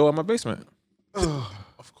 There's a door in my basement.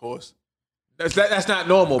 Of course. That's not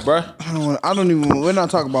normal, bruh. I don't even. We're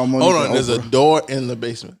not talking about money. Hold on, there's a door in the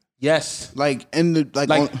basement. Yes. like in the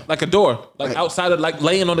Like a door. Like outside of, like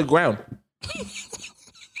laying on the ground.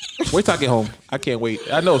 Wait till I get home. I can't wait.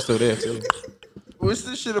 I know it's still there too. What's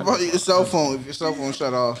this shit about your cell phone? If your cell phone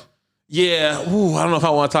shut off. Yeah, ooh, I don't know if I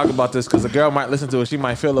want to talk about this because the girl might listen to it. She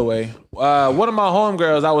might feel away. One of my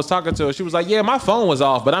homegirls, I was talking to her. She was like, "Yeah, my phone was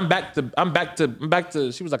off, but I'm back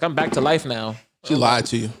to." She was like, "I'm back to life now." She lied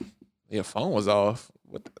to you. Your phone was off.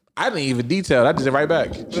 I didn't even detail. I did it right back.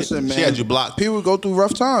 Listen, man. She had you blocked. People go through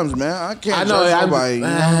rough times, man. I can't I know. judge nobody. You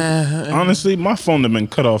know? Honestly, my phone have been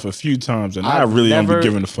cut off a few times, and I really don't be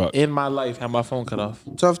giving a fuck. In my life, had my phone cut off.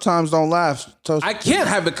 Tough times don't last. I can't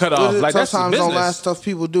have it cut off. Like tough that's times business. don't last. Tough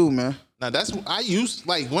people do, man. Now that's I used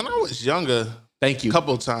like when I was younger. Thank you. A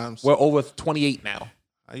couple times. We're over 28 now.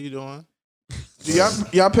 How you doing? Do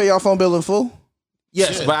y'all pay y'all phone bill in full?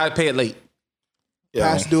 Yes, Shit. but I pay it late.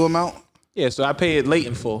 Past due amount? Yeah, so I pay it late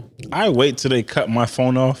in full. I wait till they cut my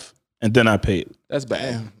phone off, and then I pay it. That's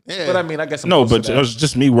bad. Yeah. But I mean, I guess I'm No, close but to it that. was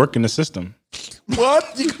just me working the system. What?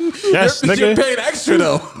 Yes, you're nigga. paying extra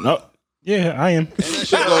though. No, yeah, I am. That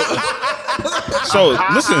shit go, So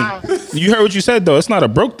listen, you heard what you said though. It's not a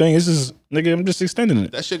broke thing. It's just nigga, I'm just extending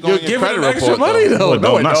it. that shit go You're in your giving credit them extra report. money though. though.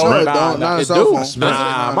 No, it No, don't. Not Sprint. Not it a cell do. phone.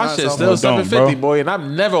 Nah, my Not a shit's cell still phone. Don't, $750, bro. boy, and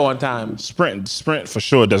I'm never on time. Sprint for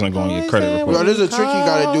sure doesn't go on your credit report. Bro, there's a trick you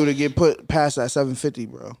gotta do to get put past that 750,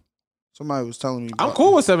 bro. Somebody was telling me. I'm about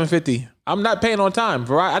cool with $750. I'm not paying on time.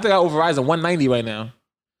 I think I owe Verizon $190 right now.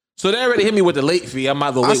 So they already hit me with the late fee. I might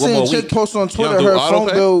as well I wait one seen more a chick week. post on Twitter do her auto phone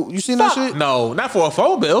pay? bill. You seen that Fuck, shit? no, not for a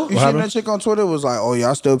phone bill. You seen that chick on Twitter was like, "Oh,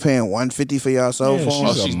 y'all still paying $150 for y'all cell Yeah,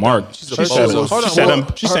 phone?" she's a mark. She's a She said, bozo. Hold on, she said,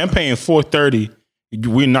 well, she said I'm paying $430,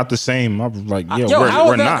 We're not the same. I'm like, yeah, Yo,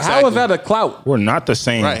 we're not. How is that a clout? We're not the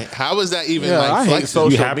same. Right. How is that even I hate flexible?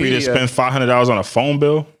 social You happy media. to spend $500 on a phone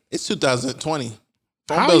bill? It's 2020.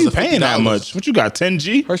 Phone How are bills you are paying that $50. much? What you got,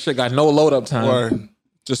 10G? Her shit got no load up time. Or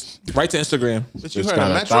Just right to Instagram. what you It's heard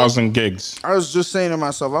got of 1,000 gigs. I was just saying to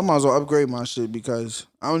myself, I might as well upgrade my shit because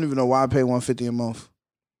I don't even know why I pay $150 a month.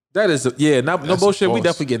 That is, no That's bullshit. We false.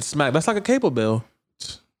 definitely getting smacked. That's like a cable bill.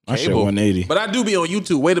 My shit Cable. 180. But I do be on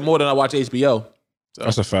YouTube way more than I watch HBO.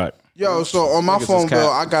 That's a fact. Yo, so on my Niggas phone is cap. bill,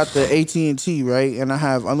 I got the AT&T, right? And I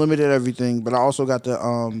have unlimited everything, but I also got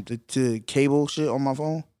the cable shit on my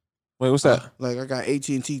phone. Wait, what's that? Like I got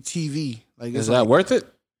AT&T TV. Like Is it's that like, worth it?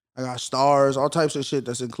 I got stars, all types of shit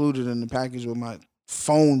that's included in the package with my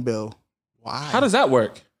phone bill. Why? How does that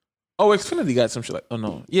work? Oh, Xfinity got some shit like. Oh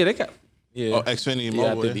no, yeah, they got. Yeah, Oh, Xfinity yeah, I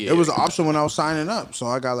Mobile. did, yeah. It was an option when I was signing up, so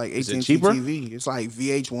I got like Is it AT&T cheaper? TV. It's like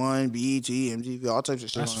VH1, BET, MTV, all types of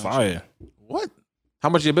shit. That's on that fire. What? How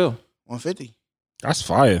much your bill? shit. $150. That's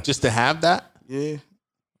fire. Just to have that? Yeah.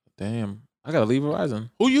 Damn, I gotta leave Verizon.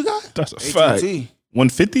 Who you got? That's a fact. AT&T.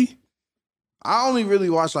 150? I only really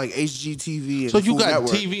watch like HGTV. And So you Food got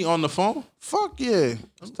Network. TV on the phone? Fuck yeah!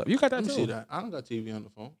 You got that Let me too. see that. I don't got TV on the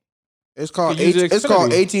phone. It's called You use it's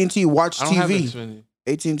called Xfinity. AT&T Watch I don't have TV. Xfinity.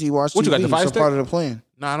 AT&T Watch What TV. you got, the Fire it's a Stick? part of the plan.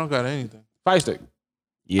 No, I don't got anything. Fire Stick.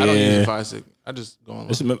 Yeah. I don't use the Fire Stick. I just go on.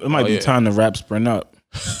 It might be yeah. time to wrap Sprint up.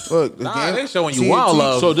 Look, the Nah, game, they showing you TNT wild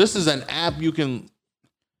love. So this is an app you can.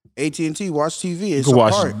 AT&T Watch TV. You It's can a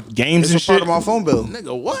watch part. games It's and a part shit. of my phone bill.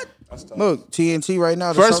 Nigga, what? Look, TNT right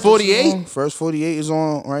now. the First Celtics is 48? on. First 48 is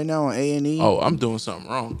on right now on A&E. Oh, I'm doing something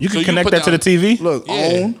wrong. You can So connect put that to the down- TV? Look, Yeah.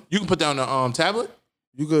 own. You can put down the tablet.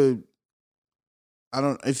 You could. I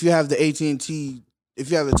don't. If you have the AT&T, if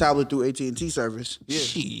you have the tablet through AT&T service,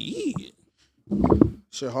 Shit.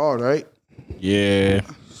 shit hard, right? Yeah.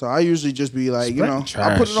 So I usually just be like, you know, Sprint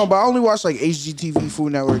I put it trash. on, but I only watch like HGTV,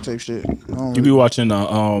 Food Network type shit. I don't You be really- watching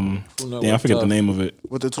damn, I forget the name of it.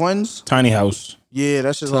 with the twins. Tiny House. Yeah,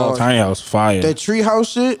 that shit's hard. Tiny House fire. That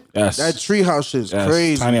treehouse shit. Yes. That treehouse shit's Yes,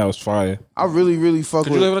 crazy. Tiny House fire. I really fuck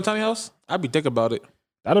Could with. you live in a tiny house? I'd be thinking about it.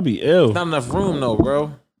 That'll be ill. Not enough room though,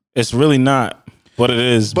 bro. It's really not, but it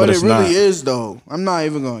is. but it it's really not. is though. I'm not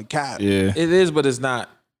even going to cap. Yeah, It is, but it's not.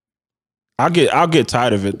 I'll get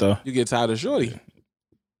tired of it though. You get tired of shorty.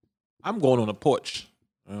 I'm going on a porch.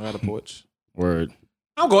 I got a porch. Word.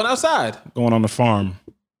 I'm going outside. Going on the farm.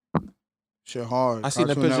 Shit hard. I seen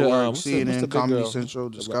the Cartoon picture, Network, what's the CNN, big Comedy girl? Central,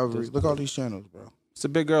 Discovery. Look at all these channels, bro. It's a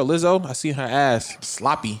big girl, Lizzo. I seen her ass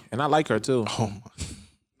sloppy, and I like her too. Oh my.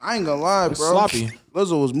 I ain't gonna lie, bro. Sloppy.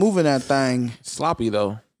 Lizzo was moving that thing. Sloppy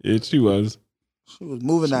though. Yeah, she was. She was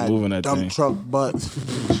moving that dump thing. truck butt.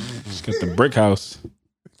 She got the brick house.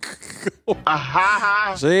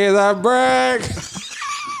 She's a brick.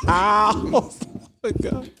 Ow. Oh my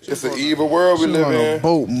God. It's an evil world we She live on a in.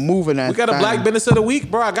 boat moving that We got a thing. black business of the week,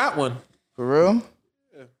 bro. I got one. For real?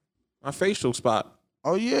 My facial spot.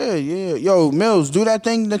 Oh yeah. Yo, Mills, do that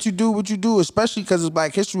thing that you do what you do, especially because it's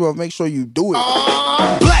Black History Month. Make sure you do it.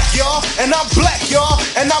 I'm black, y'all, and I'm black, y'all,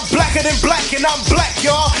 and I'm blacker than black, and I'm black,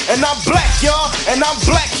 y'all, and I'm black, y'all, and I'm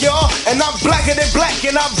black, y'all, and I'm blacker than black,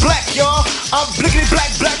 and I'm black, y'all. I'm blickety black,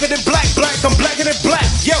 blacker than black, I'm blacker than black,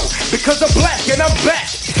 yo, because I'm black and I'm back.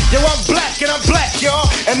 Yo, I'm black and I'm black, y'all,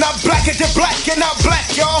 and I'm blacker than black, and I'm black,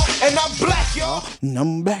 y'all, and I'm black, y'all. And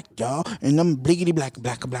I'm black, y'all, and I'm blickety black.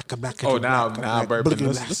 Oh, now burping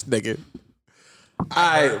this nigga. All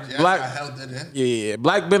right, black. Yeah.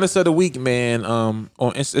 Black business of the week, man.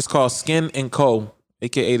 It's called Skin and Co,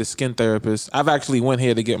 aka the Skin Therapist. I've actually went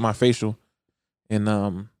here to get my facial,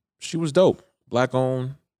 and she was dope. Black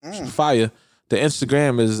owned, fire. The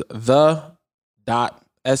Instagram is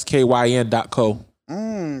the.skyn.co.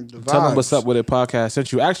 Tell them what's up with it podcast.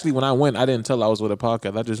 Since you actually, when I went, I didn't tell I was with a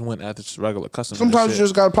podcast. I just went at just regular customer. Sometimes you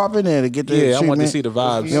just gotta pop in there to get the treatment. I want to see the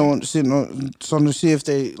vibes. You don't want to see something to see if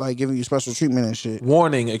they like giving you special treatment and shit.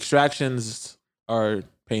 Warning: extractions are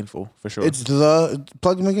painful for sure. It's the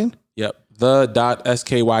plug them again. Yep.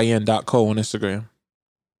 The.skyn.co on Instagram.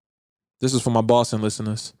 This is for my Boston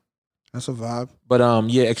listeners. That's a vibe. But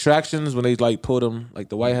yeah, extractions when they like pull them like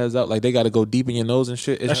the whiteheads out, like they got to go deep in your nose and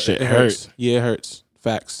shit. That shit it hurts. Yeah, it hurts.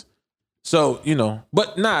 Facts. So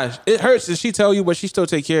but nah, it hurts. And she tell you, but she still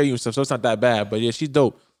take care of you and stuff. So it's not that bad. But yeah, she's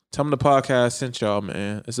dope. Tell them the podcast sent y'all,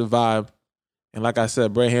 man. It's a vibe. And like I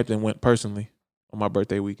said, Bray Hampton went personally on my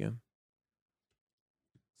birthday weekend.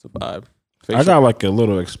 It's a vibe. I got like a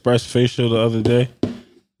little express facial the other day.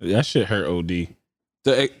 That shit hurt OD.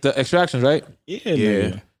 The extractions, right? Yeah.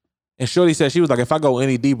 Yeah. And Shorty said, she was like, if I go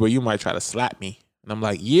any deeper, you might try to slap me. And I'm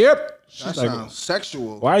like, yep. That sounds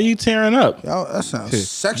sexual. Why are you tearing up? Yo, that sounds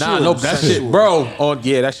sexual. Nah, no, that shit, bro. Oh,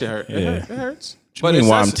 yeah, that shit hurt. Yeah. It hurts. But mean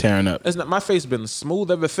why I'm tearing up? It's not, my face been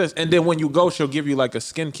smooth ever since. And then when you go, she'll give you like a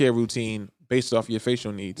skincare routine based off your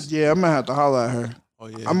facial needs. Yeah, I'm gonna have to holler at her. Oh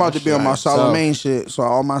yeah, I'm about to be on my Charlamagne shit, so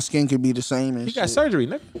all my skin could be the same. And he got surgery,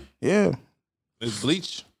 nigga. Yeah, it's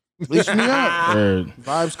bleach. Bleach me up.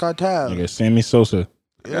 Vibes Cartel. Nigga, Sammy Sosa.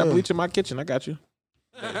 I got bleach in my kitchen. I got you.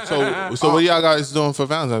 So what y'all guys doing for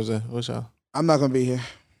Valentine's Day? What's y'all? I'm not gonna be here.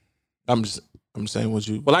 I'm saying what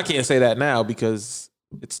you. Well, I can't say that now because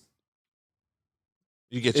it's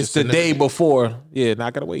the day before. Yeah,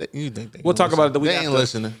 not gonna wait. You think we'll talk about it the week They ain't after.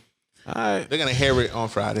 listening. All right, they're gonna hear it on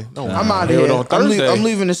Friday. No, I'm out of here. I'm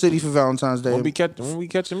leaving the city for Valentine's Day. When we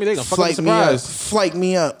catching me, they gonna flight fucking surprise. Flight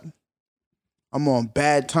me up. I'm on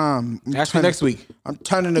bad time. Ask me next week. I'm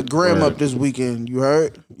turning the gram up this weekend. You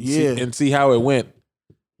heard? Yeah. And see how it went.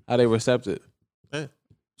 How they received it. Yeah.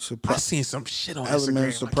 I seen some shit on Element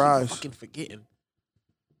Instagram. surprise. I keep fucking forgetting.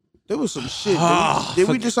 There was some shit. Did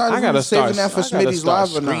we decide we were saving that for Smitty's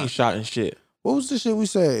Live or not? Screenshotting shit. What was the shit we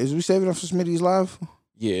said? Is we saving that for Smitty's Live?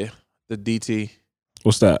 Yeah, the DT.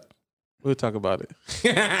 What's that? We'll talk about it.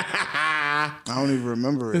 I don't even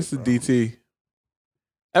remember it. It's the DT.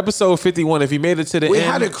 Episode 51. If you made it to the end. We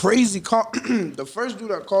had a crazy call. The first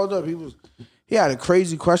dude that called up, he had a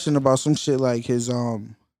crazy question about some shit like his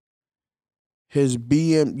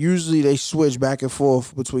BM. Usually they switch back and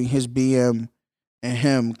forth between his BM and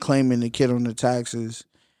him claiming the kid on the taxes.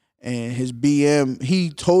 And his BM, he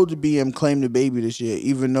told the BM claim the baby this year,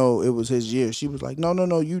 even though it was his year. She was like,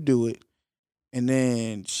 no, you do it. And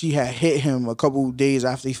then she had hit him a couple days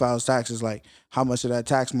after he filed his taxes, like, how much of that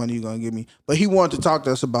tax money you gonna give me? But he wanted to talk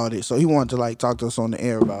to us about it, so he wanted to like talk to us on the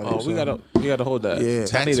air about it. Oh, we gotta hold that. Yeah,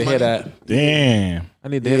 I need to hear that. Damn, I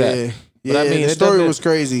need to hear that. Yeah, But I mean, the story was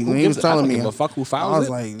crazy when he was telling me. But fuck who files I was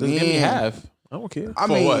it. like, Just give me half. I don't care. I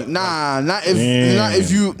mean, what? Not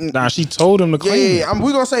if you. Nah, she told him to claim. Yeah,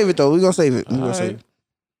 we gonna save it though. We gonna save it. Save it.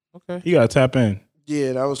 Okay. You gotta tap in.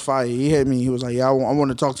 Yeah, that was fire. He hit me. He was like, "Yeah, I want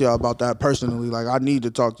to talk to y'all about that personally. Like, I need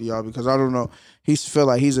to talk to y'all because I don't know. He feel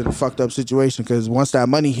like he's in a fucked up situation because once that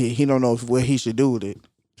money hit, he don't know what he should do with it.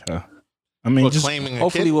 I mean, just claiming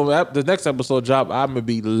hopefully when the next episode drop, I'm gonna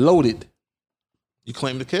be loaded. You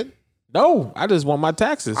claim the kid? No, I just want my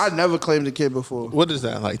taxes. I never claimed the kid before. What is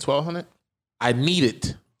that? Like $1,200? I need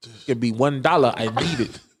it. It could be $1. I need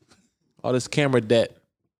it. All this camera debt.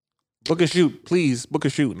 Book a shoot, please. Book a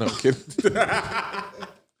shoot. No, I'm kidding.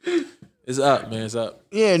 It's up, man. It's up.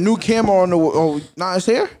 Yeah, new camera on the. Oh, nah, it's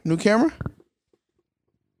here. New camera.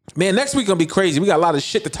 Man, next week gonna be crazy. We got a lot of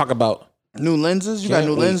shit to talk about. New lenses. You got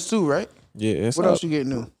new lens too, right? Yeah. It's what up. else you get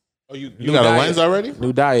new? Oh, you got a lens already?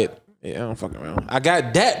 New diet. Yeah, I don't fucking around. I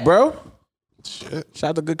got that, bro. Shit. Shout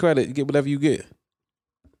out to Good Credit. You get whatever you get.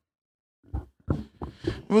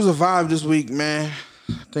 It was a vibe this week, man.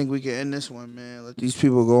 I think we can end this one, man. Let these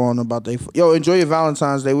people go on about their. Yo, enjoy your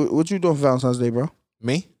Valentine's Day. What you doing for Valentine's Day, bro?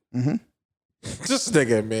 Me? Mm-hmm. Just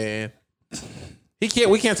nigga, man. We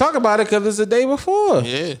can't talk about it because it's the day before.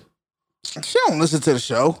 Yeah. She don't listen to the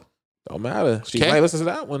show. Don't matter. She Okay. might listen to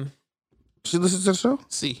that one. She listens to the show?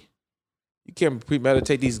 See. You can't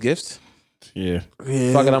premeditate these gifts. Yeah.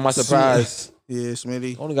 Fucking on my surprise. Yeah,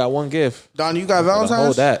 Smitty. Only got one gift. Don, you got Valentine's?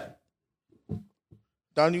 Hold that.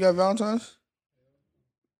 Don, you got Valentine's?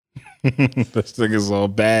 This nigga's all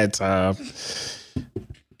bad time.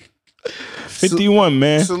 51,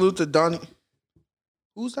 man. Salute to Donnie.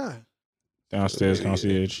 Who's that? Downstairs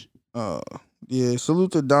concierge. Yeah,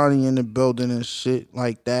 salute to Donnie in the building and shit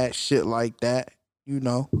like that. You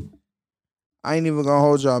know. I ain't even gonna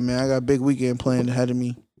hold y'all, man. I got a big weekend planned ahead of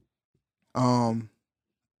me. I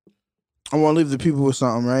wanna leave the people with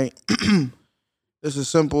something, right? This is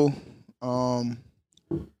simple.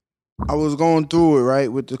 I was going through it,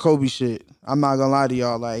 right, with the Kobe shit. I'm not gonna lie to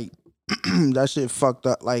y'all, like, that shit fucked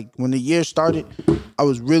up. Like, when the year started, I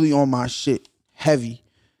was really on my shit heavy.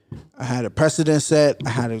 I had a precedent set. I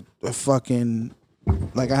had a fucking,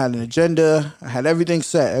 like, I had an agenda. I had everything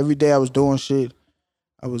set. Every day I was doing shit.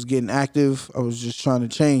 I was getting active. I was just trying to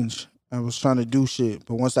change. I was trying to do shit.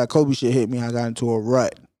 But once that Kobe shit hit me, I got into a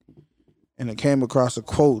rut. And I came across a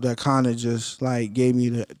quote that kind of just, like, gave me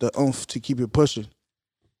the oomph to keep it pushing.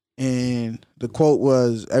 And the quote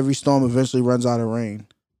was, every storm eventually runs out of rain.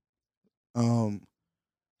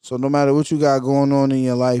 So no matter what you got going on in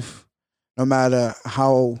your life, no matter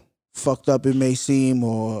how fucked up it may seem,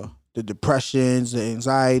 or the depressions, the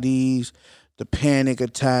anxieties, the panic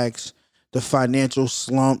attacks, the financial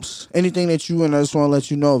slumps, anything that you in, I just want to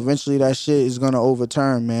let you know, eventually that shit is going to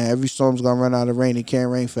overturn, man. Every storm's going to run out of rain. It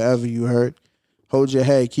can't rain forever, you heard? Hold your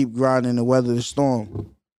head. Keep grinding to weather the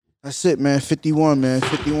storm. That's it, man. 51, man.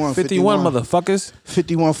 51, 51 motherfuckers.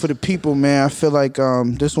 51 for the people, man. I feel like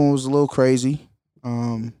this one was a little crazy.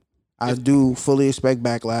 I do fully expect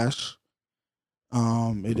backlash.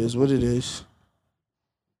 It is what it is.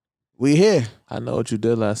 We here. I know what you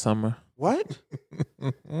did last summer. What?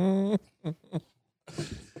 Good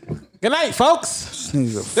night, folks.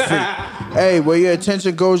 Hey, where your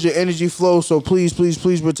attention goes, your energy flows. So please, please,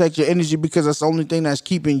 please protect your energy because that's the only thing that's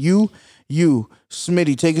keeping you.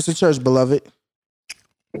 Smitty, take us to church, beloved.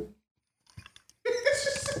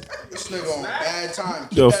 This nigga on bad time.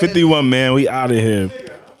 Yo, 51, man, we out of here.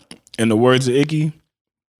 In the words of Icky,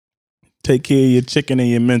 take care of your chicken and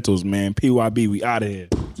your mentals, man. PYB, we out of here.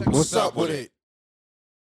 What's up with it?